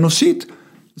מסה אנושית,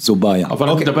 זו בעיה. אבל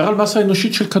אני מדבר על מסה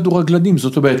אנושית של כדורגלנים,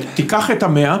 זאת אומרת, תיקח את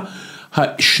 100,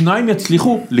 השניים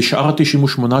יצליחו, לשאר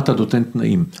ה-98 אתה נותן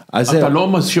תנאים. אתה לא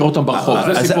משאיר אותם ברחוב,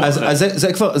 זה סיפור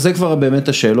אחר. זה כבר באמת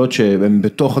השאלות שהן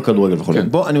בתוך הכדורגל וכו'.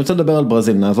 בוא, אני רוצה לדבר על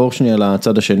ברזיל, נעבור שנייה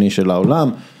לצד השני של העולם.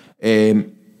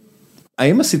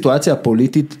 האם הסיטואציה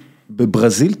הפוליטית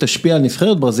בברזיל תשפיע על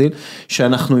נבחרת ברזיל,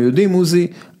 שאנחנו יודעים, עוזי,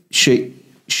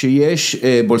 שיש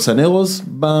בולסנרוס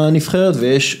בנבחרת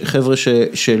ויש חבר'ה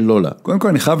שלא לה. קודם כל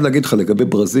אני חייב להגיד לך לגבי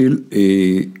ברזיל,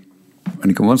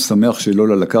 אני כמובן שמח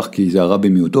שלולה לקח כי זה הרע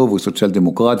במיעוטו והוא סוציאל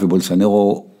דמוקרט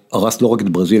ובולסנרו הרס לא רק את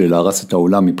ברזיל אלא הרס את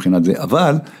העולם מבחינת זה,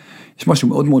 אבל יש משהו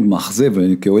מאוד מאוד מאכזב,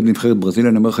 וכאוהד נבחרת ברזיל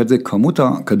אני אומר לך את זה, כמות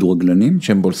הכדורגלנים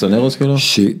שהם בולסנרוס כאילו?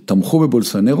 שתמכו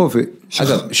בבולסנרו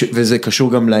אגב, וזה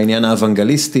קשור גם לעניין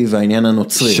האוונגליסטי והעניין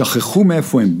הנוצרי. שכחו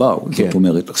מאיפה הם באו, זאת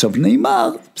אומרת. עכשיו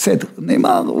נהימר, בסדר,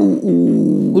 נהימר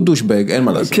הוא דושבג, אין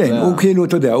מה לעשות. כן, הוא כאילו,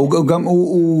 אתה יודע, הוא גם,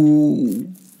 הוא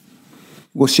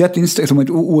אושיית אינסטגרם, זאת אומרת,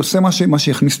 הוא עושה מה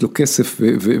שיכניס לו כסף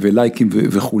ולייקים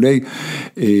וכולי,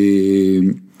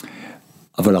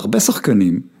 אבל הרבה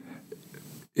שחקנים,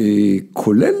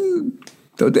 כולל,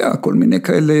 אתה יודע, כל מיני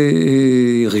כאלה,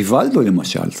 ריבלדו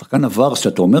למשל, שחקן עבר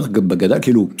שאתה אומר בגדל,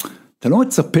 כאילו, אתה לא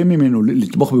מצפה ממנו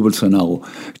לתמוך בבולסנרו,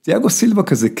 תיאגו סילבה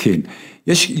כזה כן,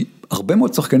 יש הרבה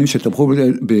מאוד שחקנים שתמכו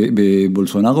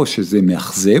בבולסנרו שזה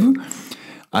מאכזב.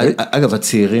 אגב,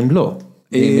 הצעירים לא.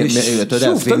 אתה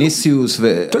יודע, ויניסיוס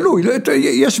ו... תלוי,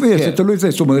 יש ויש, תלוי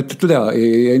זה, זאת אומרת, אתה יודע...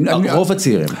 רוב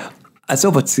הצעירים. אז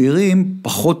זהו, הצעירים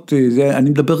פחות, אני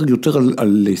מדבר יותר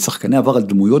על שחקני עבר, על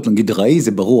דמויות, נגיד ראי,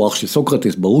 זה ברור, אח של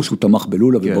סוקרטס, ברור שהוא תמך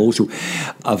בלולה, וברור שהוא...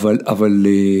 אבל,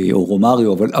 או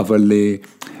רומריו, אבל...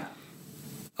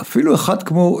 אפילו אחד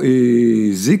כמו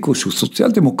זיקו, שהוא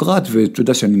סוציאל דמוקרט, ואתה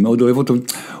יודע שאני מאוד אוהב אותו,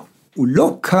 הוא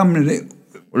לא קם...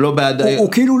 הוא לא בעד...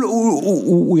 הוא כאילו,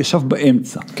 הוא ישב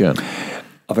באמצע. כן.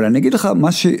 אבל אני אגיד לך,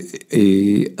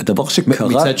 הדבר שקרה...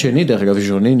 מצד שני, דרך אגב,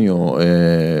 ז'וניניו,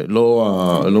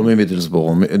 לא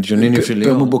ממידלסבורו, ז'וניניו של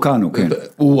ליאון. בוקאנו, כן.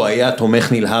 הוא היה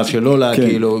תומך נלהב שלו,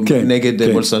 כאילו,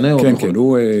 נגד בולסנרו. כן, כן,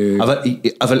 הוא...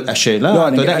 אבל השאלה,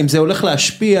 אתה יודע, אם זה הולך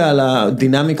להשפיע על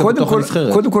הדינמיקה בתוך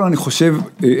הנבחרת. קודם כל אני חושב,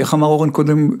 איך אמר אורן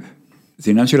קודם,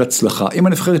 זה עניין של הצלחה. אם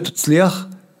הנבחרת תצליח,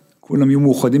 כולם יהיו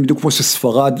מאוחדים, בדיוק כמו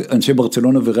שספרד, אנשי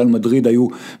ברצלונה וריאל מדריד היו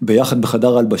ביחד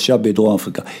בחדר הלבשה בדרום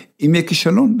אפריקה. אם יהיה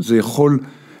כישלון, זה יכול...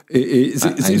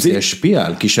 האם זה ישפיע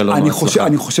על כישלון?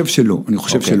 אני חושב שלא,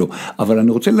 שלא. אבל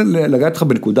אני רוצה לגעת לך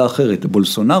בנקודה אחרת.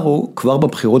 בולסונרו, כבר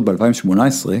בבחירות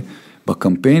ב-2018,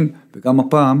 בקמפיין, וגם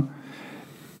הפעם,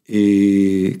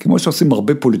 כמו שעושים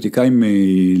הרבה פוליטיקאים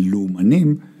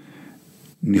לאומנים,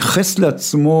 ניחס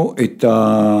לעצמו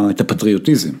את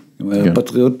הפטריוטיזם.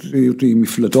 הפטריוטיות היא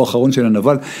מפלטו האחרון של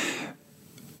הנבל,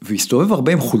 והסתובב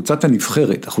הרבה עם חולצת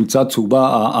הנבחרת, החולצה הצהובה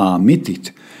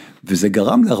האמיתית, וזה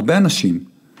גרם להרבה אנשים,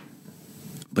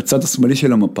 בצד השמאלי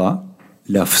של המפה,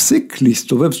 להפסיק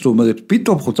להסתובב, זאת אומרת,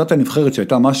 פתאום חולצת הנבחרת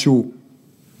שהייתה משהו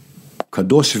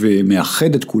קדוש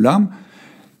ומאחד את כולם,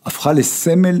 הפכה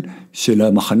לסמל של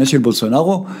המחנה של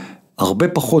בולסונרו, הרבה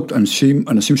פחות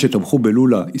אנשים שתמכו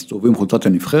בלולה הסתובבים חולצת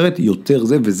הנבחרת, יותר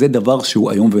זה, וזה דבר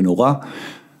שהוא היום ונורא.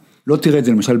 לא תראה את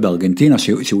זה למשל בארגנטינה,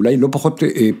 שאולי לא פחות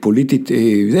פוליטית,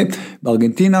 זה,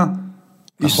 בארגנטינה,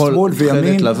 יש שמאל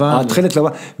וימין, תחילת לבן,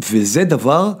 וזה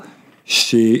דבר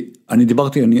שאני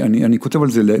דיברתי, אני כותב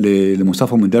על זה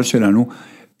למוסף המונדיאל שלנו,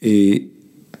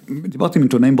 דיברתי עם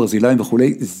עיתונאים ברזילאים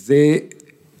וכולי, זה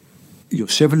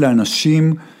יושב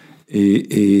לאנשים,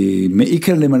 מעיק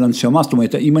עליהם על הנשמה, זאת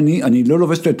אומרת, אם אני לא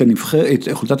לובש את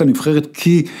חולצת הנבחרת,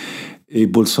 כי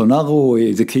בולסונרו,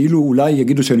 זה כאילו אולי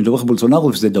יגידו שאני דורך בולסונרו,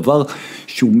 וזה דבר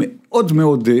שהוא מאוד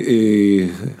מאוד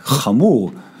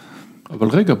חמור. אבל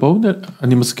רגע,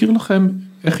 אני מזכיר לכם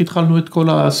איך התחלנו את כל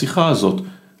השיחה הזאת,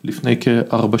 לפני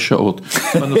כ4 שעות,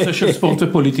 בנושא של ספורט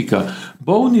ופוליטיקה.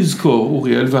 בואו נזכור,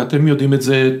 אוריאל, ואתם יודעים את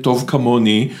זה טוב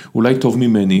כמוני, אולי טוב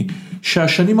ממני,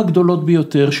 שהשנים הגדולות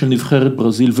ביותר של נבחרת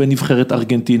ברזיל ונבחרת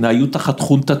ארגנטינה היו תחת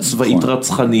חונטה צבאית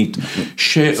רצחנית.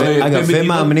 אגב,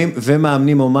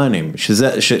 ומאמנים אומנים,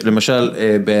 למשל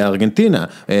בארגנטינה,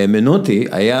 מנוטי,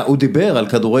 הוא דיבר על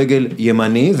כדורגל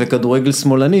ימני וכדורגל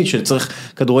שמאלני, שצריך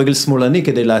כדורגל שמאלני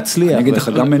כדי להצליח. אני אגיד לך,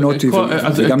 גם מנוטי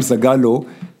וגם זגלו,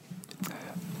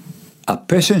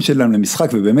 הפשן שלהם למשחק,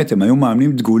 ובאמת הם היו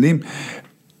מאמנים דגולים,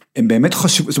 הם באמת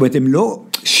חשבו, זאת אומרת, הם לא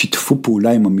שיתפו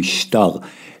פעולה עם המשטר,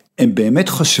 הם באמת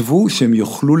חשבו שהם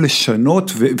יוכלו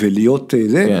לשנות ולהיות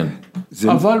זה.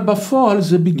 אבל בפועל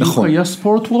זה בדיוק היה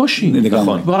ספורט וושינג.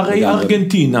 והרי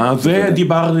ארגנטינה,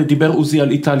 ודיבר עוזי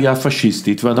על איטליה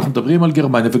הפשיסטית, ואנחנו מדברים על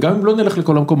גרמניה, וגם אם לא נלך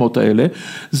לכל המקומות האלה,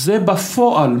 זה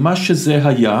בפועל מה שזה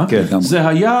היה, זה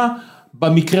היה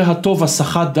במקרה הטוב,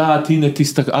 הסחת דעת, הנה,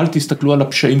 אל תסתכלו על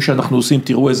הפשעים שאנחנו עושים,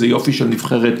 תראו איזה יופי של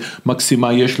נבחרת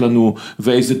מקסימה יש לנו,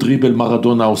 ואיזה דריבל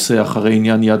מרדונה עושה אחרי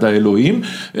עניין יד האלוהים,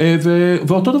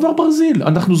 ואותו דבר ברזיל,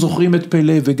 אנחנו זוכרים את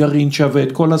פלה וגרינצ'ה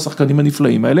ואת כל השחקנים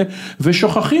הנפלאים האלה,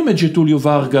 ושוכחים את ג'טוליו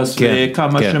ורגס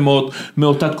וכמה שמות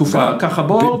מאותה תקופה, ככה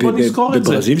בוא נזכור את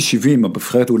זה. בברזיל 70,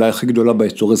 הבחרת אולי הכי גדולה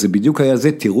בהיסטוריה, זה בדיוק היה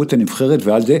זה, תראו את הנבחרת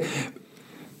ועל זה,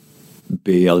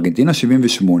 בארגנטינה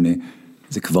 78,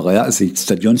 זה כבר היה, זה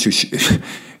אצטדיון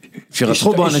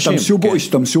שרצחו בו אנשים.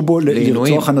 השתמשו בו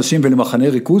לרצוח אנשים ולמחנה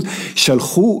ריכוז,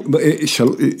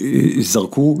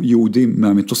 זרקו יהודים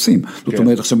מהמטוסים. זאת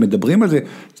אומרת, עכשיו מדברים על זה,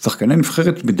 שחקני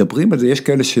נבחרת מדברים על זה, יש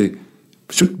כאלה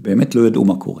שפשוט באמת לא ידעו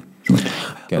מה קורה.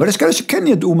 אבל יש כאלה שכן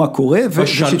ידעו מה קורה,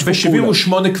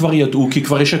 ב-78 כבר ידעו, כי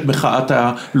כבר יש את מחאת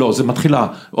לא, זה מתחילה,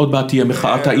 עוד מעט תהיה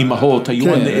מחאת האימהות,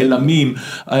 היו הנעלמים.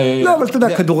 לא, אבל אתה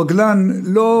יודע, כדורגלן,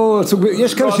 לא,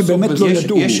 יש כאלה שבאמת לא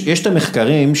ידעו. יש את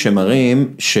המחקרים שמראים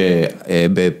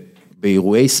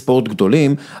שבאירועי ספורט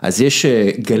גדולים, אז יש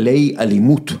גלי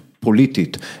אלימות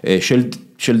פוליטית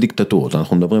של דיקטטורות,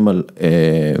 אנחנו מדברים על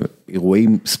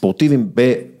אירועים ספורטיביים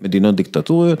במדינות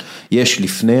דיקטטוריות, יש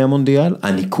לפני המונדיאל,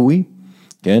 הניקוי,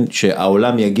 כן,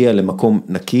 שהעולם יגיע למקום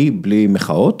נקי, בלי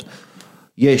מחאות,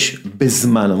 יש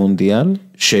בזמן המונדיאל,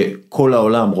 שכל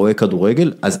העולם רואה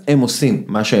כדורגל, אז הם עושים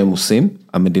מה שהם עושים,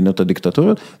 המדינות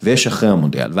הדיקטטוריות, ויש אחרי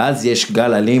המונדיאל, ואז יש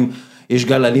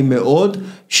גל אלים מאוד,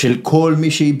 של כל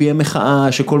מי שהביע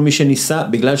מחאה, שכל מי שניסה,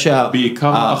 בגלל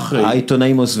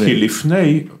שהעיתונאים עוזבים. כי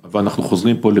לפני, ואנחנו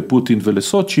חוזרים פה לפוטין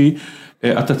ולסוצ'י,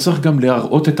 אתה צריך גם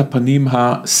להראות את הפנים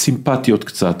הסימפטיות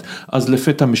קצת, אז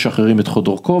לפתע משחררים את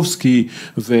חודורקובסקי,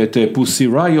 ואת פוסי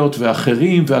ריוט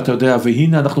ואחרים, ואתה יודע,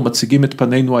 והנה אנחנו מציגים את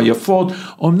פנינו היפות,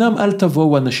 אמנם אל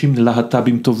תבואו אנשים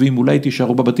להט"בים טובים, אולי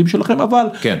תישארו בבתים שלכם, אבל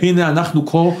הנה אנחנו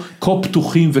כה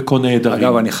פתוחים וכה נהדרים.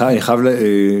 אגב, אני חייב,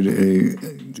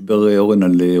 דיבר אורן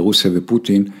על רוסיה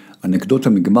ופוטין, אנקדוטה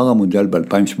מגמר המונדיאל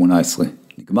ב-2018,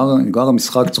 נגמר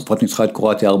המשחק, צרפת ניצחה את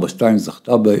קרואטיה 4-2,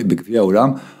 זכתה בגביע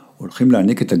העולם, הולכים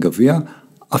להעניק את הגביע,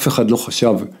 אף אחד לא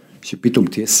חשב שפתאום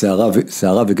תהיה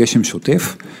שערה וגשם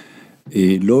שוטף,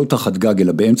 לא תחת גג,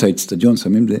 אלא באמצע האצטדיון,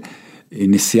 שמים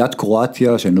נשיאת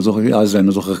קרואטיה, שאני לא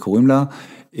זוכר איך קוראים לה,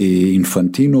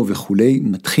 אינפנטינו וכולי,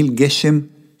 מתחיל גשם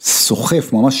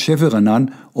סוחף, ממש שבר ענן,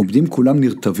 עומדים כולם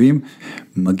נרטבים,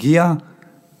 מגיע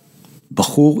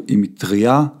בחור עם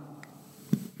מטריה,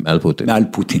 מעל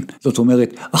פוטין. זאת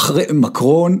אומרת, אחרי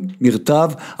מקרון נרטב,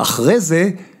 אחרי זה,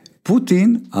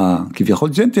 פוטין, כביכול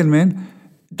ג'נטלמן,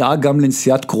 דאג גם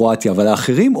לנשיאת קרואטיה, אבל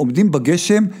האחרים עומדים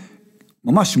בגשם,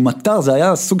 ממש מטר, זה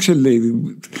היה סוג של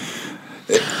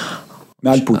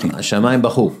מעל פוטין. השמיים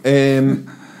בחור.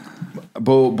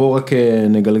 בוא רק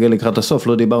נגלגל לקראת הסוף,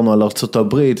 לא דיברנו על ארצות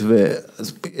הברית,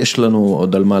 ויש לנו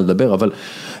עוד על מה לדבר, אבל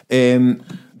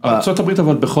ארצות הברית,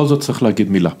 אבל בכל זאת צריך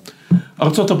להגיד מילה.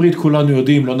 ארצות הברית כולנו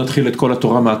יודעים, לא נתחיל את כל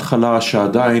התורה מההתחלה,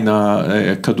 שעדיין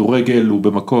הכדורגל הוא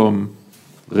במקום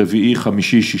רביעי,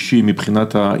 חמישי, שישי,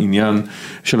 מבחינת העניין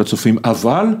של הצופים,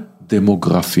 אבל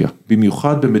דמוגרפיה,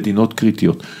 במיוחד במדינות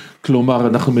קריטיות. כלומר,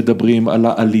 אנחנו מדברים על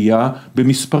העלייה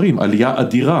במספרים, עלייה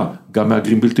אדירה, גם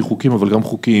מהגרים בלתי חוקיים, אבל גם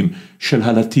חוקיים, של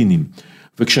הלטינים.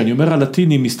 וכשאני אומר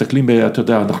הלטינים, מסתכלים, אתה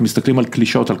יודע, אנחנו מסתכלים על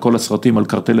קלישאות, על כל הסרטים, על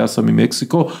קרטלי הסמים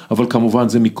ממקסיקו, אבל כמובן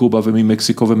זה מקובה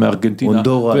וממקסיקו ומארגנטינה,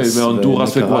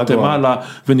 והונדורס וגואטמלה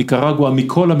וניקרגואה,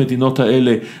 מכל המדינות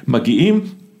האלה מגיעים,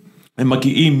 הם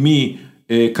מגיעים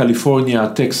מקליפורניה,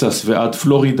 טקסס ועד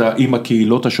פלורידה עם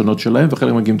הקהילות השונות שלהם,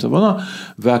 וחלק מגיעים צפונה,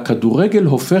 והכדורגל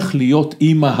הופך להיות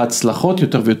עם ההצלחות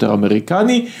יותר ויותר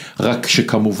אמריקני, רק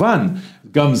שכמובן,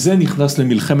 גם זה נכנס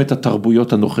למלחמת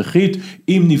התרבויות הנוכחית,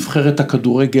 עם נבחרת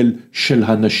הכדורגל של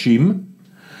הנשים,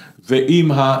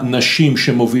 ועם הנשים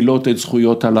שמובילות את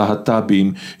זכויות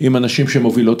הלהט"בים, עם הנשים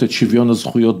שמובילות את שוויון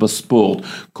הזכויות בספורט,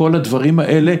 כל הדברים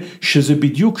האלה, שזה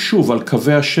בדיוק שוב על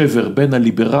קווי השבר, בין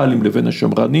הליברלים לבין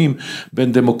השמרנים,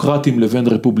 בין דמוקרטים לבין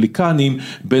רפובליקנים,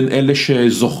 בין אלה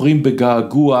שזוכרים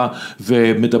בגעגוע,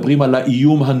 ומדברים על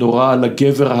האיום הנורא, על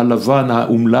הגבר הלבן,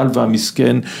 האומלל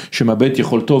והמסכן, שמאבד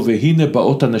יכולתו, והנה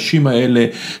באות הנשים האלה,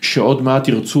 שעוד מעט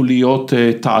ירצו להיות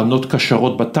טענות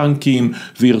קשרות בטנקים,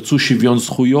 וירצו שוויון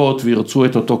זכויות, וירצו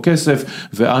את אותו כסף,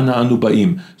 ואנה אנו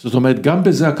באים. זאת אומרת, גם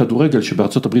בזה הכדורגל,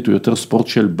 שבארצות הברית הוא יותר ספורט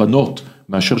של בנות,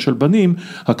 מאשר של בנים,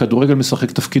 הכדורגל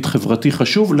משחק תפקיד חברתי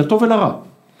חשוב, לטוב ולרע.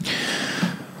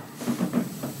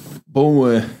 בואו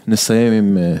נסיים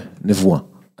עם נבואה.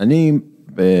 אני,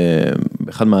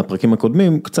 באחד מהפרקים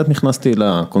הקודמים, קצת נכנסתי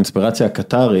לקונספירציה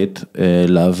הקטרית,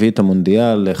 להביא את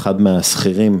המונדיאל לאחד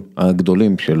מהסחירים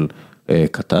הגדולים של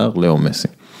קטר, לאו מסי.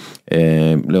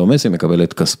 לאו מסי מקבל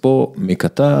את כספו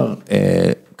מקטר,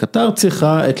 קטר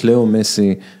צריכה את לאו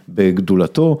מסי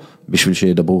בגדולתו, בשביל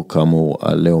שידברו כאמור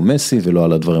על לאו מסי ולא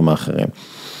על הדברים האחרים.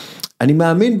 אני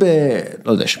מאמין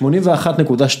לא יודע,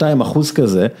 81.2%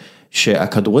 כזה,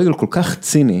 שהכדורגל כל כך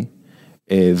ציני,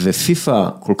 ופיפה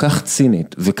כל כך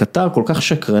צינית, וקטר כל כך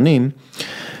שקרנים,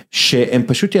 שהם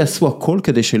פשוט יעשו הכל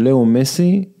כדי שלאו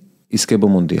מסי יזכה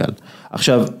במונדיאל.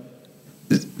 עכשיו,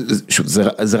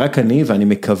 זה רק אני, ואני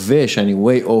מקווה שאני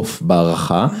way off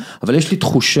בערכה, אבל יש לי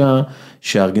תחושה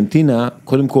שארגנטינה,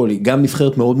 קודם כל, היא גם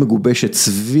נבחרת מאוד מגובשת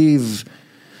סביב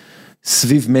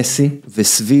מסי,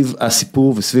 וסביב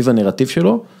הסיפור, וסביב הנרטיב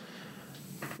שלו,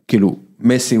 כאילו,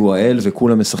 מסי הוא האל,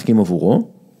 וכולם משחקים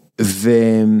עבורו,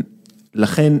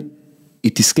 ולכן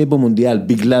היא תזכה במונדיאל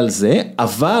בגלל זה,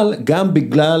 אבל גם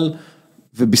בגלל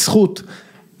ובזכות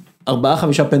 4-5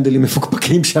 פנדלים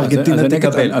מפוקפקים שארגנטינה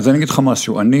תקבל. אז אני אגיד לך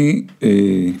משהו, אני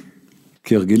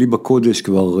כהרגלי בקודש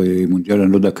כבר מונדיאל,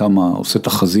 אני לא יודע כמה, עושה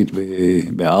תחזית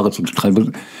בארץ,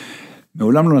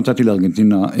 מעולם לא נתתי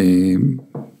לארגנטינה,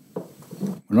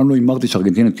 מעולם לא אמרתי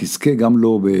שארגנטינה תזכה, גם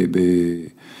לא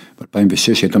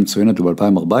ב-2006, הייתה מצוינת,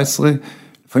 וב-2014,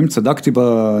 לפעמים צדקתי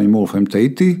באימור, לפעמים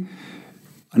טעיתי,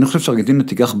 אני חושב שארגנטינה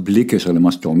תיקח בלי קשר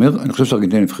למה שאתה אומר, אני חושב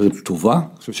שארגנטינה נבחרת טובה,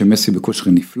 אני חושב שמסי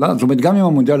בכושר נפלא, זאת אומרת, גם אם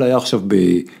המונדיאל היה עכשיו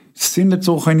בסין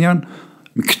לצורך העניין,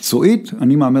 מקצועית,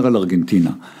 אני מאמר על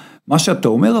ארגנטינה. מה שאתה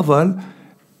אומר אבל,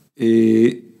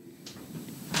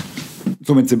 זאת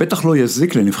אומרת, זה בטח לא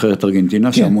יזיק לנבחרת ארגנטינה,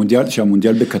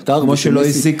 שהמונדיאל בקטר,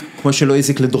 כמו שלא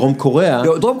יזיק לדרום קוריאה.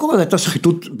 לא, דרום קוריאה הייתה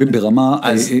שחיתות ברמה,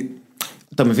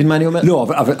 אתה מבין מה אני אומר? לא,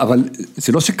 אבל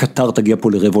זה לא שקטר תגיע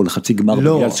פה לרבע או לחצי גמר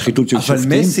בגלל שחיתות של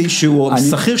שופטים. אבל מסי שהוא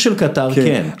שכיר של קטר,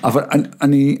 כן. אבל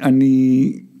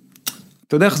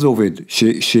אתה יודע איך זה עובד,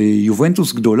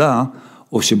 שיובנטוס גדולה,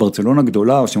 או שברצלונה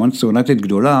גדולה, או שמנצ'סטר יונייטד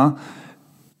גדולה,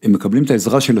 הם מקבלים את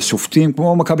העזרה של השופטים,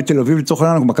 כמו מכבי תל אביב לצורך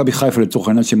העניין, או מכבי חיפה לצורך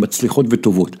העניין, שהן מצליחות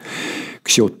וטובות.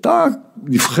 כשאותה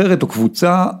נבחרת או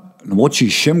קבוצה, למרות שהיא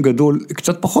שם גדול,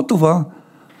 קצת פחות טובה,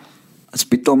 אז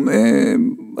פתאום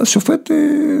השופט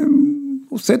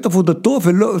עושה את עבודתו,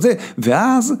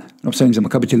 ואז, לא משנה אם זה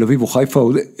מכבי תל אביב או חיפה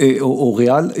או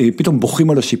ריאל, פתאום בוכים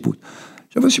על השיפוט.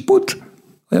 עכשיו השיפוט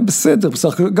היה בסדר,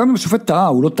 גם אם השופט טעה,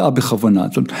 הוא לא טעה בכוונה.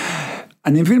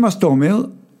 אני מבין מה שאתה אומר,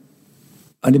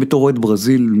 אני בתור רואה את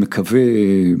ברזיל מקווה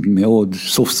מאוד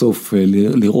סוף סוף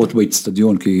לראות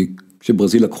באצטדיון, כי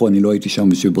כשברזיל לקחו אני לא הייתי שם,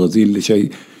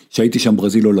 כשהייתי שם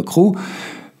ברזיל לא לקחו,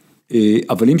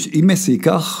 אבל אם מסי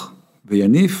ייקח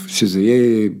ויניף, שזה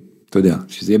יהיה, אתה יודע,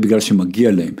 שזה יהיה בגלל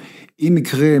שמגיע להם. אם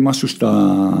יקרה משהו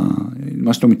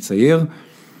שאתה מצייר,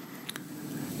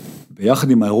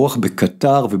 ביחד עם האירוח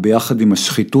בקטר, וביחד עם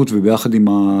השחיתות, וביחד עם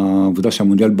העבודה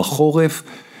שהמונדיאל בחורף,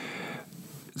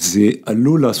 זה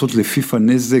עלול לעשות לפיפה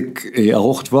נזק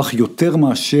ארוך טווח יותר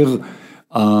מאשר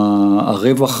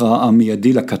הרווח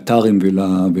המיידי לקטרים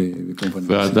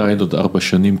ועדיין עוד 4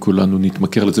 שנים כולנו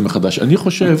נתמכר לזה מחדש. אני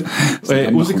חושב,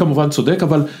 עוזי כמובן צודק,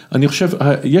 אבל אני חושב,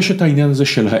 יש את העניין הזה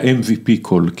של ה-MVP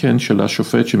קול, כן, של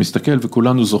השופט שמסתכל,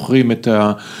 וכולנו זוכרים את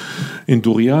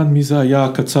האינדוריאן, מי זה היה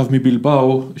הקצב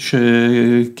מבלבאו,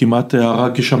 שכמעט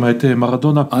הרג שם את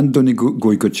מרדונה. אנדוני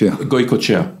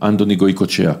גויקוצ'יה. אנדוני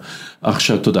גויקוצ'יה.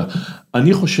 עכשיו, תודה.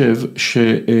 אני חושב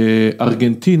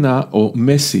שארגנטינה או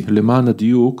מסי, למען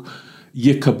הדיוק,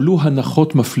 יקבלו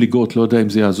הנחות מפליגות, לא יודע אם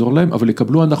זה יעזור להם, אבל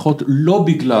יקבלו הנחות לא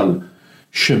בגלל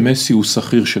שמסי הוא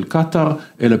שכיר של קטר,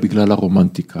 אלא בגלל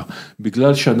הרומנטיקה.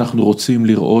 בגלל שאנחנו רוצים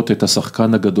לראות את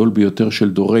השחקן הגדול ביותר של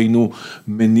דורנו,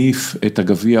 מניף את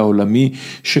הגביע העולמי,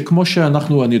 שכמו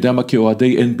שאנחנו, אני יודע מה,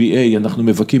 כאוהדי NBA, אנחנו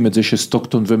מבקים את זה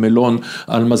שסטוקטון ומלון,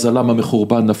 על מזלם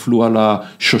המחורבן, נפלו על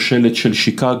השושלת של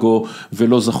שיקגו,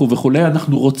 ולא זכו וכו'.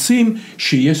 אנחנו רוצים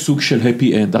שיהיה סוג של happy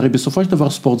end. הרי בסופו של דבר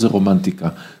ספורט זה רומנטיקה,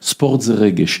 ספורט זה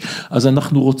רגש. אז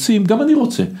אנחנו רוצים, גם אני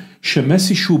רוצה,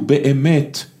 שמסי שהוא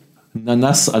באמת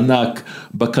ננס ענק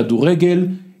בכדורגל,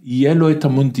 יהיה לו את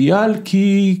המונדיאל,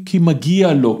 כי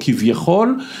מגיע לו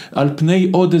כביכול, על פני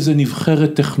עוד איזה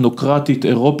נבחרת טכנוקרטית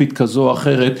אירופית כזו או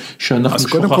אחרת, שאנחנו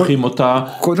שוכחים אותה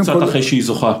קצת אחרי שהיא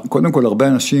זוכה. קודם כל, הרבה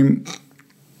אנשים,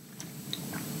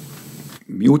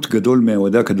 מיעוט גדול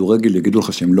מאוהדי הכדורגל יגידו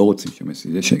לך שהם לא רוצים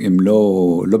שמסי, שהם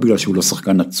לא בגלל שהוא לא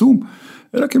שחקן עצום,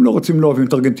 אלא כי הם לא רוצים, לא אוהבים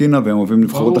את ארגנטינה, והם אוהבים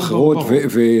נבחרות אחרות,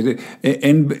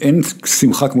 ואין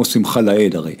שמחה כמו שמחה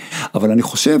לעד הרי. אבל אני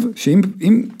חושב שאם,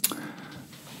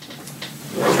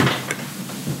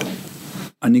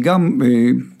 אני גם,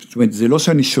 זאת אומרת, זה לא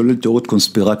שאני שולל תיאוריות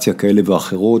קונספירציה כאלה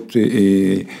ואחרות,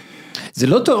 זה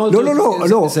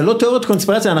לא תיאוריות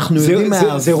קונספירציה, אנחנו יודעים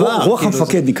מהעבר. זה רוח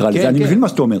המפקד נקרא לזה, אני מבין מה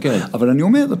שאתה אומר, אבל אני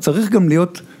אומר, צריך גם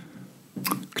להיות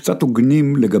קצת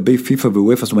הוגנים לגבי פיפה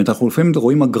ואופה, זאת אומרת, אנחנו לפעמים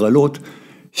רואים הגרלות,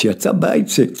 שיצא בית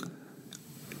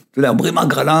אתה יודע, אומרים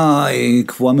ההגרלה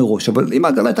קבועה מראש, אבל אם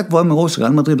ההגרלה הייתה קבועה מראש,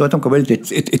 ריאל מדריד לא הייתה מקבלת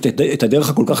את הדרך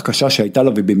הכל כך קשה שהייתה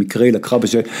לה, ובמקרה היא לקחה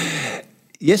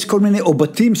יש כל מיני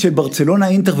עובטים של ברצלונה,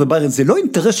 אינטר וביירן, זה לא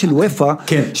אינטרס של וופא,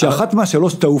 שאחת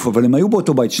מהשלוש תעוף, אבל הם היו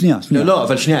באותו בית, שנייה. לא,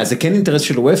 אבל שנייה, זה כן אינטרס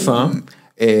של וופא,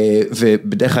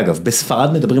 ובדרך אגב,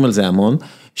 בספרד מדברים על זה המון,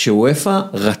 שוופא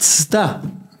רצתה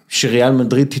שריאל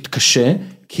מדריד תתקשה,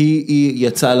 כי היא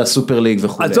יצאה לסופר ליג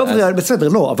וכו'. עזוב ריאל, בסדר,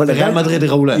 לא, אבל ריאל מדריד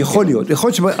יראו להם. יכול להיות,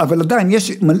 אבל עדיין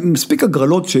יש מספיק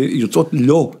הגרלות שיוצאות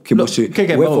לא, כמו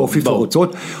שוופא או פיפא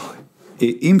רוצות,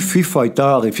 אם פיפא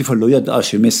הייתה, הרי פיפא לא ידעה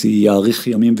שמסי יאריך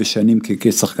ימים ושנים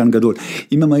כשחקן גדול,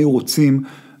 אם הם היו רוצים,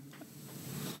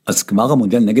 אז גמר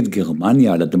המונדיאל נגד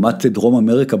גרמניה, על אדמת דרום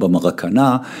אמריקה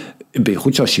במרקנה,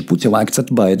 בייחוד שהשיפוט שם היה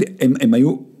קצת בעד, הם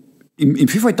היו, אם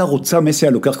פיפא הייתה רוצה, מסי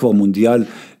היה לוקח כבר מונדיאל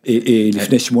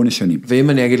לפני 8 שנים. ואם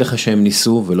אני אגיד לך שהם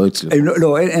ניסו ולא הצליחו?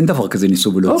 לא, אין דבר כזה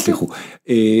ניסו ולא הצליחו.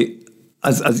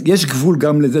 אז יש גבול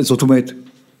גם לזה, זאת אומרת,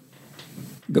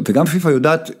 וגם פיפא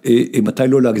יודעת מתי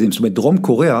לא להגזים, זאת אומרת דרום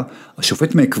קוריאה,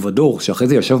 השופט מאקוודור, שאחרי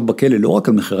זה ישב בכלא לא רק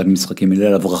על מכירת משחקים, אלא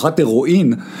על הברחת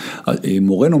הרואין,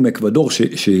 מורנו מאקוודור,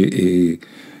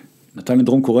 שנתן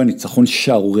לדרום קוריאה ניצחון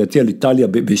שערורייתי על איטליה,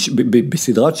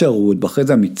 בסדרת שערוריות, ואחרי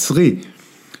זה המצרי,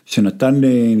 שנתן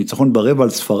ניצחון ברבע על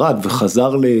ספרד,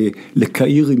 וחזר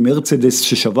לקהיר עם מרצדס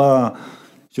ששווה,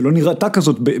 שלא נראתה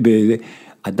כזאת,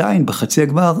 עדיין בחצי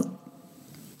הגמר,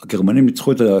 הגרמנים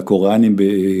ניצחו את הקוריאנים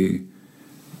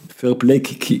פייר פליי,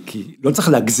 כי לא צריך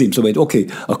להגזים, זאת אומרת, אוקיי,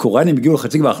 הקוריאנים הגיעו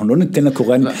לחצי גמר, אנחנו לא ניתן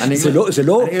לקוריאנים,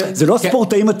 זה לא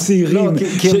הספורטאים הצעירים,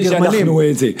 שאנחנו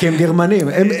את זה. כי הם גרמנים,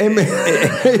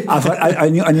 אבל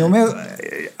אני אומר,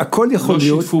 הכל יכול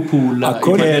להיות, לא שיתפו פעולה,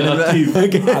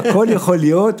 הכל יכול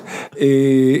להיות,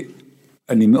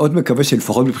 אני מאוד מקווה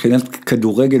שלפחות מבחינת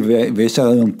כדורגל, ויש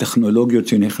היום טכנולוגיות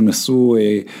שנכנסו,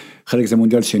 חלק זה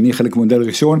מונדיאל שני, חלק מונדיאל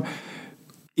ראשון,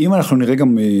 אם אנחנו נראה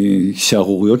גם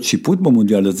שערוריות שיפוט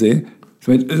במונדיאל הזה, זאת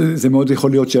אומרת, זה מאוד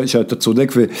יכול להיות שאתה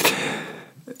צודק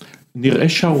נראה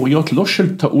שערוריות לא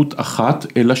של טעות אחת,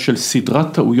 אלא של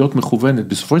סדרת טעויות מכוונת.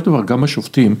 בסופו של דבר גם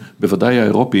השופטים, בוודאי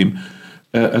האירופים,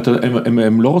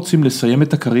 הם לא רוצים לסיים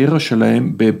את הקריירה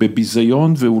שלהם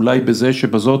בביזיון, ואולי בזה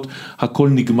שבזאת הכל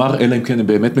נגמר, אלא אם כן הם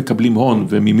באמת מקבלים הון,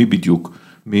 וממי בדיוק?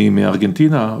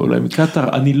 מארגנטינה, אולי מקטר,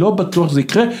 אני לא בטוח שזה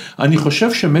יקרה, אני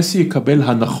חושב שמסי יקבל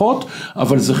הנחות,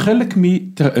 אבל זה חלק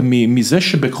מזה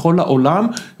שבכל העולם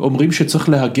אומרים שצריך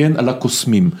להגן על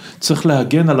הקוסמים, צריך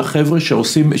להגן על החבר'ה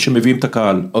שמביאים את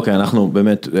הקהל. אוקיי, אנחנו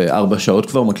באמת 4 שעות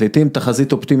כבר מקליטים,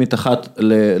 תחזית אופטימית אחת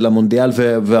למונדיאל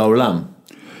והעולם.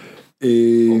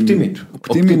 אופטימית.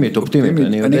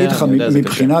 אני אגיד לך,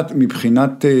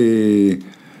 מבחינת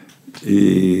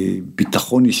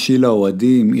ביטחון אישי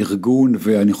לאוהדים, ארגון,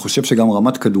 ואני חושב שגם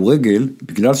רמת כדורגל,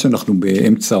 בגלל שאנחנו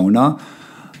באמצע העונה,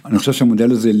 אני חושב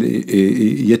שהמונדיאל הזה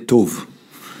יהיה טוב.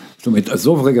 זאת אומרת,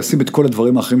 עזוב רגע, שים את כל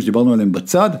הדברים האחרים שדיברנו עליהם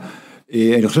בצד,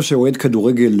 אני חושב שאוהד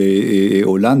כדורגל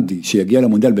הולנדי, שיגיע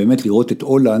למונדיאל באמת לראות את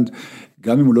הולנד,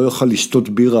 גם אם הוא לא יוכל לשתות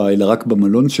בירה, אלא רק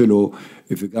במלון שלו,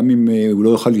 וגם אם הוא לא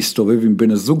יוכל להסתובב עם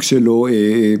בן הזוג שלו,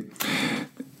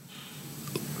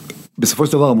 בסופו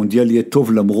של דבר המונדיאל יהיה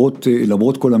טוב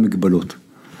למרות כל המגבלות.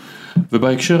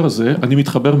 ובהקשר הזה, אני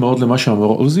מתחבר מאוד למה שאמר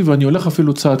עוזי, ואני הולך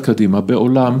אפילו צעד קדימה,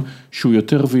 בעולם שהוא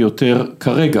יותר ויותר,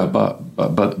 כרגע,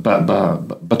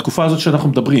 בתקופה הזאת שאנחנו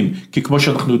מדברים, כי כמו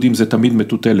שאנחנו יודעים, זה תמיד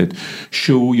מטוטלת,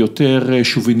 שהוא יותר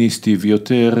שוביניסטי,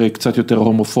 ויותר, קצת יותר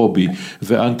הומופובי,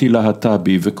 ואנטי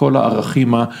להט"בי, וכל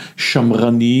הערכים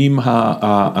השמרניים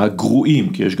הגרועים,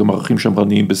 כי יש גם ערכים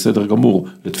שמרניים בסדר גמור,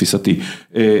 לתפיסתי,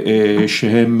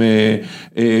 שהם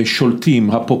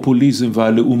שולטים, הפופוליזם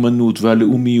והלאומנות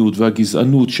והלאומיות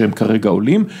והגזענות שהם כרגע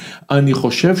עולים, אני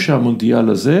חושב שהמונדיאל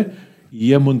הזה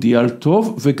יהיה מונדיאל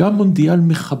טוב וגם מונדיאל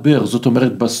מחבר, זאת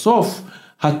אומרת בסוף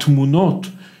התמונות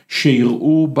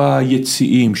שיראו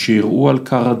ביציעים, שיראו על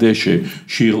קר הדשא,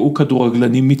 שיראו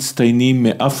כדורגלנים מצטיינים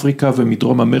מאפריקה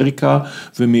ומדרום אמריקה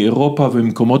ומאירופה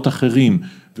וממקומות אחרים,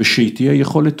 ושהיא תהיה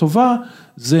יכולת טובה,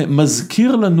 זה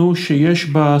מזכיר לנו שיש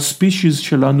בספישיז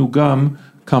שלנו גם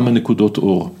כמה נקודות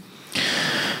אור.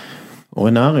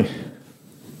 אורן נהרי,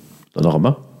 תודה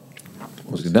רבה.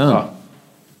 עוזידן,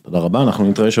 תודה רבה, אנחנו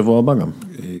נתראה שבוע הבא גם.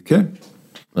 כן.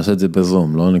 נעשה את זה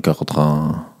בזום, לא ניקח אותך...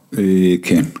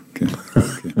 כן.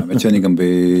 האמת שאני גם,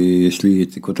 יש לי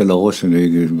יציקות על הראש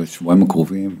בשבועיים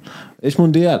הקרובים. יש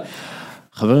מונדיאל.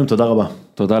 חברים, תודה רבה.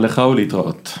 תודה לך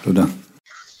ולהתראות. תודה.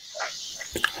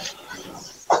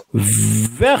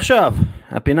 ועכשיו,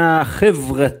 הפינה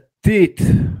החברתית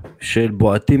של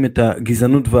בועטים את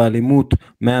הגזענות והאלימות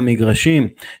מהמגרשים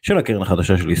של הקרן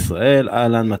החדשה של ישראל.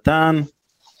 אהלן מתן.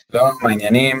 לא,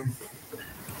 העניינים.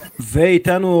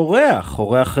 ואיתנו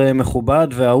אורח מכובד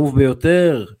ואהוב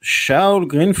ביותר, שאול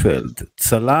גרינפלד,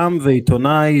 צלם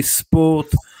ועיתונאי ספורט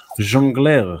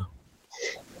ז'ונגלר.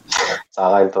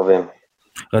 צהריים טובים.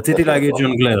 רציתי להגיד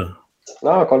ז'ונגלר.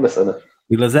 לא, הכל בסדר.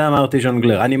 בגלל זה אמרתי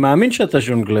ז'ונגלר. אני מאמין שאתה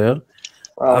ז'ונגלר,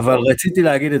 אבל רציתי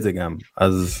להגיד את זה גם,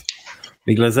 אז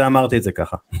בגלל זה אמרתי את זה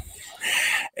ככה.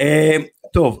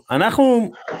 טוב,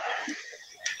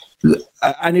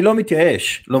 אני לא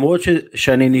מתייאש, למרות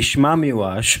שאני נשמע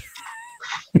מיואש,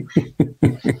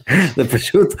 זה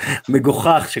פשוט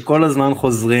מגוחך שכל הזמן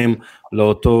חוזרים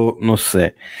לאותו נושא.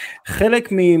 חלק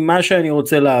ממה שאני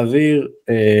רוצה להעביר,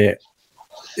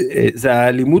 זה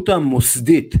האלימות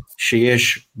המוסדית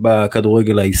שיש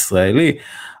בכדורגל הישראלי.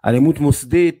 אלימות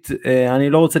מוסדית, אני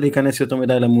לא רוצה להיכנס יותר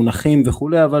מדי למונחים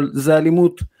וכולי, אבל זה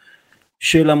אלימות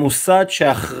של המוסד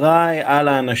שאחראי על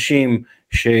האנשים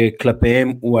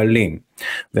שכלפיהם הוא אלים.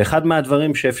 ואחד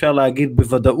מהדברים שאפשר להגיד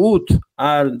בוודאות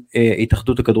על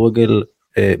התאחדות הכדורגל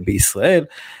בישראל,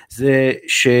 זה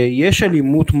שיש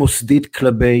אלימות מוסדית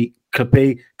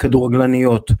כלפי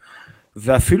כדורגלניות,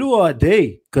 ואפילו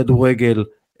אוהדי כדורגל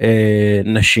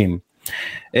נשים.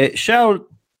 שאול,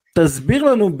 תסביר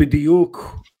לנו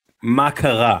בדיוק מה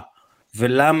קרה,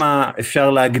 ולמה אפשר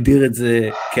להגדיר את זה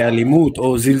כאלימות,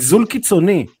 או זלזול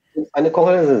קיצוני. אני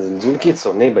קורא לזה זלזול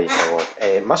קיצוני בעיקרון.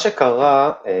 מה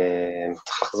שקרה,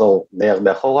 צריך לחזור די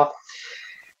הרבה אחורה,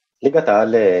 ליגת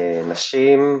העל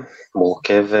נשים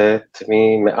מורכבת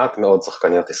ממעט מאוד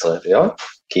שחקניות ישראליות,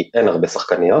 כי אין הרבה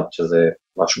שחקניות, שזה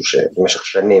משהו שבמשך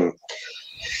שנים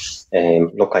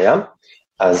לא קיים,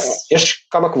 אז יש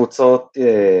כמה קבוצות,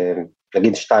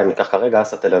 נגיד 2, ניקח כרגע,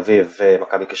 אסה תל אביב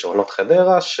ומכבי כישרונות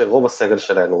חדרה, שרוב הסגל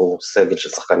שלנו הוא סגל של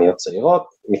שחקניות צעירות,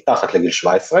 מתחת לגיל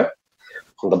 17,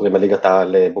 אנחנו מדברים על ליגת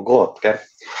העל בוגרות, כן?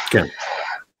 כן.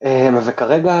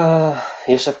 וכרגע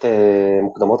יש את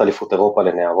מוקדמות אליפות אירופה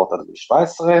לנערות עד גיל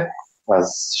 17,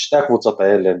 אז שתי הקבוצות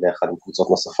האלה ביחד עם קבוצות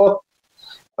נוספות,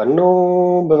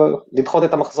 פנו לדחות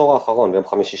את המחזור האחרון ביום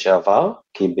חמישי שעבר,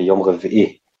 כי ביום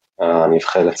רביעי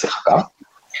הנבחרת שיחקה,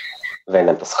 ואין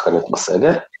להם את השחקניות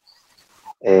בסגל.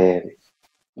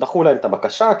 דחו להם את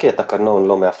הבקשה, כי התקנון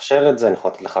לא מאפשר את זה, אני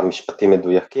יכול לתת לך משפטים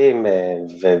מדויקים,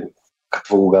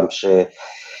 וכתבו גם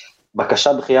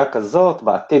שבקשה דחייה כזאת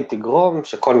בעתיד תגרום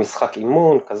שכל משחק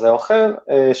אימון כזה או אחר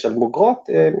של בוגרות,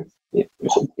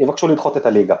 יבקשו לדחות את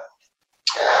הליגה.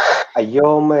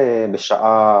 היום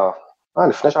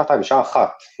לפני שעתיים, בשעה 1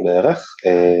 בערך,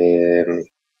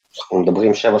 אנחנו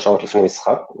מדברים 7 שעות לפני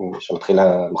משחק, שמתחיל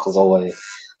המחזור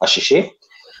השישי,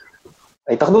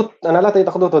 הנהלת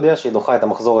ההתאחדות הודיעה שהיא דוחה את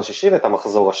המחזור השישי ואת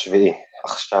המחזור השביעי.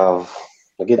 עכשיו,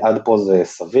 נגיד עד פה זה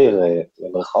סביר,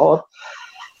 במרכאות,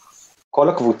 כל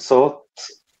הקבוצות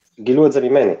גילו את זה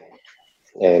ממני.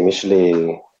 יש לי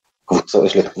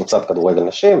את קבוצת כדורגל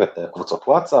נשים, ואת קבוצות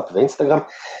וואטסאפ ואינסטגרם,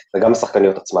 וגם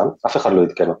השחקניות עצמן, אף אחד לא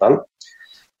עדכן אותן.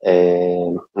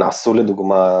 נעשו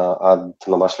לדוגמה, עד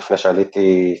ממש לפני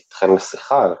שעליתי איתכם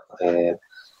לשיחה,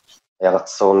 היה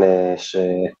רצון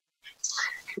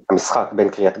שהמשחק בין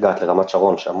קריית גת לרמת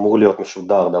שרון, שאמור להיות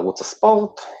משודר בערוץ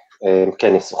הספורט,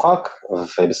 כן ישוחק,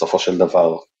 ובסופו של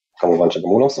דבר, כמובן שגם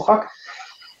הוא לא משוחק.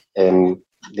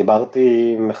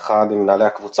 דיברתי עם אחד עם מנהלי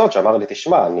הקבוצות, שאמר לי,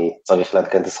 תשמע, אני צריך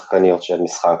לעדכן את השחקניות של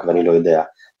משחק, ואני לא יודע.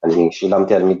 אני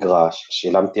שילמתי על מגרש,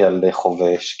 שילמתי על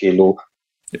חובש, כאילו,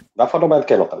 ואף אחד לא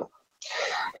מעדכן אותנו.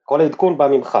 כל העדכון בא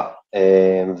ממך,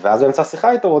 ואז באמצע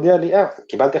השיחה איתו, הוא הודיע לי,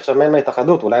 קיבלתי עכשיו מייל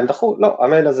מההתאחדות, אולי הם דחו, לא,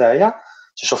 המייל הזה היה,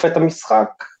 ששופט המשחק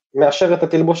מאשר את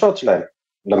התלבושות שלהם,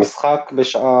 למשחק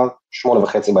בשעה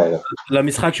 8:30 בערב.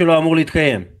 למשחק שלו אמור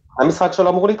להתקיים. המשחק שלו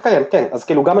אמור להתקיים, כן, אז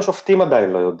כאילו גם השופטים עדיין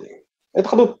לא יודעים.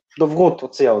 ההתאחדות דוברות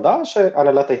הוציאה הודעה,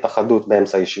 שהנהלת ההתאחדות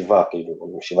באמצע הישיבה, כאילו,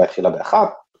 הישיבה התחילה באחת,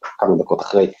 כמה דקות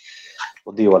אחרי,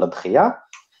 הודיעו על הדחייה,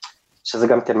 שזה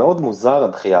גם כן מאוד מוזר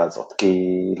הדחייה הזאת, כי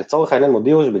לצורך העניין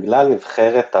הודיעו שבגלל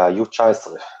נבחרת ה-U19,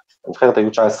 נבחרת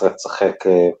ה-U19 תשחק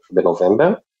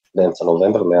בנובמבר, באמצע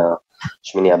נובמבר,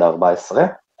 מה-8 עד ה-14,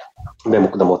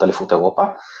 במוקדמות אליפות אירופה,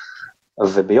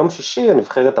 וביום שישי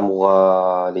הנבחרת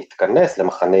אמורה להתכנס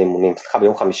למחנה אימונים,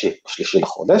 ביום חמישי, 3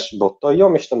 לחודש, באותו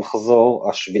יום יש את המחזור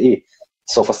השביעי,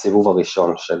 סוף הסיבוב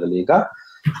הראשון של הליגה,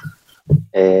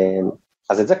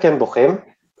 אז את זה כן דוחים,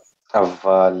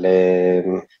 אבל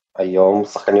היום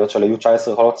שחקניות של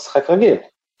ה-U19 יכולות לשחק רגיל,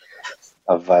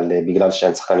 אבל בגלל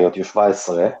שהן שחקניות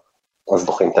U17, אז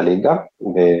דוחים את הליגה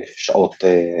בשעות,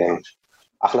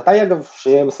 ההחלטה היא אגב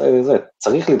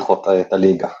צריך לדחות את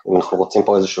הליגה, אם אנחנו רוצים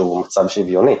פה איזשהו מצב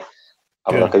שוויוני,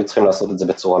 אבל רק היו צריכים לעשות את זה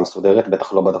בצורה מסודרת,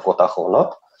 בטח לא בדקות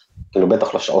האחרונות, כאילו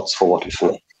בטח לא שעות ספורות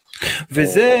לפני.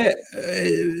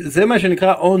 וזה מה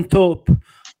שנקרא on top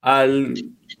על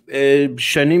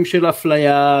שנים של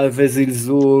אפליה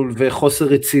וזלזול וחוסר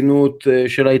רצינות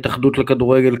של ההתאחדות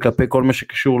לכדורגל כלפי כל מה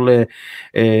שקשור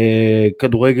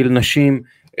לכדורגל נשים,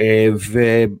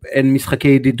 ואין משחקי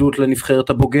ידידות לנבחרת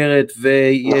הבוגרת,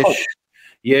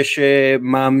 ויש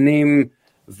מאמנים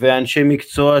ואנשי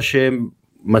מקצוע שהם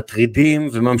מטרידים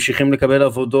וממשיכים לקבל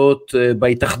עבודות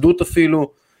בהתאחדות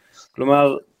אפילו,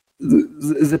 כלומר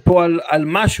זה פה על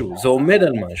משהו, זה עומד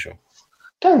על משהו.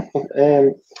 כן,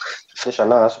 לפני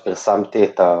שנה שפרסמתי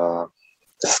את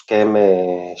ההסכם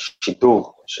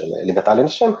שידור של ליגת העל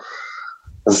לנשים,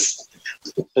 אז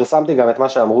פרסמתי גם את מה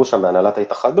שאמרו שם בהנהלת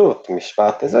ההתאחדות,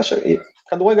 משפט הזה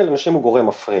שכדורגל לנשים הוא גורם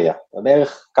מפריע,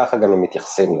 ובערך ככה גם הם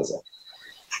מתייחסים לזה.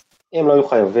 אם לא היו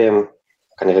חייבים,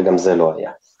 כנראה גם זה לא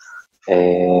היה.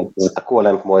 זה תקוע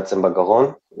להם כמו עצם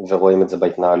בגרון, ורואים את זה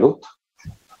בהתנהלות,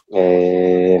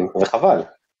 וחבל,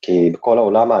 כי בכל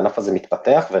העולם הענף הזה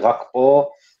מתפתח, ורק פה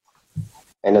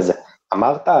אין איזה.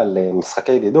 אמרת על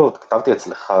משחקי ידידות, כתבתי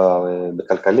אצלך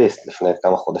בכלכליסט לפני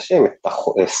כמה חודשים, את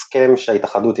הסכם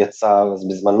שההתאחדות יצא אז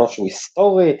בזמנו שהוא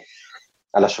היסטורי,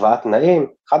 על השוואת תנאים,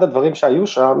 אחד הדברים שהיו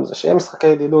שם זה שיהיה משחקי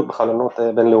ידידות בחלונות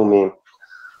בינלאומיים,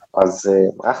 אז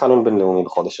היה חלון בינלאומי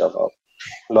בחודש שעבר,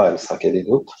 לא היה משחק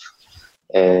ידידות,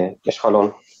 יש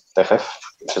חלון תכף,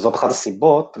 שזאת אחת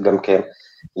הסיבות גם כן,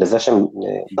 לזה שהם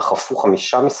דחפו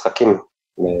 5 משחקים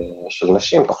של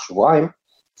נשים תוך שבועיים,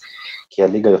 כי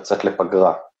הליגה יוצאת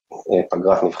לפגרה,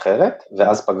 פגרת נבחרת,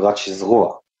 ואז פגרת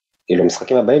שזרוע. כאילו,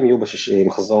 המשחקים הבאים יהיו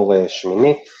מחזור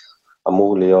שמיני,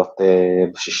 אמור להיות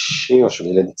בשישי או 7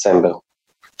 לדצמבר.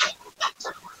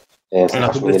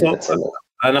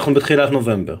 אנחנו בתחילת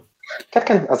נובמבר. כן,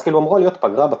 כן, אז כאילו אמרו להיות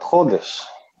פגרה בת חודש,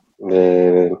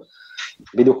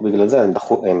 בדיוק בגלל זה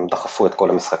הם דחפו את כל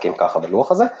המשחקים ככה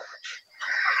בלוח הזה.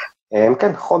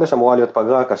 כן, חודש אמורה להיות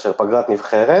פגרה, כאשר פגרת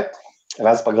נבחרת,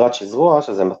 ואז פגרת שזרוע,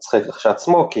 שזה מצחיק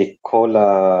כשעצמו, כי כל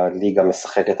הליגה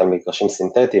משחקת על מגרשים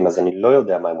סינתטיים, אז אני לא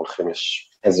יודע מה הם הולכים,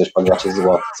 איזה פגרת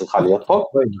שזרוע צריכה להיות פה.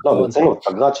 לא, ברצינות,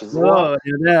 פגרת שזרוע. לא,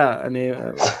 אני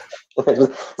יודע,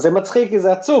 זה מצחיק כי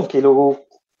זה עצוב, כאילו,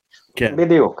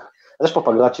 בדיוק. אז יש פה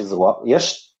פגרת שזרוע,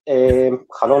 יש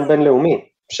חלון בינלאומי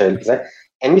של זה,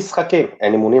 אין משחקים,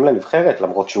 אין אימונים לנבחרת,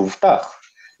 למרות שהובטח.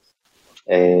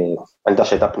 אני יודע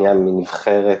שהייתה פנייה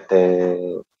מנבחרת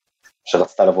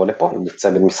שרצתה לבוא לפה,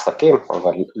 לצוות משחקים,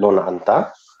 אבל לא נענתה.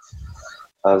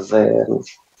 אז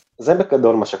זה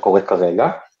בגדול מה שקורה כרגע.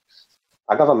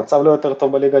 אגב, המצב לא יותר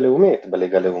טוב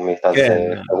בליגה הלאומית, אז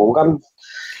קרו גם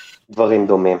דברים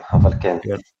דומים, אבל כן.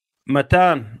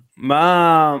 מתן,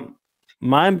 מה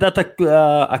עמדת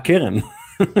הקרן?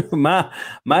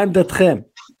 מה עמדתכם?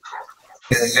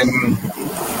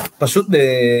 פשוט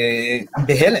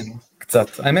בהלם קצת,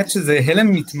 האמת שזה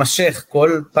הלם מתמשך,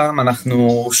 כל פעם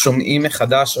אנחנו שומעים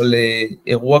מחדש על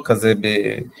אירוע כזה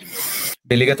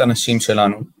בליגת הנשים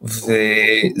שלנו,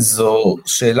 וזו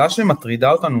שאלה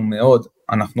שמטרידה אותנו מאוד,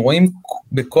 אנחנו רואים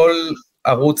בכל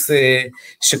ערוץ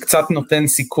שקצת נותן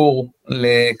סיקור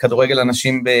לכדורגל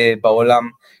הנשים בעולם,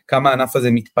 כמה הענף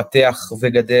הזה מתפתח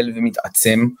וגדל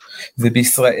ומתעצם,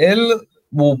 ובישראל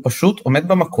הוא פשוט עומד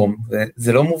במקום,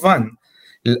 וזה לא מובן,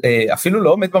 אפילו לא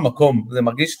עומד במקום, זה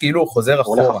מרגיש כאילו הוא חוזר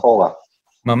אחורה,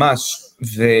 ממש,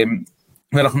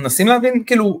 ואנחנו מנסים להבין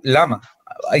כאילו למה,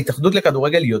 ההתאחדות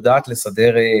לכדורגל יודעת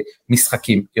לסדר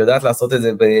משחקים, יודעת לעשות את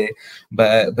זה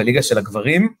בליגה של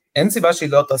הגברים, אין סיבה שהיא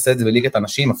לא תעשה את זה בליגת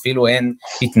הנשים, אפילו אין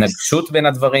התנגשות בין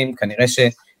הדברים, כנראה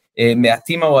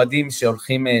שמעטים האוהדים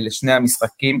שהולכים לשני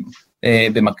המשחקים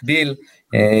במקביל,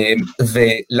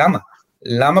 ולמה?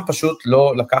 למה פשוט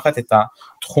לא לקחת את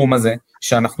התחום הזה,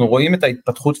 שאנחנו רואים את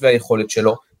ההתפתחות והיכולת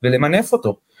שלו, ולמנף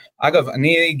אותו. אגב,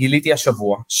 אני גיליתי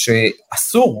השבוע,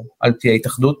 שאסור על פי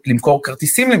ההתאחדות למכור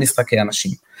כרטיסים למשחקי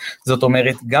אנשים. זאת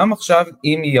אומרת, גם עכשיו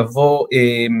אם יבוא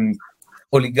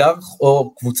אוליגרך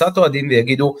או קבוצת אוהדים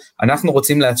ויגידו, אנחנו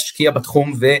רוצים להשקיע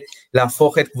בתחום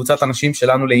ולהפוך את קבוצת אנשים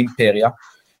שלנו לאימפריה,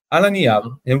 על הנייר,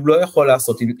 הוא לא יכול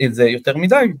לעשות את זה יותר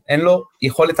מדי, אין לו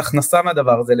יכולת הכנסה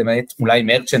מהדבר הזה, למעט אולי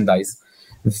מרצ'נדייז,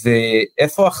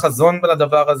 ואיפה החזון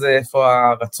לדבר הזה, איפה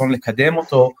הרצון לקדם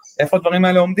אותו, איפה הדברים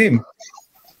האלה עומדים?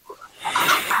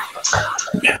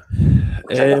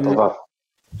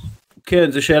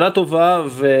 כן, זו שאלה טובה,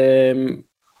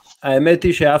 והאמת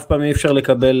היא שאף פעם אי אפשר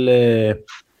לקבל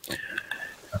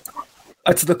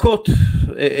הצדקות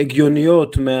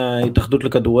הגיוניות מההתאחדות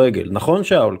לכדורגל, נכון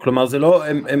שאול? כלומר זה לא,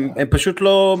 הם פשוט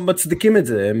לא מצדיקים את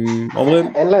זה, הם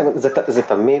אומרים... אין להם, זה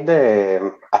תמיד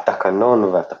התקנון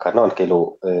והתקנון,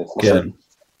 כאילו, כן.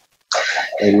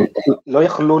 הם לא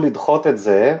יכלו לדחות את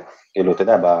זה, כאילו, אתה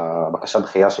יודע, בבקשת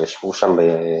דחייה שישבו שם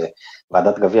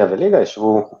בוועדת גביע וליגה,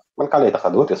 ישבו מנכ"ל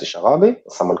ההתאחדות, יוסי שרבי,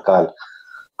 סמנכ"ל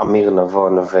אמיר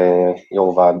נבון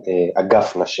ויו"ר ועד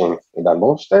אגף נשים עידן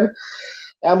ברונשטיין,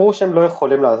 אמרו שהם לא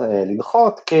יכולים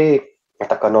לדחות, כי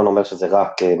התקנון אומר שזה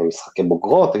רק במשחקי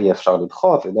בוגרות, אי אפשר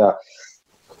לדחות, אתה יודע.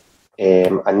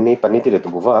 אני פניתי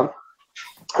לתגובה,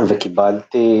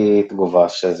 וקיבלתי תגובה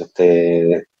שזאת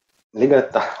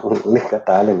ליגת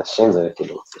העל לנשים, זה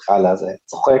כאילו, סליחה לה, זה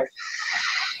צוחק,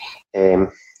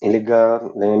 היא ליגה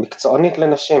מקצוענית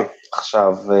לנשים.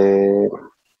 עכשיו,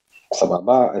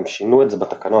 סבבה, הם שינו את זה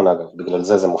בתקנון אגב, בגלל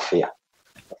זה מופיע.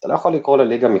 אתה לא יכול לקרוא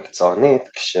לליגה מקצוענית,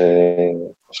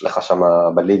 כשיש לך שם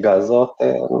בליגה הזאת,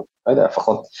 לא יודע,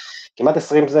 לפחות, כמעט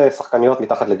 20 זה שחקניות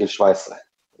מתחת לגיל 17,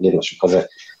 נגיד משהו כזה,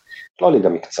 לא ליגה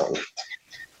מקצוענית.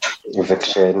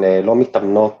 וכשהן לא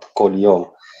מתאמנות כל יום,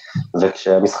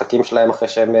 וכשהמשחקים שלהם אחרי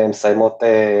שהן מסיימות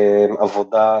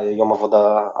יום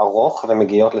עבודה ארוך,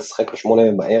 ומגיעות לשחק ב8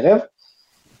 בערב,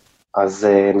 אז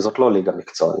זאת לא ליגה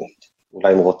מקצוענית.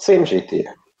 אולי הם רוצים שהיא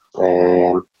תהיה.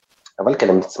 אבל כן,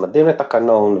 הם נצמדים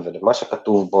לתקנון ולמה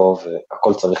שכתוב בו,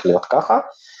 והכל צריך להיות ככה,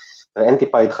 ואין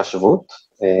טיפה התחשבות,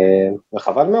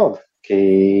 וחבל מאוד,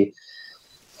 כי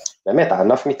באמת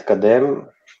הענף מתקדם,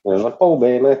 אבל פה הוא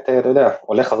באמת, אתה יודע,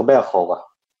 הולך הרבה אחורה.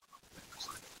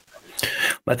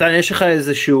 מתן, יש לך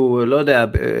איזשהו, לא יודע,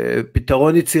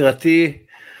 פתרון יצירתי,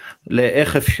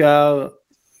 לאיך אפשר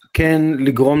כן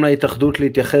לגרום להתאחדות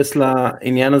להתייחס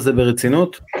לעניין הזה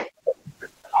ברצינות?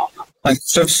 אני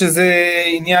חושב שזה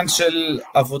עניין של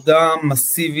עבודה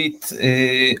מסיבית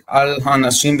על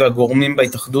האנשים והגורמים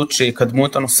בהתאחדות שיקדמו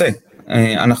את הנושא.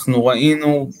 אנחנו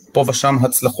ראינו פה ושם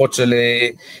הצלחות של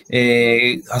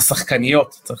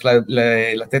השחקניות, צריך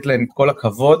לתת להם כל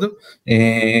הכבוד,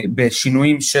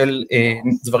 בשינויים של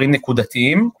דברים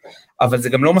נקודתיים, אבל זה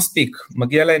גם לא מספיק,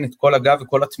 מגיע להם את כל הגב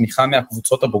וכל התמיכה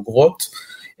מהקבוצות הבוגרות,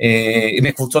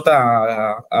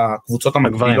 מהקבוצות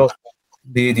המקבילות,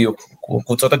 בדיוק,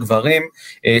 קבוצות הגברים,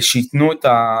 שיתנו את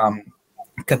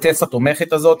הכתף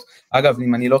התומכת הזאת. אגב,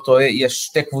 אם אני לא טועה, יש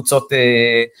שתי קבוצות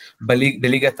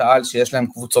בליגת העל שיש להם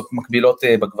קבוצות מקבילות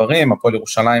בגברים, הפועל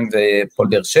ירושלים והפועל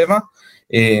באר שבע,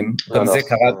 גם זה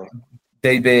קרה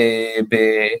די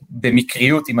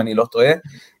במקריות אם אני לא טועה,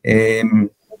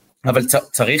 אבל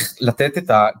צריך לתת את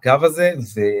הגב הזה,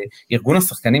 וארגון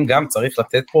השחקנים גם צריך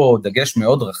לתת פה דגש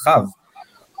מאוד רחב,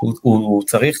 הוא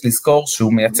צריך לזכור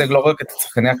שהוא מייצג לא רק את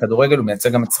שחקני הכדורגל, הוא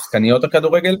מייצג גם את שחקניות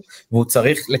הכדורגל, והוא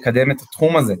צריך לקדם את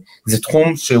התחום הזה. זה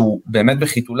תחום שהוא באמת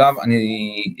בחיתוליו,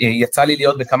 יצא לי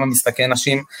להיות בכמה משחקי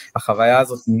נשים, החוויה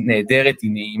הזאת נהדרת,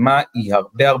 היא נעימה, היא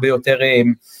הרבה יותר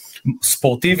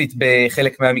ספורטיבית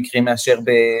בחלק מהמקרים מאשר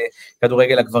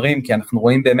בכדורגל הגברים, כי אנחנו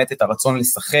רואים באמת את הרצון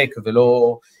לשחק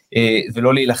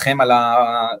ולא להילחם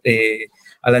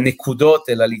על הנקודות,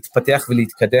 אלא להתפתח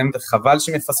ולהתקדם, וחבל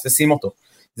שמפספסים אותו.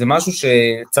 זה משהו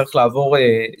שצריך לעבור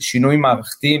שינוי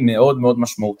מערכתי מאוד מאוד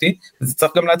משמעותי, וזה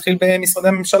צריך גם להתחיל במשרדי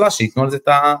הממשלה, שיתנו על זה את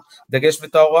הדגש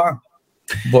ואת ההוראה.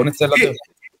 בואו נצא לדרך.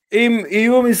 אם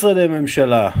יהיו משרדי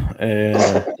ממשלה,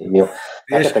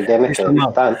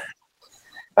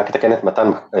 רק תתקן את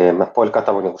מתן, הפועל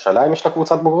קטמון ירושלים יש לה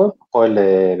קבוצת בוגרים, הפועל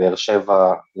באר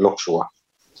שבע לא קשורה.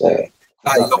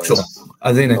 היא לא קשורה,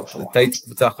 אז הנה, תהיית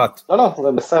קבוצה אחת. לא,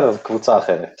 זה בסדר, זו קבוצה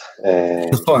אחרת.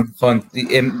 נכון,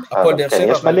 הפועל באר שבע.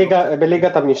 יש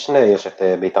בליגת המשנה, יש את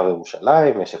בית"ר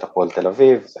ירושלים, יש את הפועל תל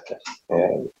אביב, זה כן,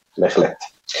 בהחלט.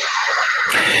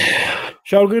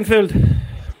 שאול גרינפלד,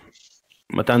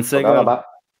 מתן סגל,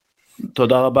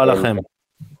 תודה רבה לכם.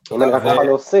 אם אני רק יכול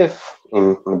להוסיף,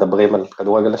 אם מדברים על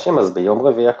כדורגל נשים, אז ביום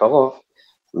רביעי הקרוב,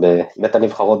 בבית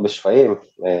הנבחרות בשפיים,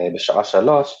 בשעה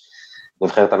 3,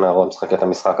 נבחרת הנערות משחקת את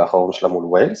המשחק האחרון שלה מול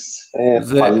ווילס,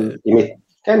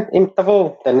 כן, אם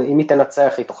תבואו, אם היא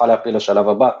תנצח, היא תוכל להפיל לשלב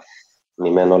הבא,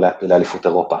 ממנו להפיל לאליפות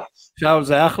אירופה. שאול,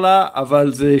 זה אחלה,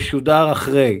 אבל זה שודר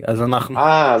אחרי, אז אנחנו...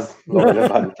 אז לא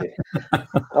רלוונטי.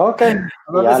 אוקיי,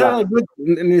 יאללה.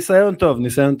 ניסיון טוב.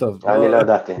 אני לא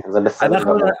ידעתי, זה בסדר.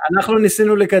 אנחנו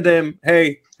ניסינו לקדם,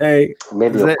 היי,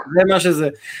 זה מה שזה.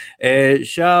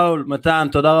 שאול, מתן,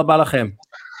 תודה רבה לכם.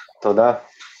 תודה.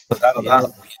 תודה רבה.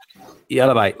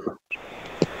 יאללה ביי.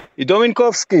 עידו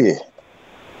מינקובסקי.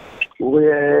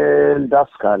 אוריאל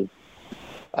דסקל.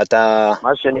 אתה...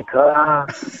 מה שנקרא,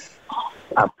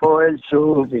 הפועל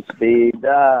שוב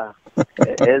הצבידה,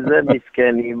 איזה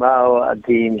מסכנים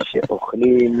האוהדים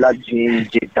שאוכלים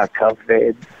לג'ינג'י את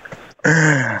הכבד.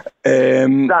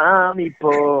 סע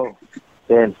מפה.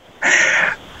 כן.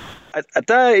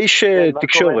 אתה איש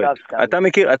תקשורת,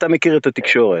 אתה מכיר את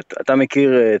התקשורת, אתה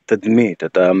מכיר תדמית,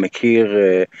 אתה מכיר,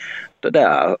 אתה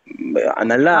יודע,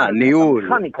 הנהלה,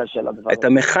 ניהול, את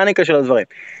המכניקה של הדברים.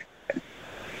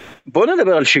 בוא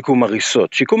נדבר על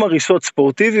שיקום הריסות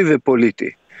ספורטיבי ופוליטי.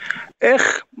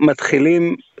 איך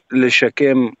מתחילים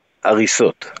לשקם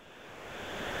הריסות?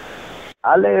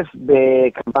 א',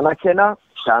 בכוונה כנה,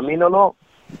 תאמין או לא,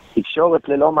 תקשורת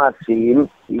ללא מעשים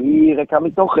היא ריקה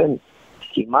מתוכן,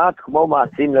 כמעט כמו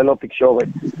מעשים ללא תקשורת.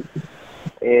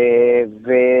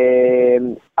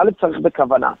 וא' צריך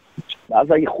בכוונה,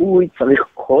 ואז האיחוי צריך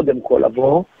קודם כל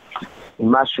לבוא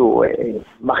עם משהו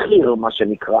מחיר, מה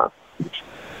שנקרא,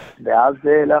 ואז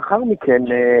לאחר מכן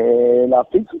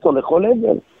להפיץ אותו לכל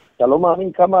עבר. אתה לא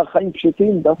מאמין כמה החיים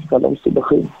פשוטים, דווקא לא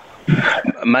מסובכים.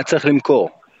 מה צריך למכור?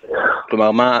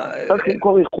 כלומר, מה... צריך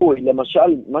למכור איחוי,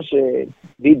 למשל, מה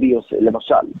שביבי עושה,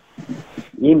 למשל,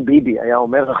 אם ביבי היה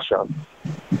אומר עכשיו,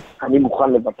 אני מוכן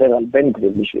לוותר על בן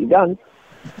גביר בשביל גנץ,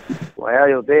 הוא היה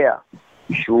יודע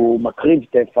שהוא מקריב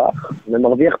טפח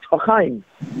ומרוויח טפחיים,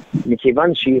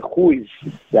 מכיוון שאיחוי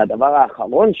זה הדבר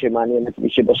האחרון שמעניין את מי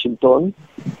שבשלטון,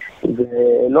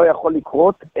 ולא יכול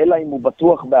לקרות אלא אם הוא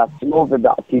בטוח בעצמו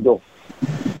ובעתידו.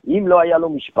 אם לא היה לו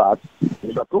משפט,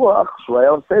 אני בטוח שהוא היה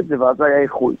עושה את זה ואז היה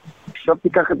איחוי. עכשיו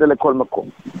תיקח את זה לכל מקום.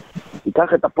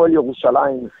 תיקח את הפועל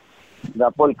ירושלים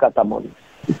והפועל קטמון.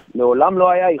 לעולם לא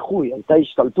היה איחוי, הייתה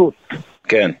השתלטות.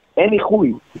 כן. אין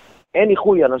איחוי. אין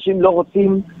איחוי. אנשים לא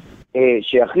רוצים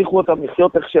שיכריחו אותם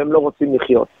לחיות איך שהם לא רוצים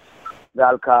לחיות.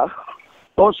 ועל כך,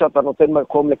 או שאתה נותן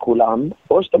מקום לכולם,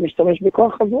 או שאתה משתמש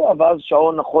בכוח הזרוע, ואז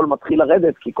שעון החול מתחיל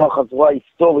לרדת, כי כוח הזרוע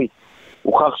היסטורית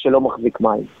הוכח שלא מחזיק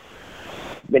מים.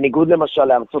 בניגוד למשל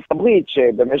לארצות הברית,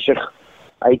 שבמשך,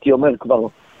 הייתי אומר כבר,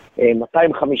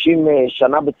 250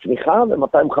 שנה בצמיחה,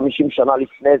 ו250 שנה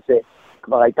לפני זה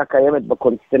כבר הייתה קיימת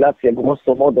בקונסטלציה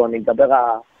גרוסו מודו, אני מדבר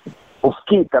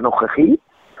האופקית הנוכחית,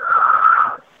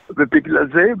 ובגלל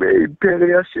זה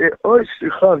באימפריה אוי,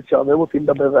 סליחה, שעמם אותי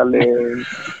לדבר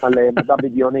על מדע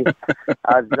בדיוני.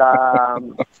 אז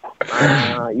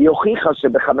היא הוכיחה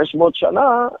שב500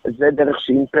 שנה זה דרך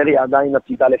שאימפריה עדיין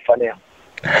עתידה לפניה.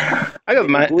 אגב,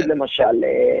 בניגוד למשל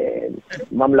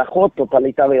ממלכות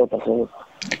טוטליטריות אחרות.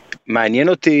 מעניין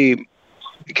אותי,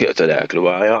 אתה יודע,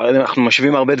 כלומר, אנחנו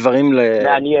משווים הרבה דברים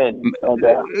מעניין, אתה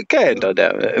יודע. כן, אתה יודע,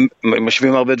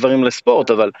 משווים הרבה דברים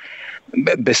לספורט, אבל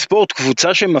בספורט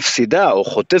קבוצה שמפסידה או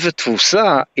חוטפת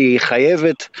תפוסה, היא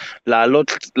חייבת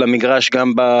לעלות למגרש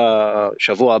גם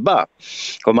בשבוע הבא.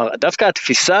 כלומר, דווקא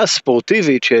התפיסה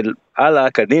הספורטיבית של הלאה,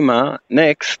 קדימה,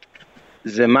 נקסט,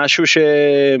 זה משהו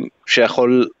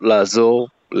שיכול לעזור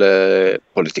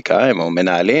לפוליטיקאים או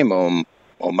מנהלים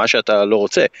או מה שאתה לא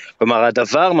רוצה. כלומר,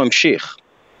 הדבר ממשיך.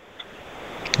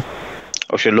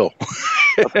 או שלא.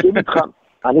 מסכים איתך.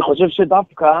 אני חושב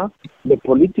שדווקא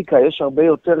בפוליטיקה יש הרבה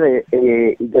יותר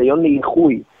היגיון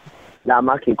לאיחוי.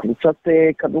 למה? כי קבוצת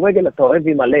כדורגל אתה אוהב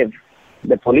עם הלב.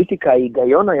 בפוליטיקה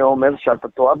ההיגיון היה אומר שאתה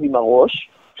תאהב עם הראש,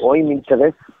 או עם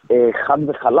אינטרס חד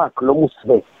וחלק, לא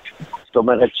מוסווה. זאת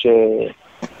אומרת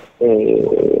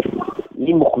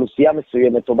אם אוכלוסייה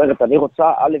מסוימת אומרת אני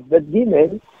רוצה א' ב' ג'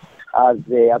 אז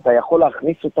אתה יכול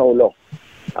להכניס אותה או לא.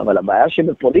 אבל הבעיה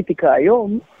שבפוליטיקה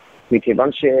היום, מכיוון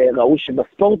שראו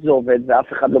שבספורט זה עובד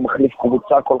ואף אחד לא מחליף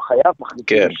קבוצה כל חייו,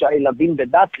 מחליפים 6 ילדים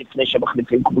בדת לפני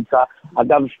שמחליפים קבוצה,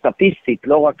 אגב סטטיסטית,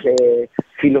 לא רק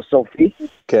פילוסופית.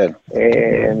 כן.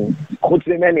 חוץ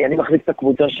ממני, אני מחליף את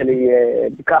הקבוצה שלי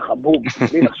ככה, בום,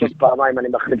 בלי לחשוב פעמיים אני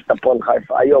מחליף את הפועל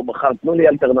חיפה, היום, מחר, תנו לי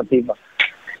אלטרנטיבה.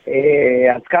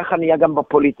 אז ככה נהיה גם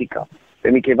בפוליטיקה.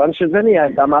 ומכיוון שזה נהיה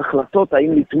גם ההחלטות,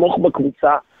 האם לתמוך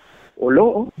בקבוצה או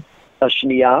לא,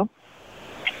 השנייה,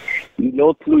 היא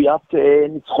לא תלוית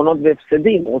ניצחונות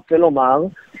והפסדים. רוצה לומר,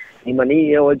 אם אני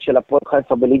אהיה אוהד של הפועל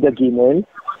חיפה בליגה ג'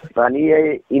 ואני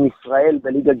אהיה עם ישראל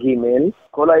בליגה ג',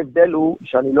 כל ההבדל הוא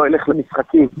שאני לא אלך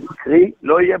למשחקים, קרי,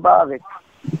 לא יהיה בארץ.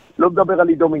 לא מדבר על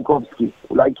עידו מינקובסקי,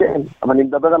 אולי כן, אבל אני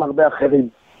מדבר על הרבה אחרים.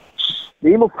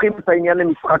 ואם הופכים את העניין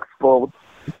למשחק ספורט,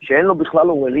 שאין לו בכלל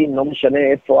עוררין, לא משנה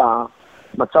איפה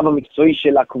המצב המקצועי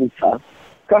של הקבוצה,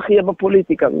 כך יהיה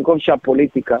בפוליטיקה, במקום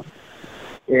שהפוליטיקה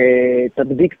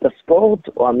תדביק את הספורט,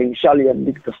 או הממשל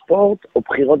ידביק את הספורט, או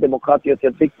בחירות דמוקרטיות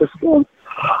ידביק את הספורט,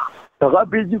 קרה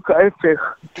בדיוק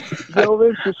ההפך. זה אומר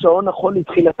ששעון החול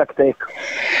התחיל לתקתק.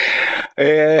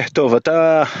 טוב,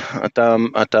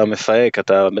 אתה מפהק,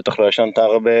 אתה בטח לא ישנת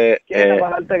הרבה. כן,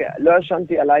 אבל אל תגיד, לא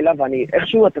ישנתי הלילה, ואני,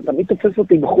 איכשהו אתה תמיד תופס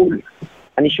אותי בחול.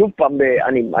 אני שוב פעם,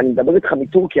 אני מדבר איתך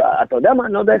מטורקיה, אתה יודע מה?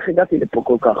 אני לא יודע איך הגעתי לפה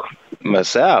כל כך.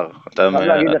 מהשיער, אתה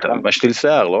משתיל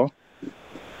שיער, לא?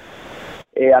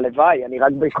 הלוואי, אני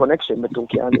רק בקונקשן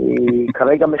בטורקיה, אני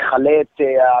כרגע מחלה את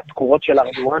התקורות של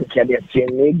ארדואן, כי אני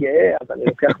הציוני גאה, אז אני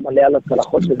לוקח מלא על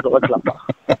הצלחות וזורק לפח,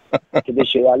 כדי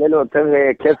שיעלה לו יותר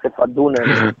כסף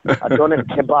הדונר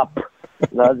קבאפ,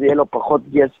 ואז יהיה לו פחות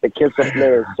כסף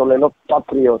לסוללות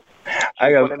פטריות.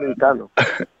 אגב,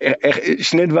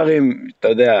 שני דברים, אתה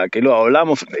יודע, כאילו העולם,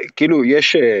 כאילו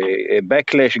יש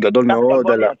backlash גדול מאוד.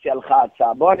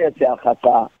 בוא אני אציע לך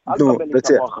הצעה, אל תקבל את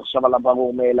המוח עכשיו על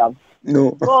הברור מאליו.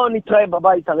 נו. בוא נתראה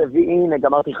בבית הרביעי, הנה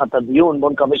גמרתי לך את הדיון,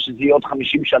 בוא נקווה שזה יהיה עוד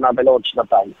 50 שנה ולא עוד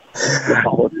שנתיים,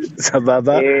 לפחות.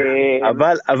 סבבה,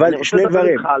 אבל שני דברים. אני רוצה לדבר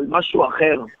איתך על משהו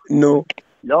אחר. נו.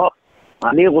 לא,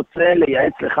 אני רוצה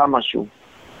לייעץ לך משהו.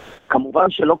 כמובן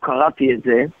שלא קראתי את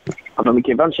זה, אבל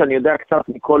מכיוון שאני יודע קצת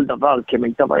מכל דבר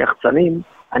כמיטב היחצנים,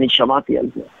 אני שמעתי על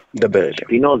זה. דבר אליי.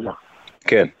 שפינוזה.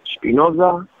 כן. שפינוזה,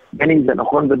 בין אם זה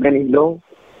נכון ובין אם לא,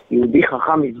 יהודי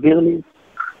חכם הסביר לי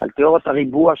על תיאוריית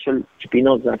הריבוע של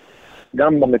שפינוזה.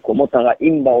 גם במקומות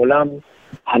הרעים בעולם,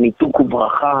 הניתוק הוא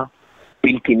ברכה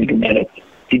בלתי נגמרת.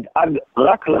 תדאג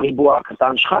רק לריבוע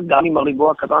הקטן שלך, גם אם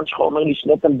הריבוע הקטן שלך אומר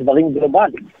לשלוט על דברים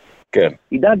גלובליים. כן.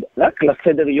 תדאג רק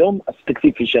לסדר יום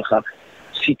הספציפי שלך.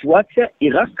 סיטואציה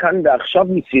היא רק כאן ועכשיו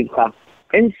מסביבך.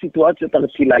 אין סיטואציות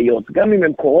ארצילאיות, גם אם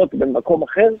הן קורות במקום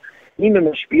אחר, אם הן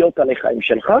משפיעות עליך הן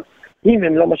שלך, אם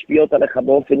הן לא משפיעות עליך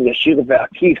באופן ישיר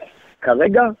ועקיף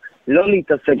כרגע, לא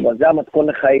להתעסק בה. זה המתכון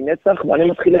לחיי נצח,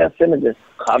 ואני מתחיל ליישם את זה.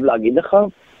 חייב להגיד לך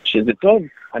שזה טוב.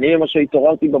 אני למשל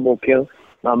התעוררתי בבוקר,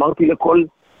 ואמרתי לכל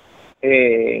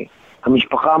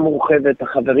המשפחה המורחבת,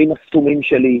 החברים הסתומים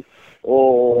שלי,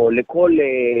 או לכל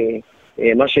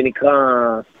מה שנקרא,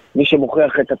 מי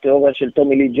שמוכיח את התיאוריה של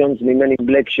טומי לי ג'ונס ממני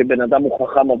בלק, שבן אדם הוא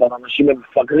חכם אבל אנשים הם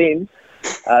מפגרים,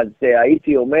 אז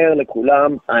הייתי אומר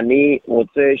לכולם, אני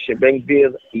רוצה שבן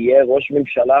גביר יהיה ראש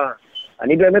ממשלה,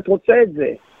 אני באמת רוצה את זה,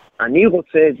 אני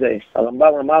רוצה את זה.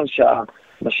 הרמב"ם אמר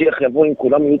שהמשיח יבוא אם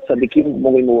כולם יהיו צדיקים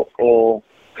גמורים או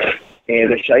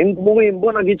רשעים גמורים,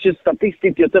 בוא נגיד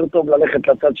שסטטיסטית יותר טוב ללכת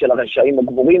לצד של הרשעים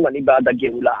הגמורים, אני בעד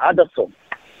הגאולה עד הסוף.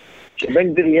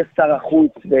 שבן גביר יהיה שר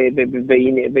החוץ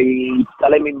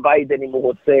ויצטלם עם ביידן אם הוא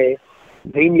רוצה,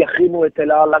 ואם יכימו את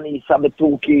אל על אני אסע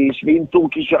בטורקיש, ואם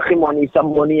טורקיש יכימו אני אסע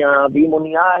במוניה, ואם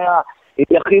מוניה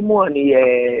יכימו אני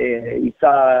אסע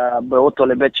באוטו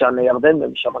לבית שען לירדן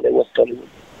ומשם לווסט הוליווד.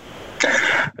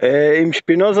 עם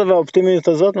שפינוזה והאופטימיות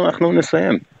הזאת אנחנו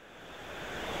נסיים.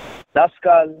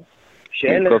 דסקל,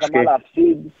 שאין לך מה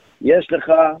להפסיד, יש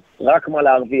לך רק מה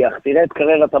להרוויח. תראה את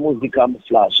קריירת המוזיקה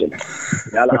המופלאה שלי.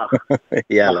 יאללה.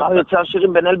 יאללה. מחר יוצא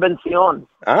השירים בנאל בן ציון.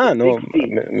 נו,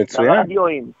 מצוין.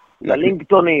 לרדיואים,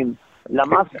 ללינקטונים,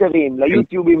 למאסטרים,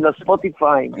 ליוטיובים,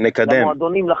 לספוטיפיים, נקדם.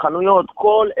 למועדונים, לחנויות,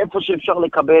 כל איפה שאפשר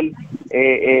לקבל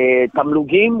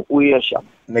תמלוגים, הוא יהיה שם.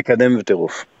 נקדם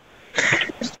וטירוף.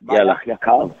 יאללה.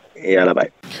 יקר. יאללה ביי.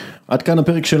 עד כאן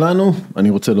הפרק שלנו, אני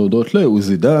רוצה להודות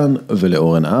לעוזי דן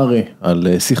ולאורן נהרי על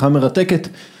שיחה מרתקת.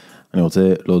 אני רוצה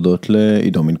להודות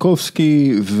לעידו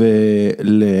מינקובסקי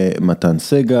ולמתן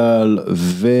סגל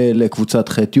ולקבוצת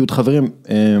חטיות. חברים,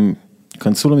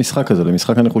 כנסו למשחק הזה,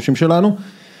 למשחק הנחושים שלנו,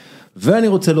 ואני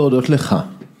רוצה להודות לך,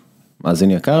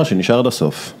 מאזין יקר שנשאר עד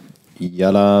הסוף.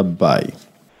 יאללה ביי.